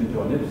really shouldn't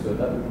join IPSO.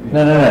 That would be...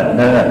 No.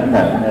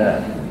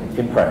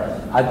 Impress.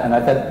 And I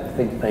don't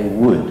think they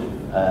would.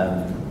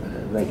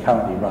 They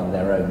currently run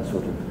their own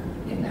sort of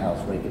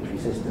in-house regulatory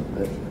system,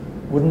 but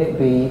wouldn't it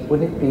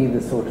be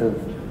the sort of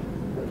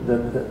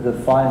the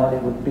final?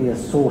 It would be a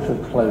sort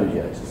of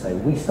closure to say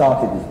we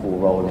started this ball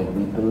rolling.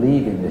 We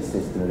believe in this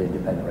system of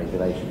independent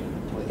regulation.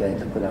 We're going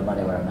to put our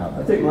money where our mouth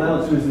is. I think my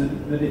answer is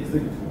that if the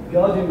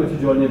Guardian were to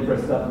join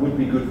Impress, that would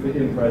be good for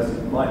Impress.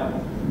 It might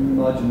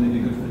marginally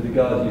be good for the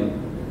Guardian,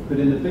 but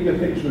in the bigger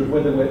picture of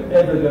whether we're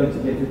ever going to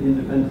get an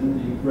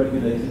independently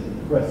regulated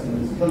press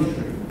in this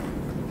country,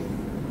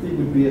 it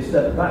would be a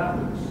step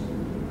backwards,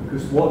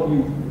 because what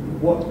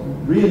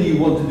really you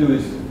want to do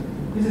is,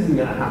 this isn't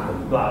going to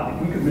happen, but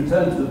if we could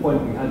return to the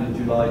point we had in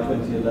July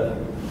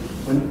 2011,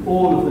 when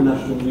all of the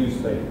national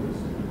newspapers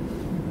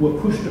were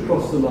pushed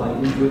across the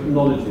line into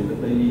acknowledging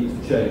that they need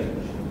to change,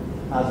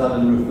 as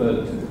Alan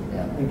referred to,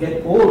 and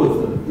get all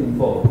of them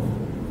involved.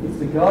 If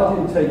the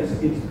Guardian takes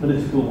its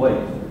political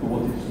weight for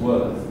what it's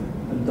worth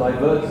and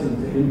diverts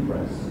into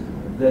Impress,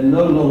 they're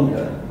no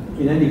longer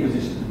in any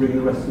position to bring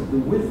the rest of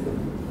them with them.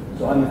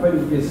 So I'm afraid it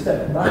would be a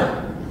step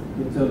back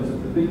in terms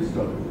of the big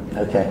struggle.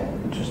 Okay,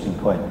 interesting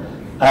point.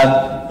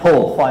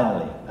 Paul,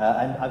 finally,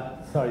 and I'm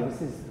sorry,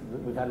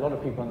 we've had a lot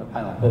of people on the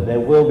panel, but there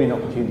will be an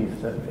opportunity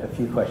for a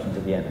few questions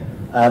at the end.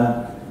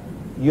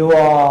 You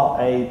are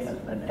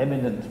an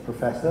eminent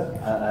professor,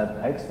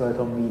 an expert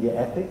on media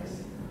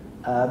ethics.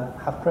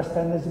 Have press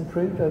standards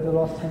improved over the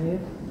last 10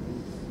 years?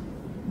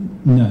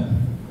 No.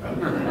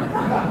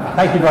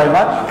 Thank you very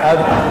much.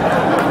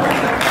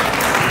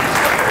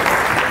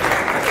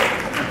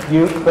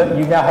 But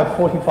you now have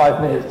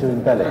 45 minutes to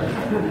embellish.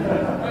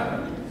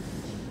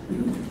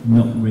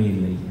 Not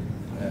really.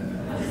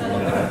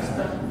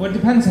 Well, it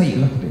depends how you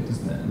look at it,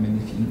 doesn't it? I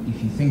mean,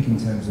 if you think in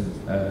terms of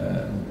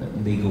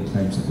legal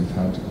claims that we've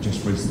had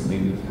just recently,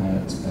 we've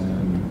had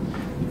the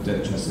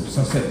Duchess of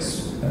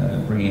Sussex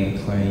bringing a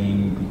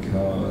claim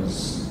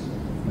because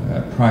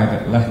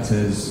private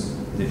letters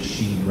that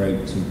she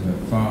wrote to her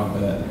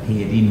father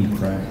appeared in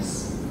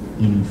press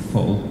in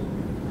full.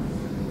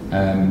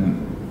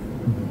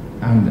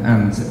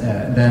 And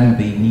then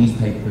the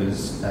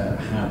newspapers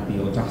had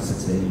the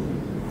audacity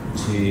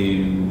to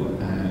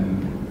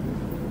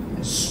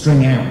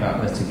string out that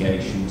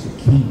litigation to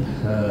keep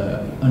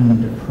her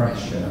under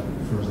pressure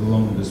for as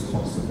long as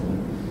possible.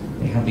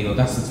 They had the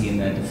audacity in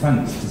their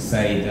defence to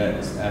say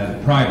that the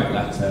private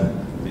letter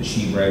that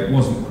she wrote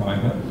wasn't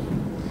private,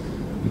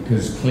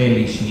 because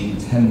clearly she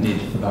intended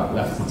for that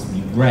letter to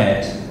be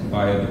read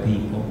by other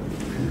people.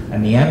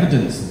 And the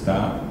evidence of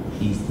that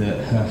is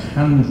that her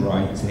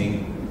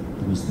handwriting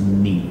was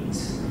neat,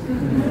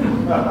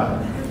 and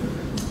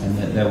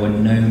that there were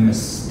no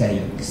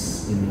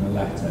mistakes in the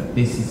letter.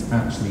 This is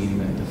actually in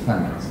their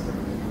defence.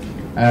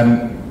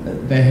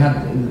 They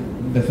had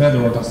the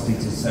further audacity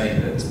to say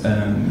that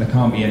there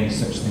can't be any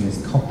such thing as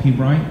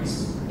copyright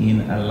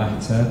in a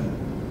letter,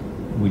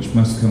 which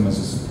must come as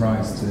a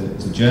surprise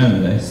to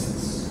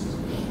journalists.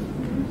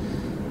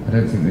 I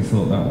don't think they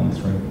thought that one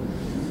through.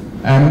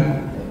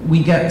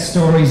 We get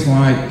stories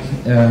like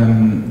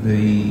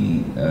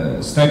the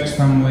Stokes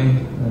family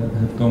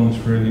have gone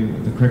through,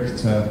 the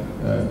cricketer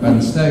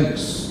Ben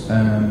Stokes.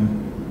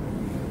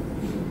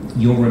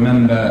 You'll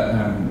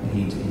remember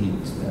he'd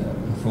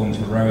performed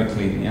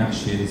heroically in the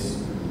Ashes,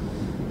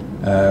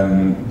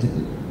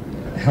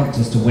 helped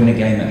us to win a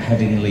game at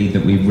Headingley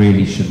that we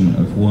really shouldn't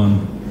have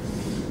won.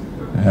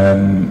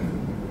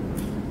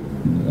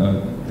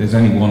 There's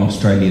only one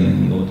Australian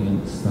in the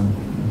audience,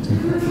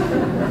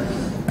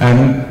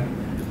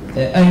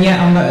 and yet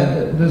on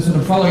the sort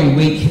of following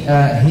week,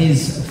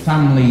 his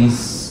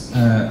family's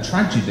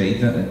tragedy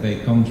that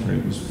they'd gone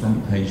through was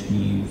front page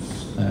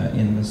news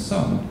in The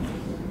Sun.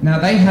 Now,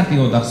 they had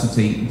the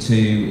audacity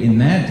to, in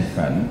their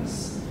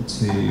defence,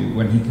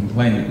 when he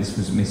complained that this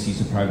was a misuse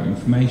of private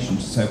information,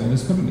 to say, well,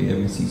 this couldn't be a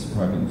misuse of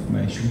private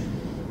information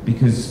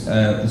because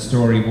the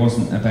story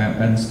wasn't about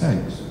Ben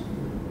Stokes.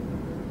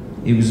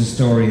 It was a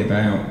story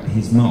about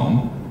his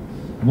mom.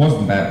 It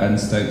wasn't about Ben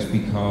Stokes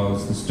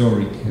because the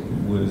story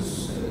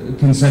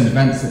concerned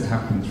events that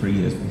happened 3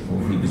 years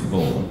before he was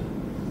born.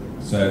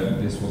 So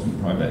this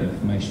wasn't private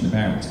information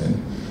about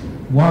him.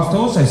 Whilst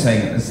also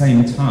saying at the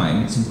same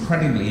time, it's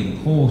incredibly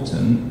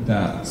important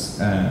that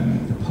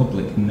the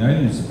public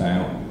knows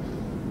about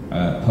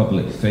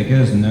public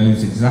figures,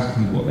 knows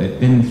exactly what they've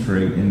been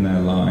through in their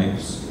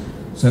lives,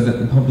 so that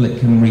the public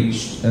can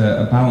reach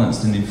a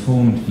balanced and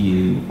informed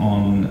view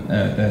on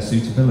their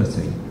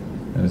suitability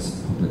as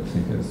public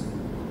figures.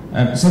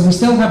 So we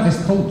still have this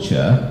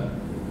culture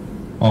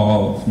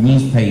of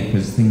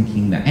newspapers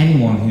thinking that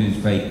anyone who is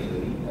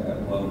vaguely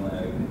well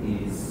known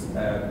is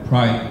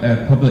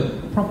public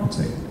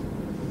property.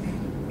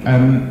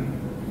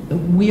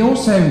 We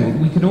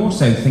could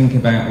also think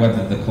about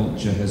whether the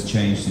culture has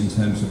changed in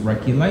terms of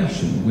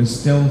regulation. We're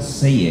still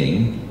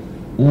seeing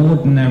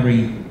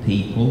ordinary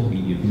people who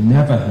you've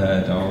never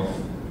heard of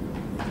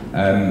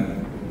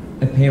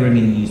appearing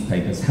in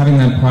newspapers, having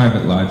their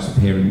private lives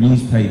appear in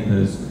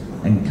newspapers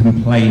and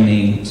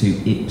complaining to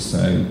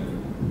IPSO,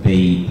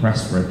 the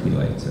press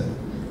regulator.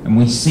 And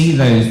we see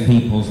those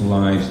people's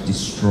lives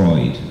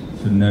destroyed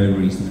for no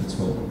reason at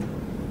all.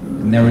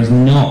 And there is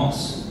not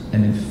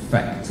an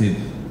effective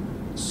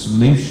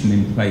solution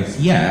in place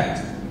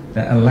yet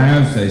that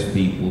allows those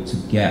people to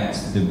get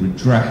the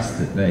redress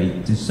that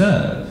they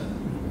deserve.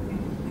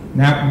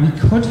 Now, we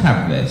could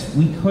have this.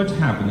 We could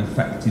have an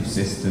effective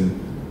system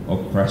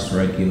of press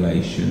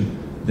regulation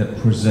that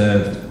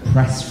preserved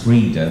press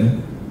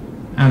freedom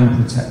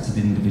and protected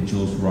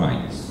individuals'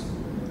 rights.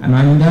 And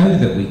I know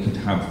that we could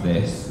have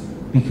this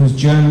because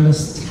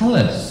journalists tell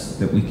us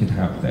that we could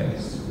have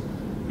this.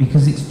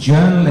 Because it's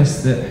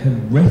journalists that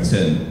have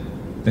written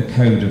the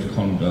code of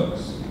conduct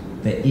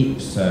that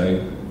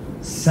IPSO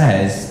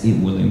says it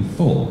will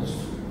enforce.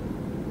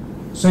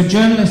 So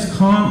journalists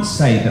can't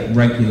say that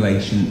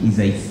regulation is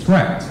a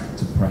threat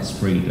to press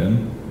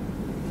freedom,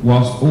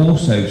 whilst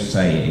also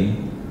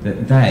saying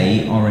that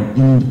they are an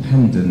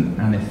independent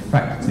and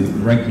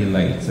effective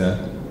regulator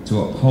to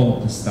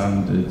uphold the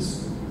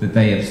standards that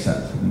they have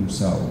set for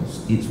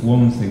themselves. It's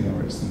one thing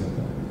or it's the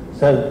other.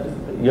 So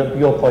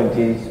your point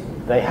is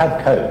they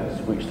have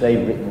codes which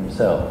they've written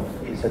themselves.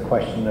 It's a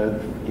question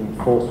of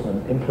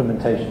enforcement,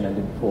 implementation and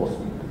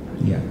enforcement.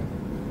 Yeah.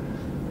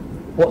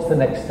 What's the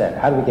next step?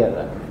 How do we get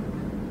there?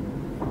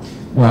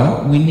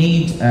 Well, we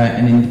need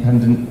an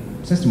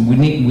independent system. We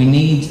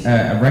need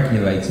a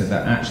regulator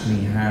that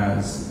actually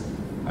has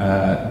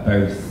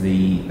both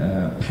the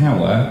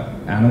power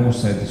and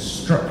also the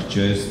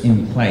structures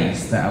in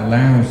place that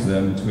allows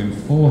them to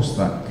enforce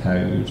that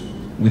code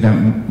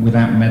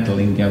without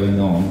meddling going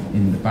on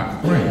in the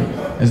back room.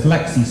 As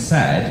Lexi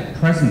said,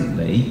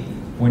 presently,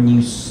 when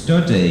you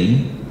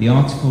study the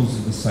Articles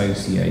of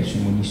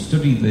Association, when you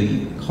study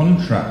the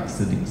contracts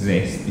that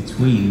exist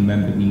between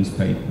member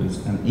newspapers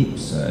and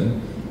IPSO,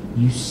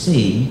 you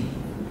see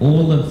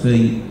all of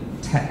the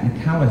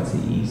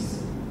technicalities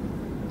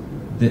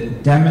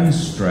that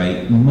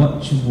demonstrate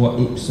much of what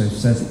IPSO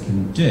says it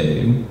can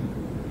do.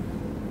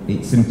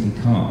 It simply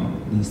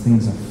can't. These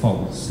things are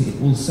false.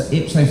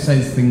 IPSO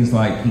says things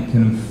like it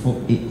can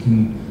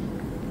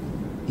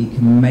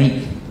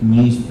make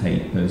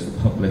newspapers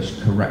publish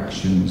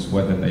corrections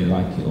whether they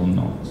like it or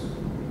not.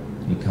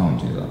 It can't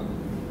do that.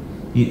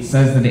 It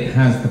says that it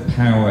has the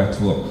power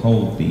to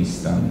uphold these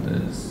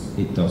standards.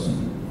 It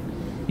doesn't.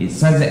 It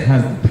says it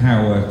has the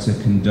power to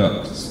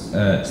conduct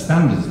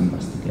standards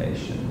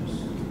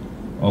investigations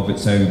of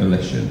its own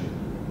volition.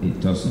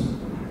 It doesn't.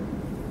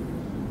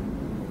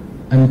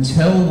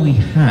 Until we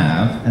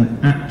have an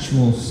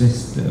actual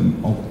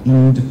system of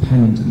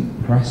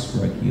independent press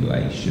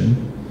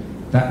regulation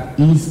that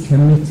is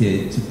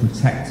committed to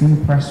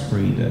protecting press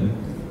freedom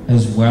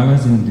as well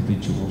as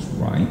individuals'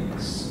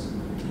 rights,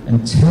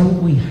 until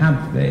we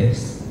have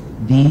this,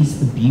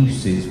 these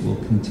abuses will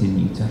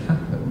continue to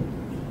happen.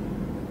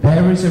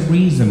 There is a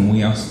reason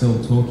we are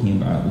still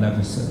talking about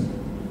Leveson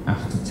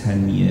after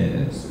 10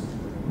 years.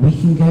 We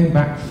can go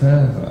back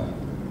further.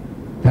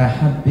 There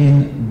have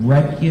been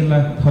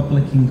regular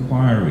public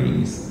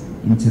inquiries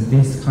into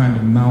this kind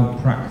of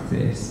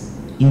malpractice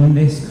in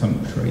this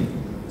country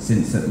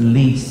since at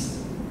least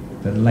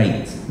the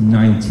late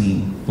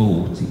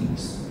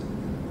 1940s.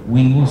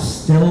 we will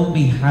still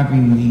be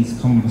having these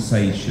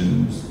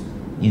conversations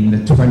in the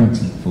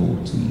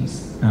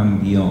 2040s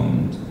and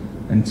beyond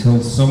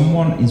until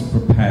someone is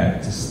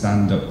prepared to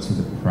stand up to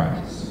the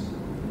press.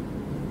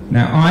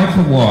 Now, I,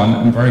 for one,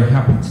 am very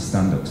happy to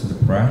stand up to the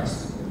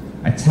press.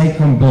 I take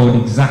on board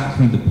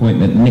exactly the point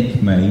that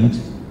Nick made.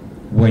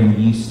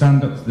 When you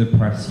stand up to the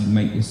press, you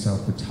make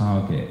yourself a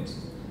target.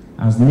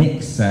 As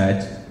Nick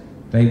said,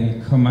 they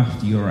will come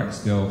after your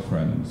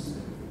ex-girlfriends.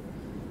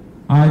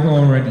 I've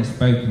already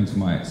spoken to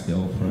my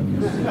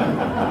ex-girlfriends.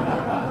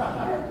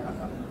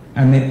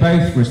 And they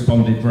both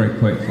responded very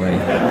quickly.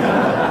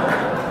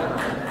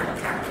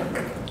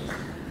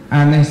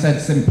 And they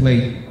said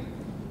simply,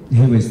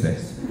 who is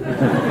this?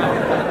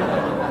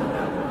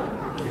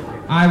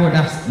 I would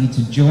ask you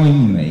to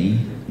join me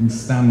in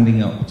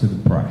standing up to the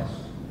press.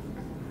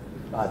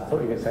 I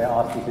thought you were going to say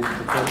ask you to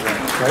support them.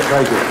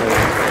 Very good.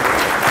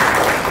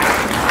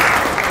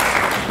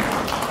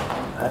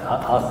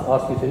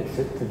 Ask you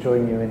to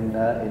join you in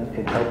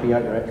helping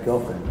out your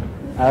ex-girlfriend.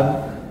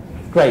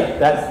 Great,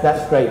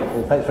 that's great.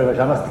 Well, thanks very much.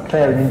 I must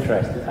declare an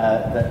interest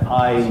that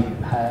I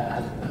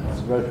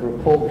wrote a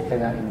report which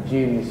came out in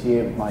June this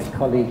year with my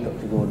colleague,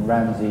 Dr. Gordon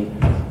Ramsay,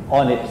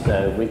 on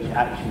IPSO, which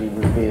actually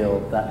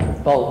revealed that the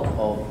bulk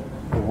of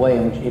the way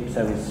in which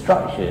IPSO is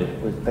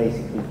structured was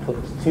basically put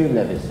to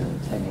Leveson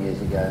 10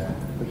 years ago,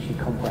 which he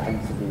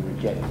comprehensively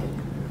rejected,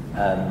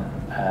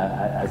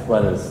 as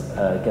well as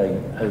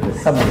going over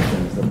some of the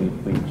things that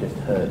we've just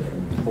heard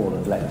from Paul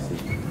and Lexi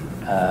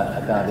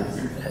about its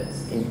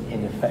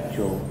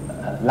ineffectual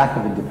lack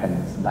of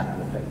independence and lack of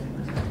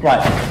effectiveness.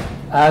 Right,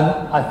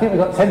 I think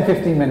we've got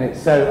 10-15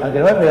 minutes, so I'm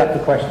going to open it up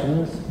to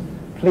questions.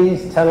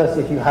 Please tell us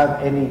if you have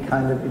any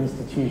kind of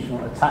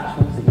institutional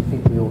attachments that you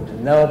think we ought to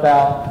know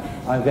about.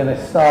 I'm going to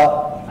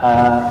start,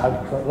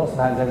 I've got lots of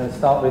hands, I'm going to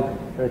start with,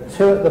 there are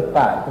two at the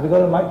back. Have we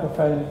got a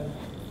microphone?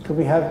 Could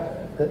we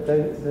have,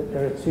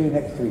 there are two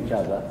next to each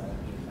other,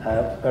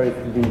 very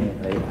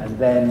conveniently, and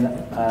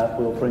then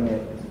we'll bring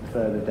it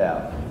further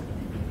down.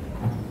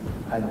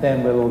 And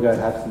then we'll all go and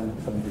have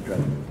something to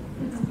drink.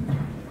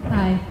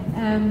 Hi,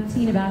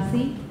 Tina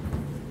Bassi.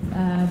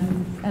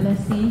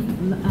 LSE,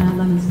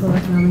 London School of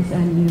Economics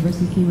and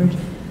University of Cambridge.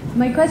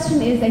 My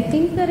question is, I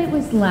think that it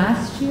was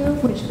last year,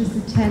 which was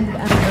the 10th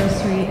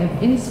anniversary of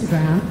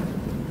Instagram,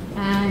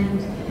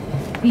 and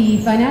the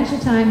Financial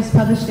Times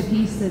published a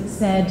piece that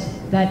said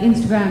that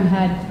Instagram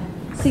had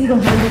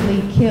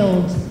single-handedly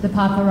killed the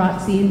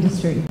paparazzi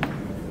industry.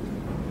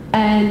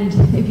 And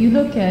if you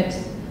look at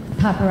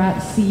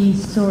paparazzi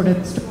sort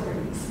of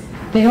stories,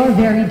 they are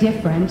very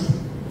different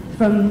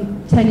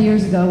from 10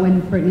 years ago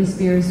when Britney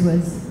Spears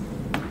was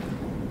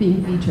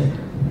being featured.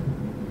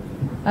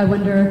 I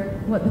wonder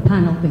what the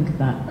panel think of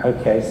that.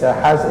 Okay, so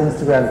has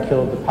Instagram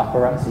killed the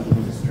paparazzi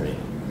industry?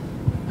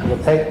 And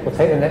we'll take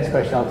the next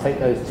question. I'll take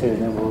those two,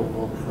 and then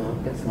we'll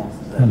get some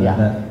answers there. Hello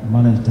there.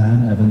 My name's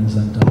Dan Evans,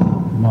 and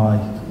my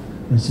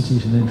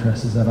institutional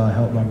interest is that I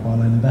help run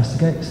Byline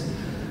Investigates,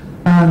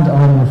 and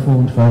I'm a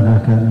reformed phone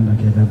hacker, and I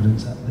give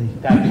evidence at the.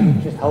 Dan,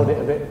 just hold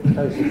it a bit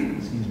closer.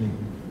 Excuse me.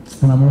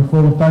 And I'm a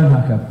reformed phone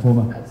hacker,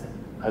 former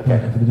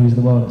worker for the News of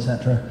the World,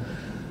 etc.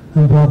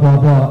 And blah blah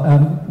blah.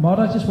 Mard,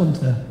 I just wanted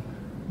to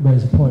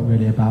raise a point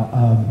really about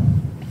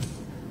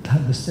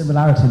the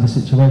similarity of the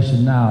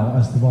situation now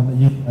as the one that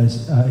you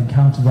guys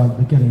encountered right at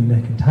the beginning,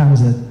 Nick and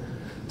Townsend,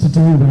 to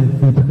do with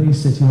the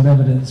police sitting on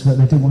evidence that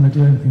they didn't want to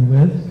do anything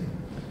with.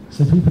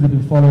 So people who've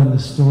been following the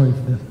story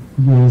for the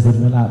years that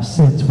have elapsed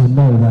since will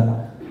know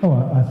that,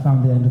 oh, I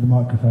found the end of the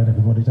microphone,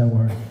 everybody, don't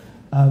worry.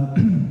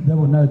 They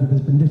will know that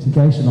there's been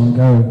litigation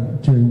ongoing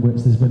during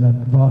which there's been a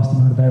vast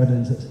amount of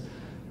evidence that's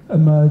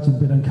emerged and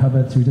been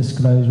uncovered through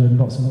disclosure and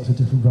lots and lots of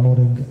different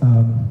rolling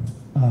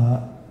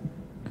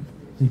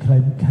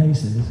declaimed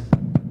cases.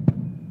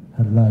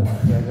 Hello.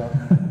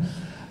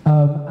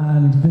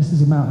 And this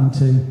is amounting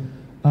to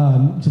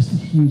just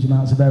huge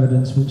amounts of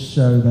evidence which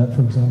show that,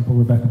 for example,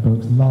 Rebecca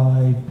Brooks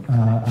lied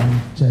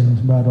and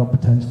James Murdoch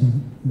potentially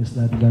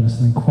misled the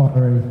Leveson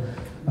inquiry.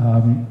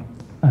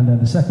 And then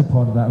the second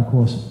part of that, of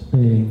course,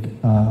 being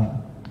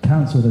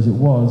cancelled as it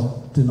was,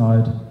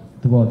 denied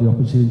the world the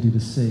opportunity to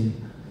see,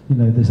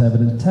 this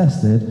evidence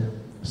tested.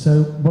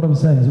 So what I'm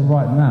saying is that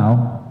right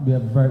now we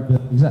have the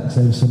exact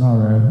same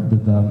scenario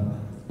with,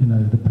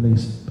 the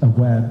police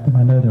aware, and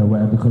I know they're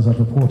aware because I've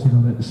reported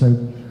on it so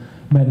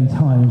many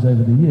times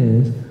over the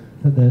years,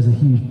 that there's a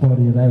huge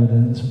body of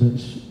evidence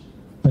which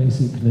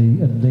basically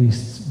at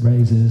least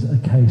raises a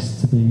case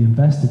to be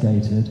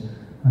investigated.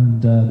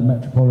 And the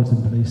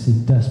Metropolitan Police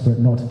seem desperate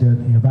not to do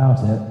anything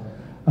about it.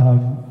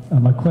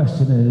 And my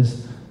question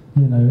is,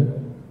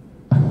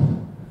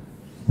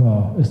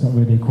 well, it's not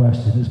really a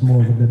question, it's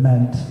more of a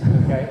lament.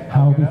 Okay,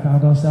 how we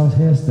found ourselves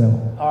here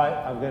still. All right,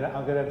 I'm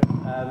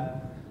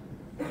gonna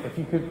if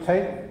you could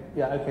take,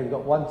 okay, we've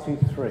got 1, 2,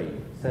 3.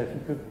 So if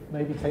you could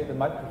maybe take the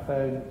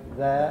microphone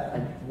there,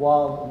 and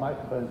while the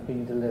microphone's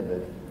being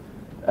delivered,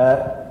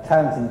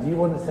 Tamsin, do you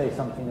want to say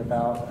something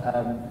about?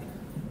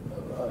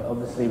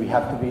 Obviously, we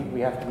have to be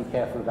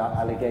careful about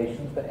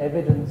allegations, but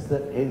evidence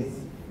that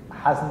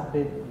hasn't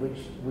been, which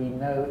we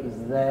know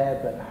is there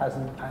but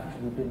hasn't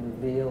actually been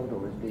revealed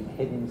or is being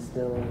hidden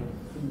still?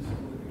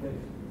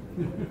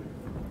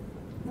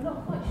 I'm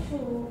not quite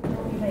sure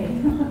what you mean.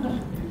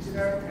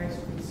 Generic case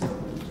of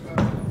concealment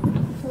destruction.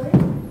 Sorry?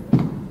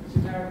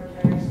 Generic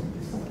case of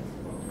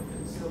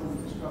concealment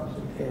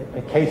destruction.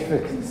 A case for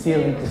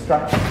concealing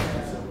destruction.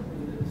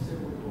 In the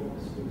civil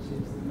courts, which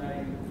is the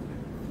main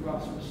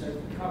thrust, which shows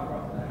the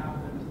cover-up that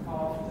happened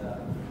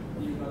after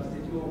you guys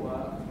did your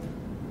work.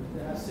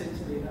 There has since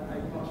been a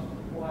much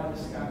wider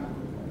scandal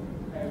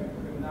area of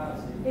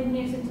criminality. In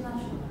News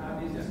International?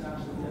 News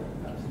International,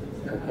 yeah,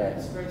 absolutely. Okay.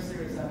 It's very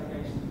serious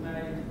allegations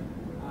made,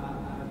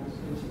 and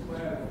it's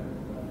aware of it.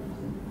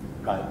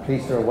 Right,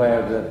 police are aware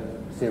of the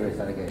serious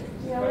allegations.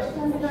 Yeah, well, it's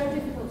kind of very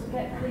difficult to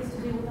get police to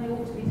do what they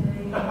ought to be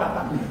doing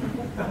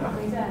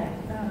every day.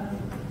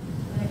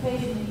 And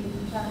occasionally you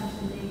can challenge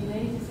them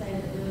legally to say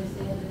that there is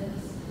the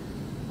evidence.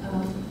 I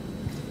don't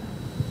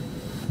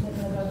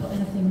know if I've got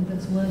anything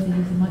that's worthy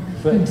of the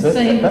microphone to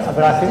say.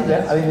 But I think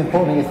that, I mean, the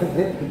important thing is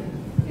that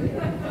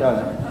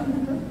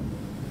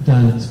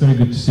Dan, it's very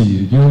good to see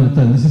you. Do you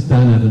understand? This is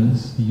Dan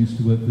Evans. He used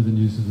to work for the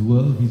News of the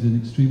World. He's an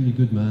extremely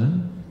good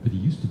man, but he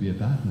used to be a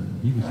bad man.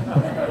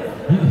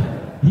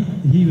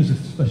 He was a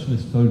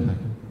specialist phone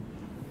hacker.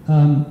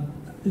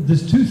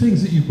 There's two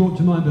things that you brought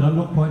to mind, but I'm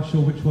not quite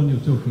sure which one you're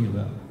talking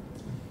about.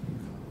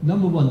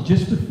 Number one,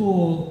 just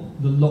before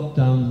the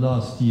lockdown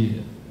last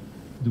year,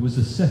 there was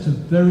a set of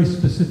very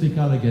specific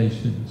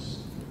allegations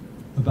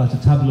about a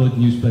tabloid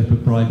newspaper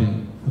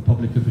bribing a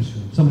public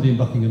official, somebody in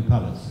Buckingham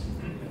Palace.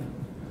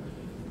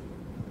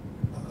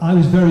 I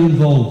was very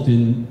involved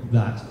in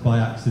that by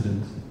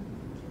accident,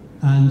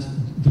 and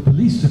the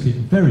police took it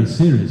very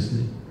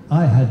seriously.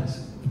 I had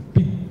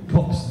big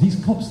cops.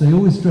 These cops, they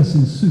always dress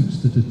in suits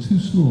that are too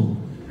small.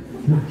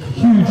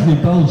 Hugely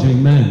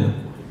bulging men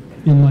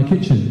in my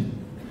kitchen.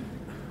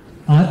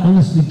 I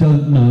honestly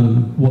don't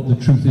know what the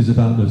truth is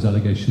about those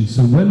allegations.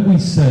 So when we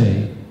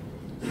say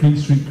Fleet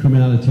Street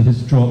criminality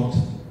has dropped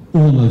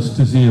almost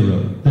to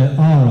zero, there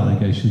are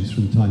allegations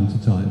from time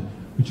to time,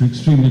 which are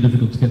extremely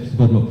difficult to get to the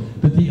bottom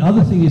of. But the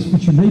other thing is,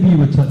 which maybe you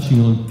were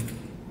touching on,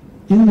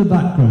 in the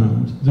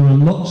background, there are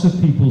lots of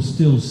people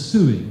still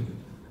suing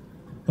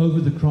over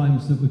the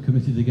crimes that were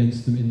committed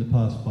against them in the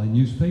past by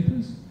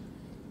newspapers,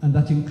 and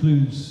that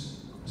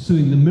includes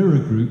suing the Mirror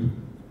Group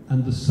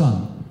and the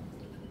Sun.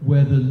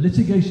 Where the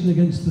litigation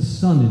against the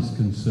Sun is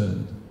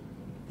concerned,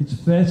 it's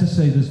fair to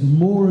say there's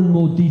more and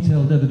more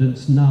detailed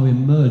evidence now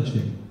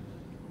emerging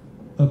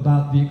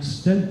about the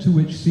extent to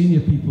which senior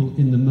people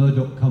in the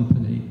Murdoch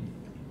company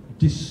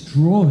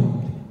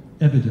destroyed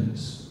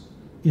evidence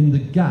in the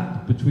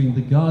gap between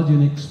The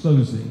Guardian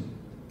exposing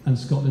and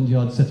Scotland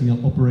Yard setting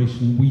up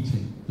Operation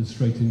Wheating, the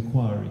Straight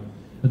Inquiry.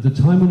 At the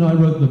time when I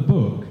wrote the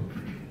book,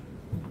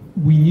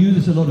 we knew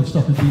that a lot of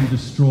stuff had been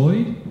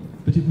destroyed,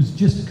 but it was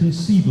just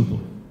conceivable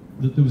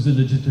that there was a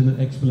legitimate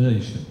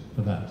explanation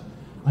for that.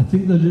 I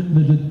think the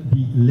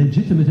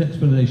legitimate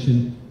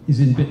explanation is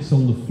in bits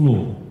on the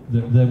floor,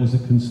 that there was a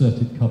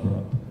concerted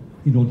cover-up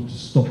in order to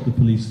stop the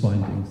police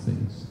finding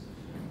things.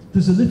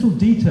 There's a little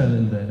detail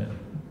in there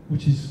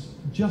which is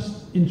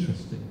just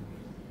interesting,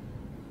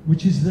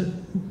 which is that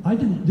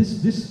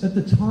this at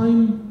the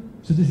time,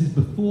 so this is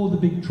before the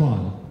big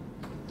trial,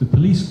 the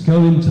police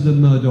go into the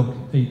Murdoch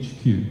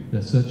HQ,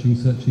 they're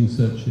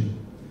searching.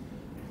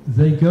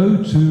 They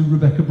go to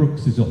Rebecca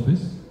Brooks's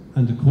office,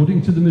 and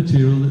according to the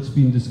material that's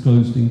been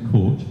disclosed in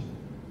court,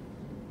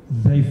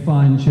 they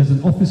find she has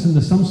an office and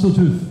there's some sort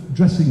of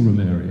dressing room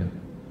area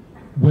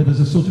where there's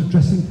a sort of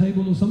dressing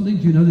table or something.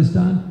 Do you know this,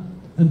 Dan?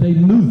 And they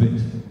move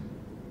it,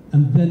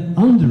 and then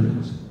under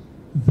it,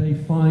 they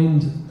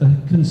find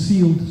a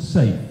concealed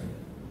safe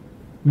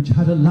which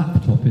had a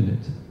laptop in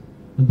it.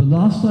 And the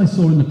last I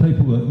saw in the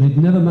paperwork, they'd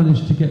never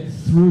managed to get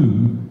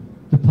through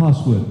the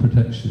password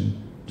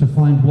protection to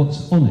find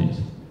what's on it.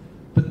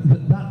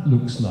 But that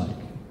looks like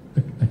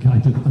a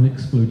kind of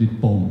unexploded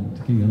bomb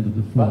ticking under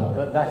the floor.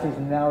 But that is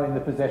now in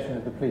the possession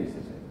of the police, is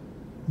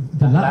it?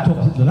 The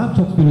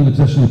laptop's been in the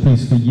possession of the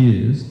police for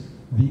years.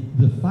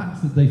 The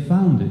fact that they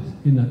found it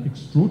in that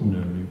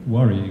extraordinarily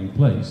worrying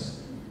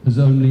place has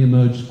only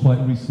emerged quite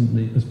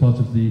recently as part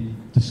of the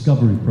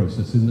discovery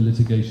process in the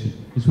litigation.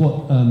 It's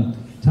what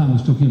Tam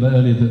was talking about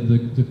earlier,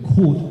 that the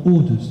court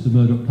orders the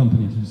Murdoch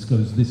company to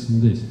disclose this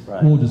and this,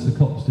 right. Orders the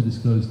cops to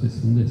disclose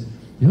this and this.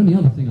 The only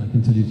other thing I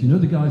can tell you is, you know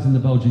the guys in the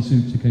bulgy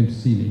suits who came to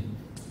see me?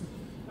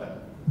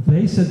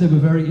 They said they were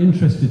very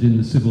interested in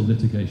the civil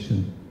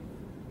litigation,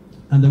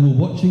 and they were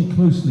watching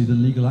closely the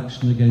legal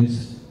action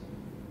against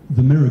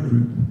the Mirror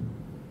Group,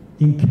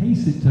 in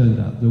case it turned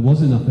out there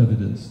was enough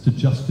evidence to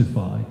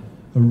justify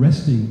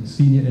arresting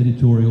senior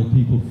editorial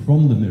people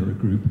from the Mirror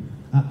Group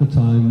at the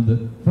time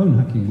that phone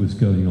hacking was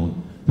going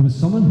on. There was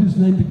someone whose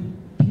name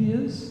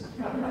Piers?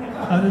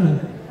 I don't know.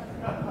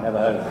 Never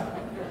heard of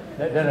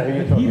him. Don't know who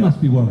you're talking about. He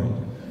must be worried.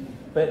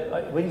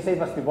 But when you say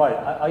must be worried,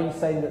 are you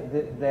saying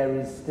that there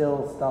is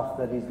still stuff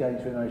that is going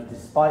to emerge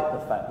despite the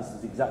fact, this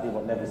is exactly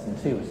what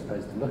Leveson 2 was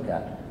supposed to look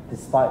at,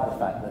 despite the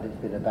fact that it's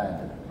been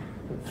abandoned?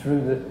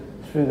 Through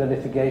through the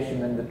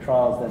litigation and the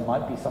trials there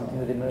might be something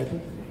that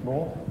emerges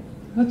more?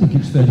 I think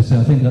it's fair to say,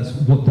 I think that's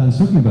what Dan's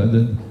talking about,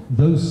 that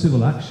those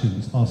civil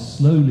actions are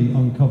slowly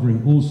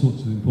uncovering all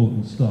sorts of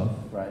important stuff.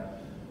 Right.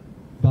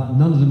 But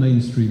none of the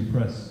mainstream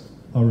press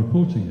are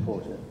reporting it.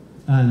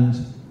 And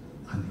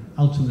I mean,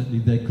 ultimately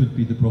there could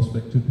be the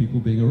prospect of people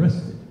being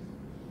arrested.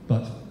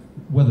 But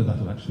whether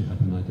that'll actually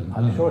happen, I don't know.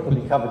 I'm sure it'll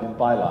be covered in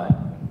Byline.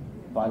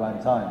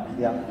 Byline Times.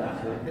 Yeah,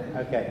 absolutely.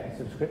 Okay,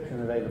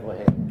 subscription available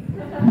here.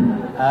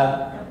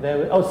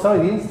 Sorry,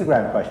 the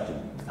Instagram question.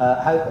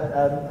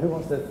 Who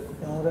wants to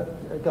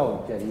go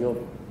on, Jenny? You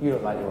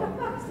look like you're on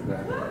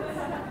Instagram.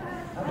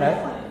 No?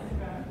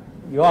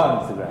 You are on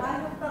Instagram.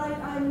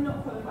 I'm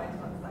not qualified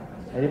to answer that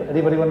question.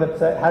 Anybody want to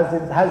say, has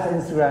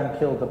Instagram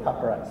killed the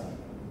paparazzi?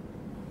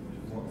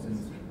 What's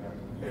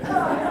Instagram?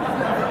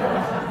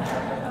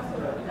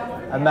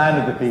 A man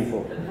of the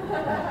people.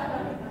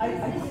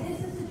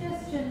 Is the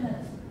suggestion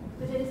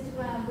that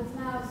Instagram was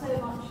now so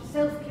much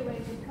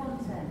self-curated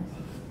content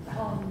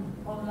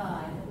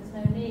online that there's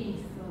no need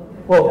for...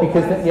 Well,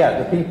 because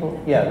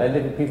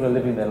people are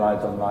living their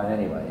lives online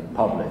anyway, in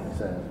public.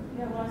 So.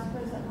 Yeah, well, I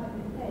suppose that might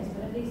be the case,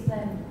 but at least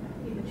then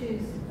people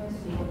choose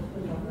mostly what to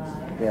put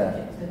online,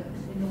 subject to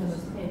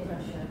enormous peer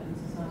pressure and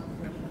societal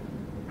pressure.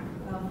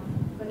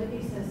 But at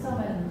least there's some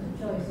element of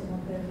choice in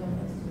what goes on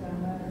Instagram,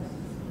 whereas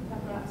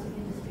perhaps the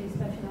industry is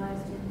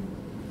specialised in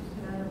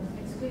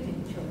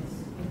excluding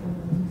choice.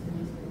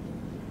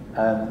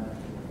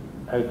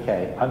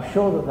 Okay, I'm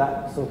sure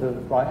that sort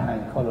of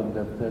right-hand column,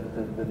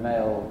 the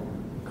male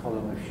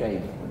column of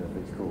shame, whatever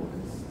it's called,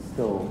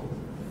 still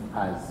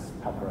has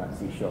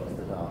paparazzi shots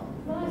that are.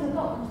 Well, there's a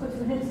lot on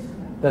Twitter and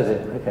Instagram. Does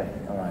it? Okay,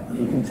 all right.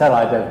 You can tell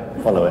I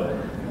don't follow it.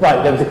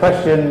 Right, there was a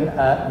question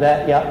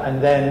there, yeah,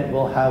 and then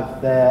we'll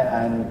have there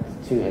and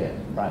two here.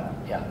 Right,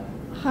 yeah.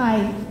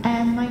 Hi,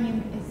 my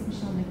name is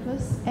Michelle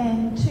Nicholas.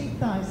 In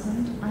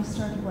 2000, I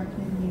started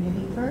working in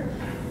Unilever.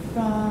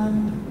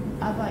 From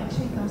about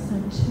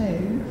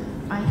 2002,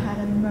 I had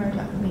a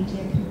Murdoch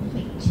Media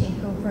complete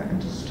takeover and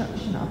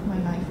destruction of my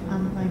life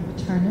and my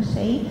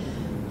maternity.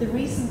 The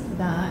reason for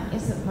that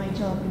is that my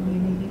job in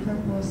Unilever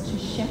was to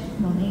shift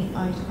money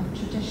out of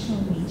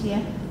traditional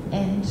media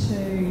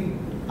into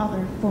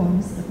other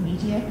forms of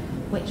media,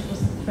 which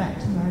was a threat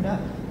to Murdoch.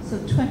 So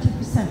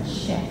 20%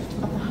 shift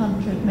of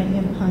 £100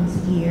 million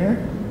a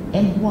year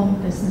in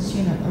one business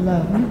unit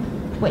alone,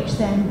 which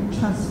then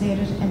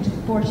translated into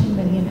 40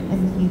 million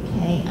in the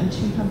UK and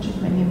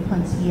 200 million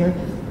pounds a year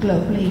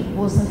globally,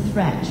 was a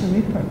threat to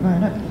Rupert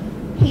Murdoch.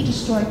 He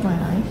destroyed my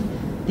life.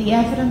 The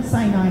evidence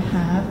I now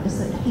have is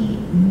that he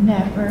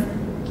never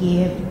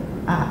gave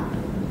up.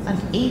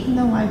 And even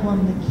though I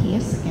won the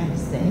case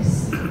against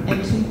this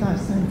in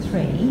 2003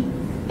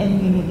 in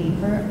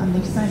Unilever and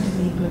they signed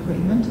a legal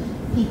agreement,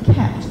 he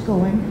kept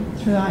going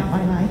throughout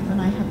my life,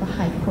 and I have a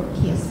High Court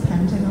case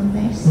pending on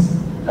this.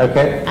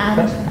 Okay.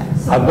 And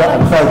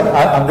I'm sorry,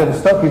 I'm going to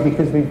stop you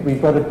because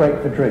we've got a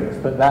break for drinks,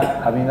 but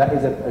that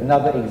is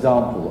another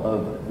example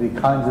of the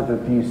kinds of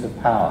abuse of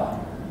power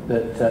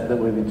that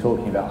we've been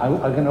talking about. I'm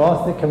going to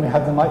ask that, can we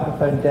have the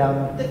microphone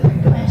down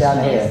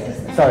here?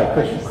 Sorry,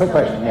 quick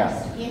question, yeah.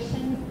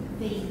 Investigating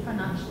the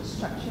financial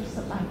structures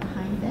that lie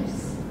behind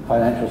this.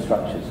 Financial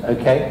structures,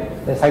 okay.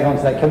 Let's hang on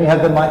to that. Can we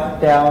have the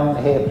mic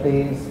down here,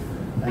 please?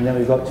 And then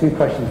we've got two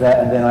questions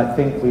there, and then I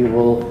think we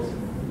will,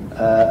 we've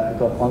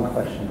got one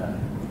question there.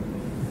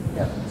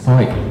 Yeah.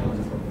 Hi,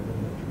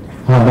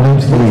 my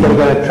name's Lee. We're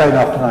going to train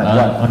after 9.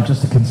 Right. I'm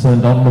just a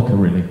concerned onlooker,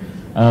 really.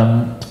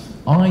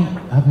 I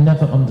have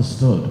never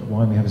understood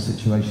why we have a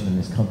situation in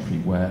this country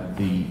where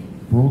the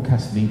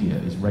broadcast media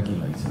is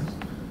regulated,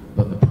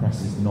 but the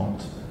press is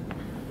not.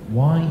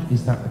 Why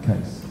is that the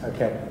case?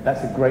 Okay,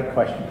 that's a great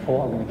question.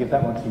 Paul, I'm going to give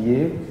that one to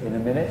you in a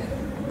minute.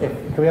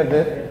 Can we have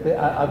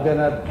I'm going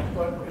to...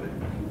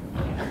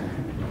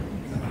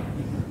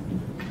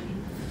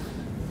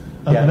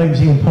 My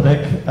name's Ian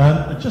Puddick.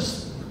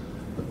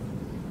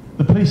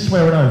 The police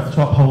swear an oath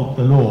to uphold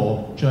the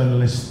law,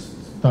 journalists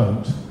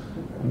don't.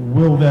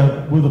 Will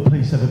the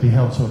police ever be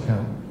held to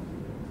account?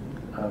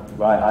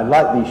 Right, I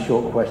like these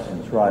short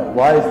questions. Right,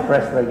 why is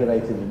press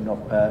regulated and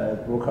not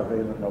broadcast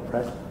regulated and not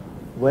press?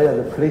 Where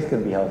are the police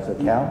going to be held to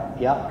account?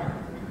 Yeah.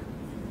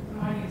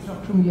 My name is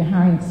Dr.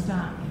 Harry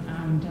Stack,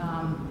 and I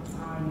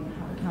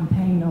have a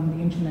campaign on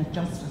the internet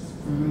justice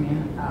for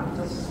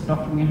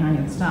Dr.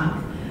 Harry Stack.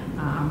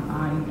 I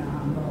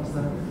was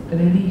an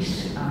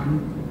elite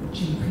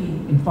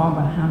GP in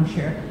Farnborough,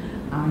 Hampshire.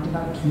 I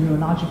developed a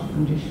neurological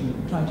condition,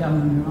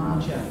 trigeminal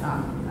neuralgia.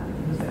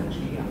 It was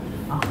actually a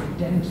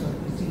dental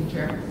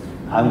procedure.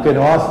 I'm going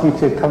to ask you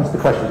to come to the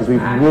question because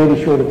we're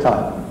really short of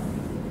time.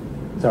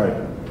 Sorry.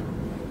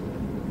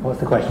 What's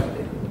the question?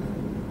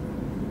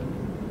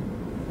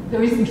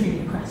 There isn't really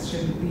a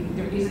question.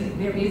 There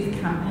is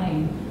a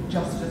campaign,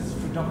 Justice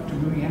for Dr.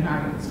 Maria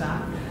Harriet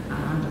Stack,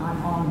 and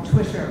I'm on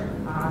Twitter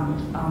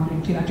and on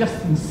LinkedIn. I've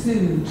just been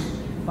sued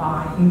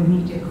in the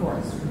media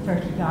courts for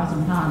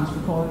 £30,000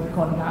 for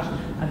calling out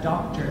a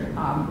doctor,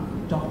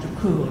 Dr.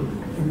 Cool,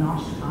 for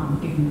not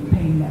giving me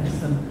pain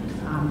medicine.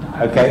 And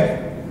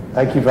okay.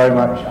 Thank you very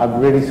much.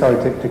 I'm really sorry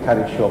to cut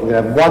it short. We're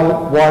going to have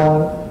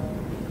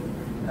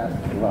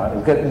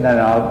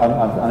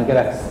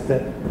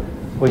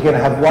we're going to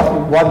have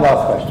one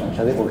last question, which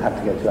I think we'll have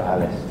to get to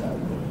Alice.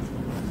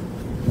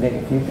 Nick,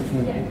 if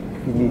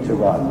you need to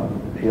run,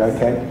 are you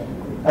okay?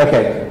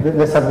 Okay,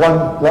 let's have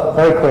one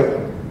very quick.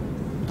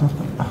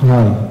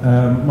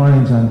 Hi, my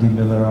name's Andy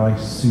Miller. I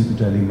sued the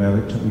Daily Mail.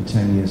 It took me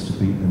 10 years to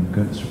beat them,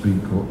 go to the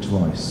Supreme Court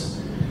twice.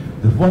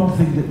 The one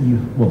thing that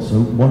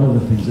one of the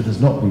things that has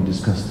not been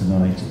discussed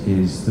tonight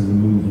is the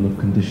removal of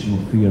conditional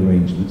fee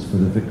arrangements for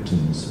the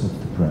victims of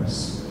the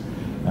press.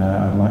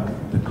 I'd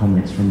like the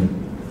comments from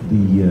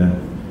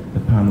the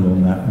panel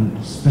on that.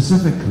 And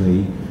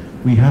specifically,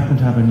 we happen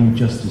to have a new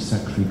Justice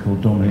Secretary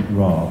called Dominic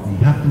Raab. He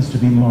happens to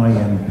be my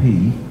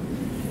MP.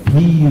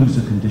 He used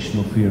a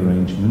conditional fee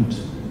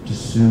arrangement to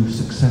sue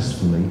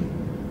successfully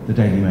the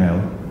Daily Mail.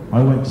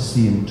 I went to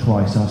see him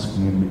twice,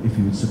 asking him if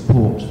he would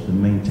support the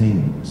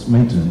maintenance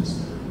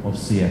of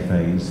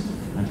CFAs,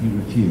 and he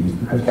refused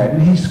because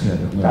he's scared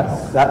of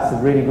Murdoch. That's a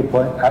really good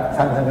point. I'm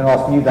going to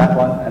ask you that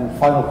one. And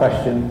final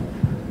question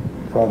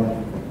from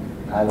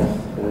Alice,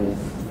 who is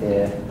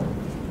here.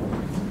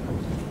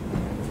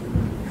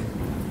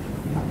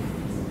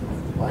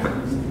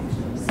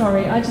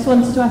 Sorry, I just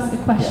wanted to ask a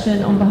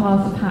question on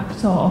behalf of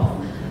Hacked Off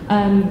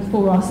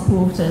for our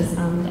supporters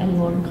and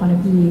anyone kind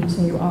of new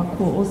to our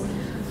cause.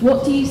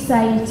 What do you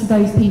say to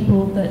those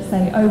people that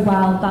say, oh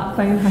well, that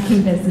phone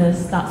hacking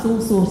business, that's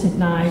all sorted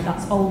now,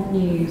 that's old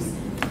news.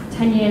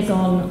 10 years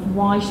on,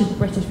 why should the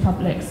British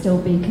public still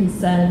be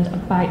concerned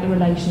about the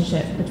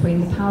relationship between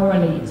the power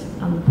elite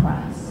and the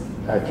press?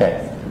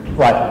 Okay,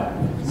 right.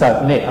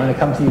 So, Nick, I'm going to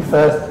come to you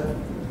first.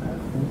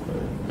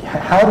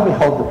 How do we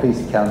hold the police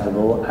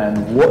accountable,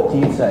 and what do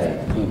you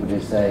say to people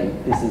who say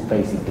this is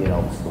basically an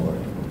old story?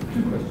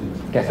 Two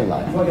questions. Get a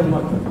life. Do I get a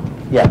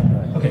microphone?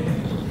 Yeah. Okay.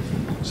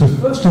 So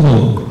first of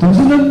all, there was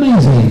an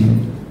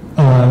amazing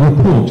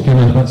report came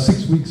out about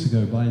 6 weeks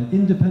ago by an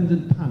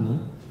independent panel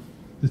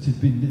that had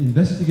been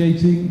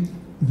investigating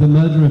the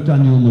murder of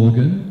Daniel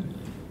Morgan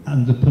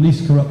and the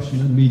police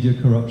corruption and media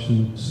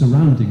corruption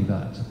surrounding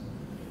that.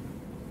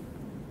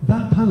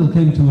 That panel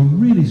came to a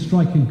really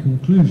striking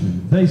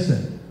conclusion. They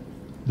said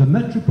the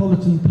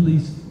Metropolitan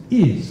Police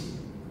is,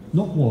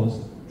 not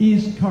was,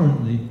 is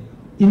currently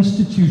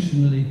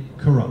institutionally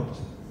corrupt.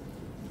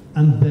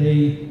 And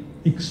they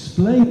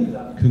explained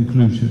that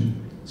conclusion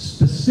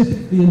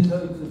specifically in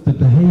terms of the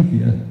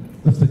behaviour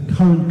of the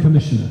current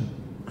commissioner,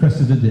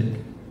 Cressida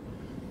Dick.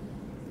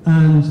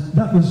 And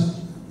that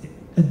was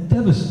a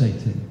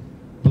devastating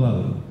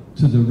blow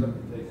to the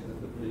reputation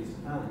of the police.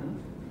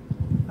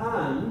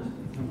 And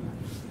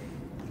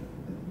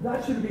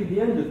that should be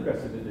the end of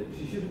Cressida Dick.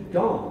 She should have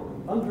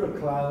gone under a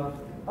cloud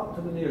up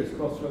to the nearest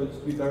crossroads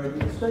to be buried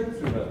with a stake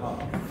through her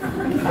heart.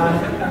 And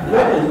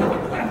then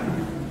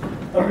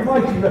a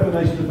mighty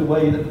reformation of the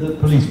way that the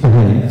police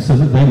behave so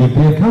that they would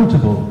be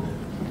accountable.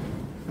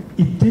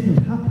 It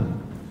didn't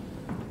happen.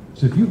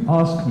 So if you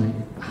ask me,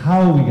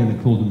 how are we going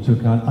to call them to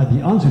account?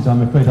 The answer is,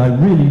 I'm afraid, I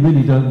really,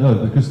 really don't know,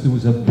 because there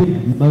was a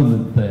big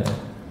moment there,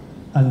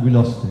 and we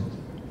lost it.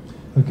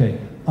 Okay,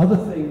 other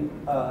thing,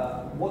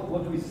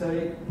 what do we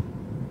say?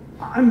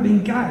 I'm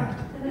being gagged.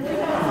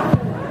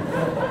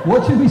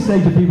 What should we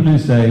say to people who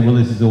say, well,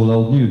 this is all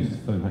old news,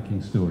 phone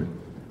hacking story?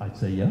 I'd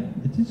say, yeah,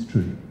 it is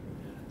true.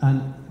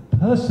 And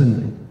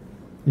personally,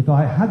 if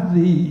I had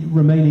the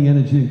remaining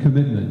energy and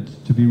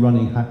commitment to be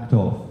running Hacked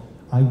Off,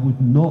 I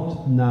would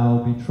not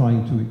now be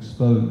trying to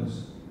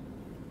expose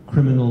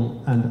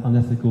criminal and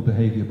unethical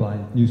behaviour by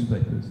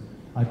newspapers.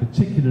 I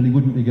particularly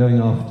wouldn't be going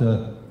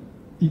after,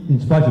 in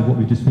spite of what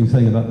we've just been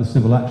saying about the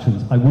civil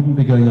actions, I wouldn't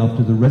be going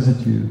after the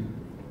residue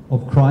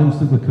of crimes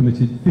that were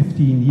committed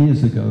 15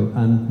 years ago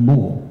and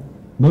more.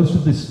 Most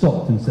of this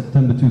stopped in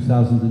September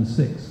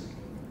 2006,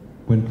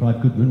 when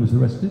Clive Goodman was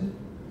arrested.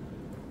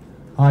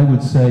 I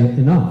would say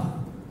enough.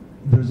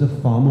 There is a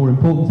far more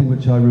important thing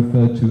which I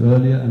referred to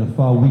earlier, and a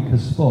far weaker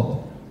spot.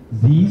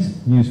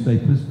 These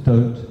newspapers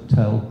don't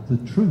tell the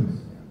truth.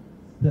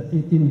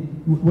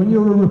 When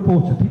you're a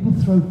reporter, people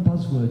throw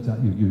buzzwords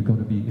at you. You've got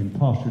to be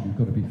impartial, you've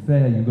got to be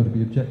fair, you've got to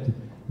be objective.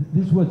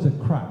 These words are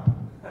crap.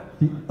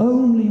 The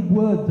only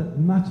word that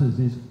matters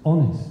is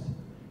honest.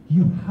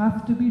 You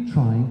have to be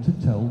trying to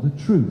tell the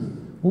truth.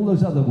 All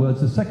those other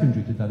words are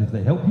secondary to that. If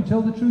they help you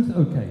tell the truth,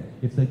 okay.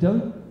 If they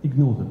don't,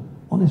 ignore them.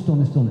 Honest,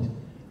 honest, honest.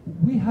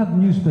 We have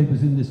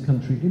newspapers in this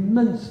country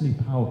immensely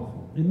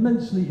powerful,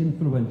 immensely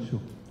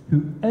influential,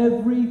 who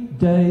every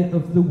day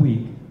of the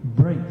week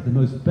break the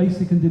most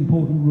basic and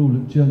important rule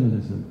of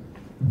journalism.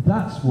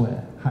 That's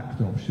where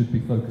Hacked Off should be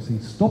focusing.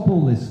 Stop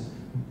all this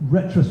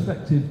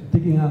retrospective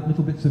digging out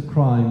little bits of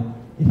crime.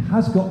 It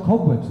has got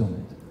cobwebs on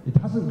it. It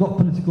hasn't got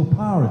political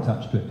power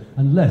attached to it,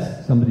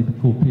 unless somebody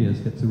called Piers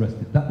gets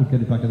arrested. That would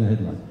get it back in the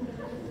headline.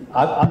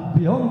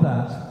 Beyond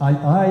that,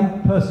 I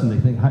personally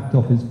think Hacked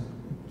Off is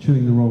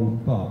chewing the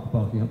wrong bark,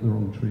 barking up the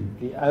wrong tree.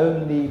 The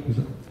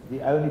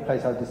only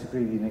place I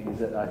disagree with you, Nick, is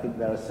that I think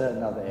there are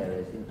certain other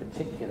areas, in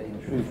particular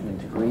intrusion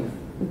into grief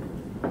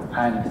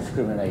and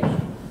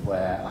discrimination,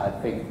 where I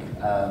think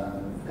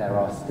there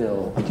are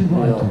still I did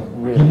what I do.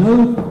 real...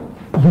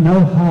 You know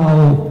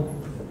how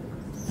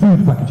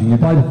food packaging, you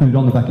buy the food,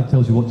 on the back it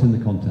tells you what's in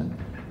the content.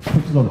 It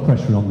puts a lot of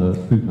pressure on the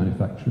food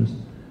manufacturers.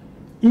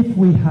 If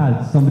we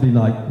had somebody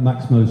like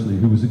Max Mosley,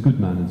 who was a good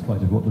man in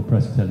spite of what the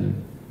press tell you,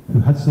 who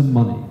had some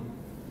money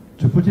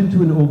to put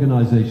into an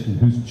organisation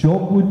whose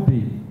job would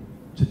be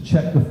to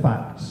check the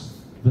facts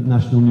that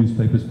national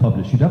newspapers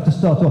publish. You'd have to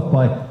start off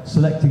by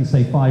selecting,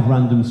 say, 5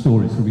 random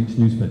stories for each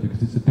newspaper,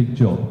 because it's a big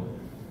job.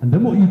 And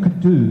then what you could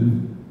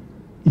do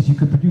is you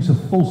could produce a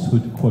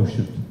falsehood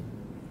quotient,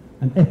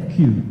 an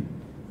FQ,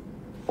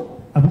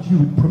 which you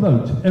would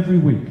promote every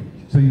week.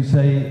 So you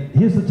say,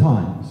 here's the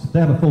Times. They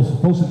have a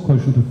falsehood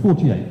quotient of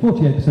 48.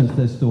 48% of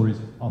their stories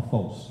are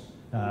false.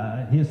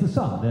 Here's the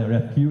Sun. Their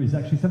FQ is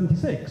actually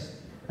 76.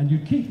 And you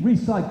keep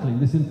recycling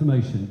this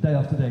information day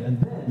after day.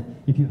 And then,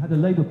 if you had a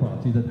Labour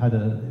Party that had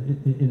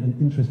an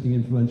interesting,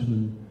 influential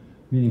and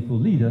meaningful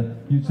leader,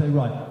 you'd say,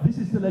 right, this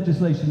is the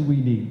legislation we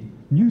need.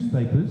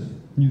 Newspapers,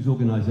 news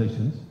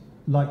organisations,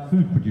 like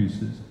food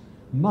producers,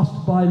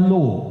 must by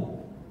law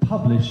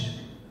publish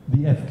the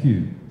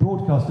FQ.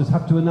 Broadcasters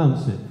have to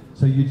announce it.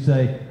 So you'd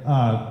say,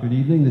 good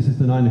evening, this is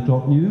the 9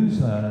 o'clock news.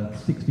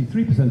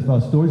 63% of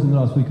our stories in the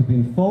last week have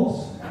been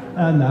false,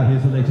 and now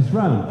here's the latest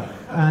round.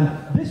 And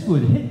this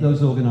would hit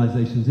those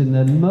organisations in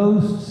their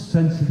most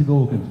sensitive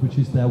organs, which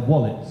is their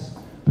wallets,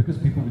 because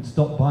people would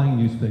stop buying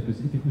newspapers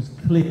if it was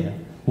clear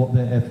what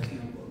their FQ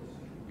was.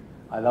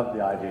 I love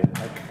the idea of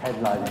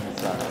headlining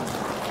the Sun.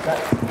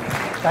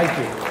 Thank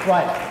you.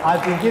 Right,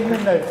 I've been given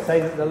a note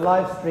saying that the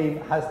live stream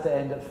has to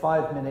end at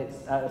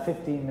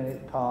 15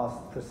 minutes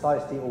past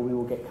precisely, or we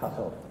will get cut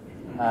off.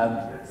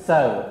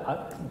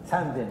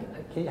 Tamsin,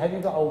 have you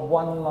got a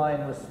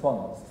one-line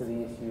response to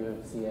the issue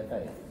of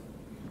CFA?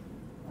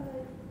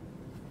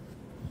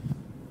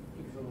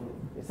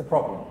 It's a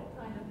problem.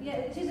 Kind of. Yeah,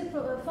 it is a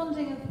problem.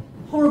 Funding of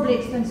horribly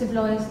expensive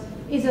lawyers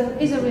is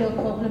a real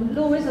problem.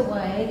 Law is a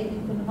way that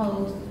you can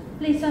hold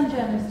police and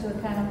journalists to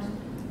account,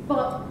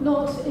 but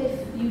not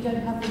if you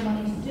don't have the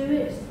money to do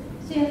it.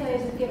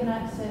 CFAs have given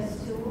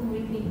access to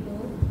ordinary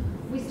people.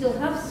 We still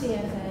have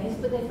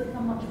CFAs, but they've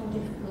become much more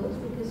difficult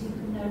because you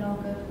can no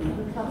longer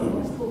recover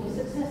what's called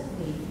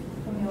successfully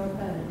from your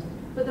opponent.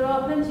 But there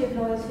are plenty of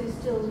lawyers who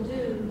still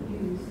do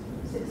use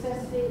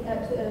successfully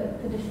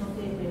conditional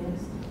fee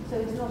agreements, so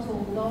it's not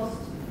all lost,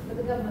 but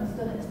the government's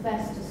done its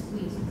best to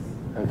squeeze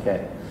us.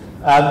 Okay.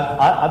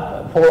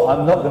 Paul,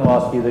 I'm not going to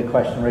ask you the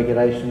question of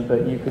regulation,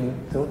 but you can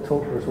talk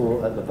to us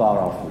all at the bar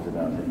afterwards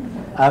about it.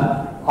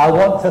 I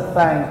want to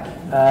thank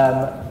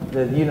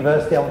the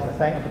university. I want to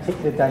thank in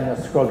particular Daniel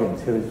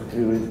Scroggins, who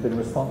has been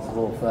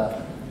responsible for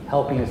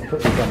helping us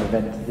put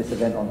this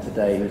event on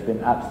today, who's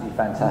been absolutely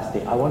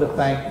fantastic. I want to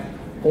thank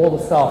all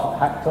the staff at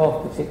Hacked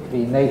Off,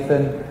 particularly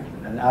Nathan,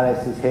 and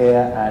Alice is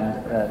here,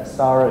 and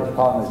Sarah, his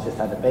partner, has just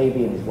had a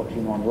baby and is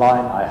watching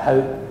online, I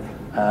hope.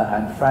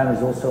 And Fran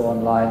is also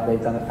online.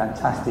 They've done a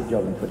fantastic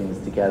job in putting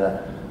this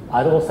together.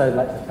 I'd also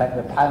like to thank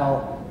the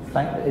panel.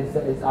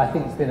 I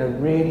think it's been a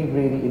really,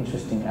 really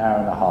interesting hour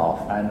and a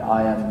half, and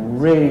I am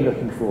really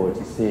looking forward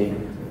to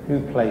seeing who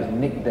plays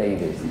Nick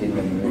Davies in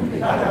the movie.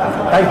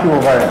 Thank you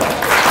all very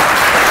much.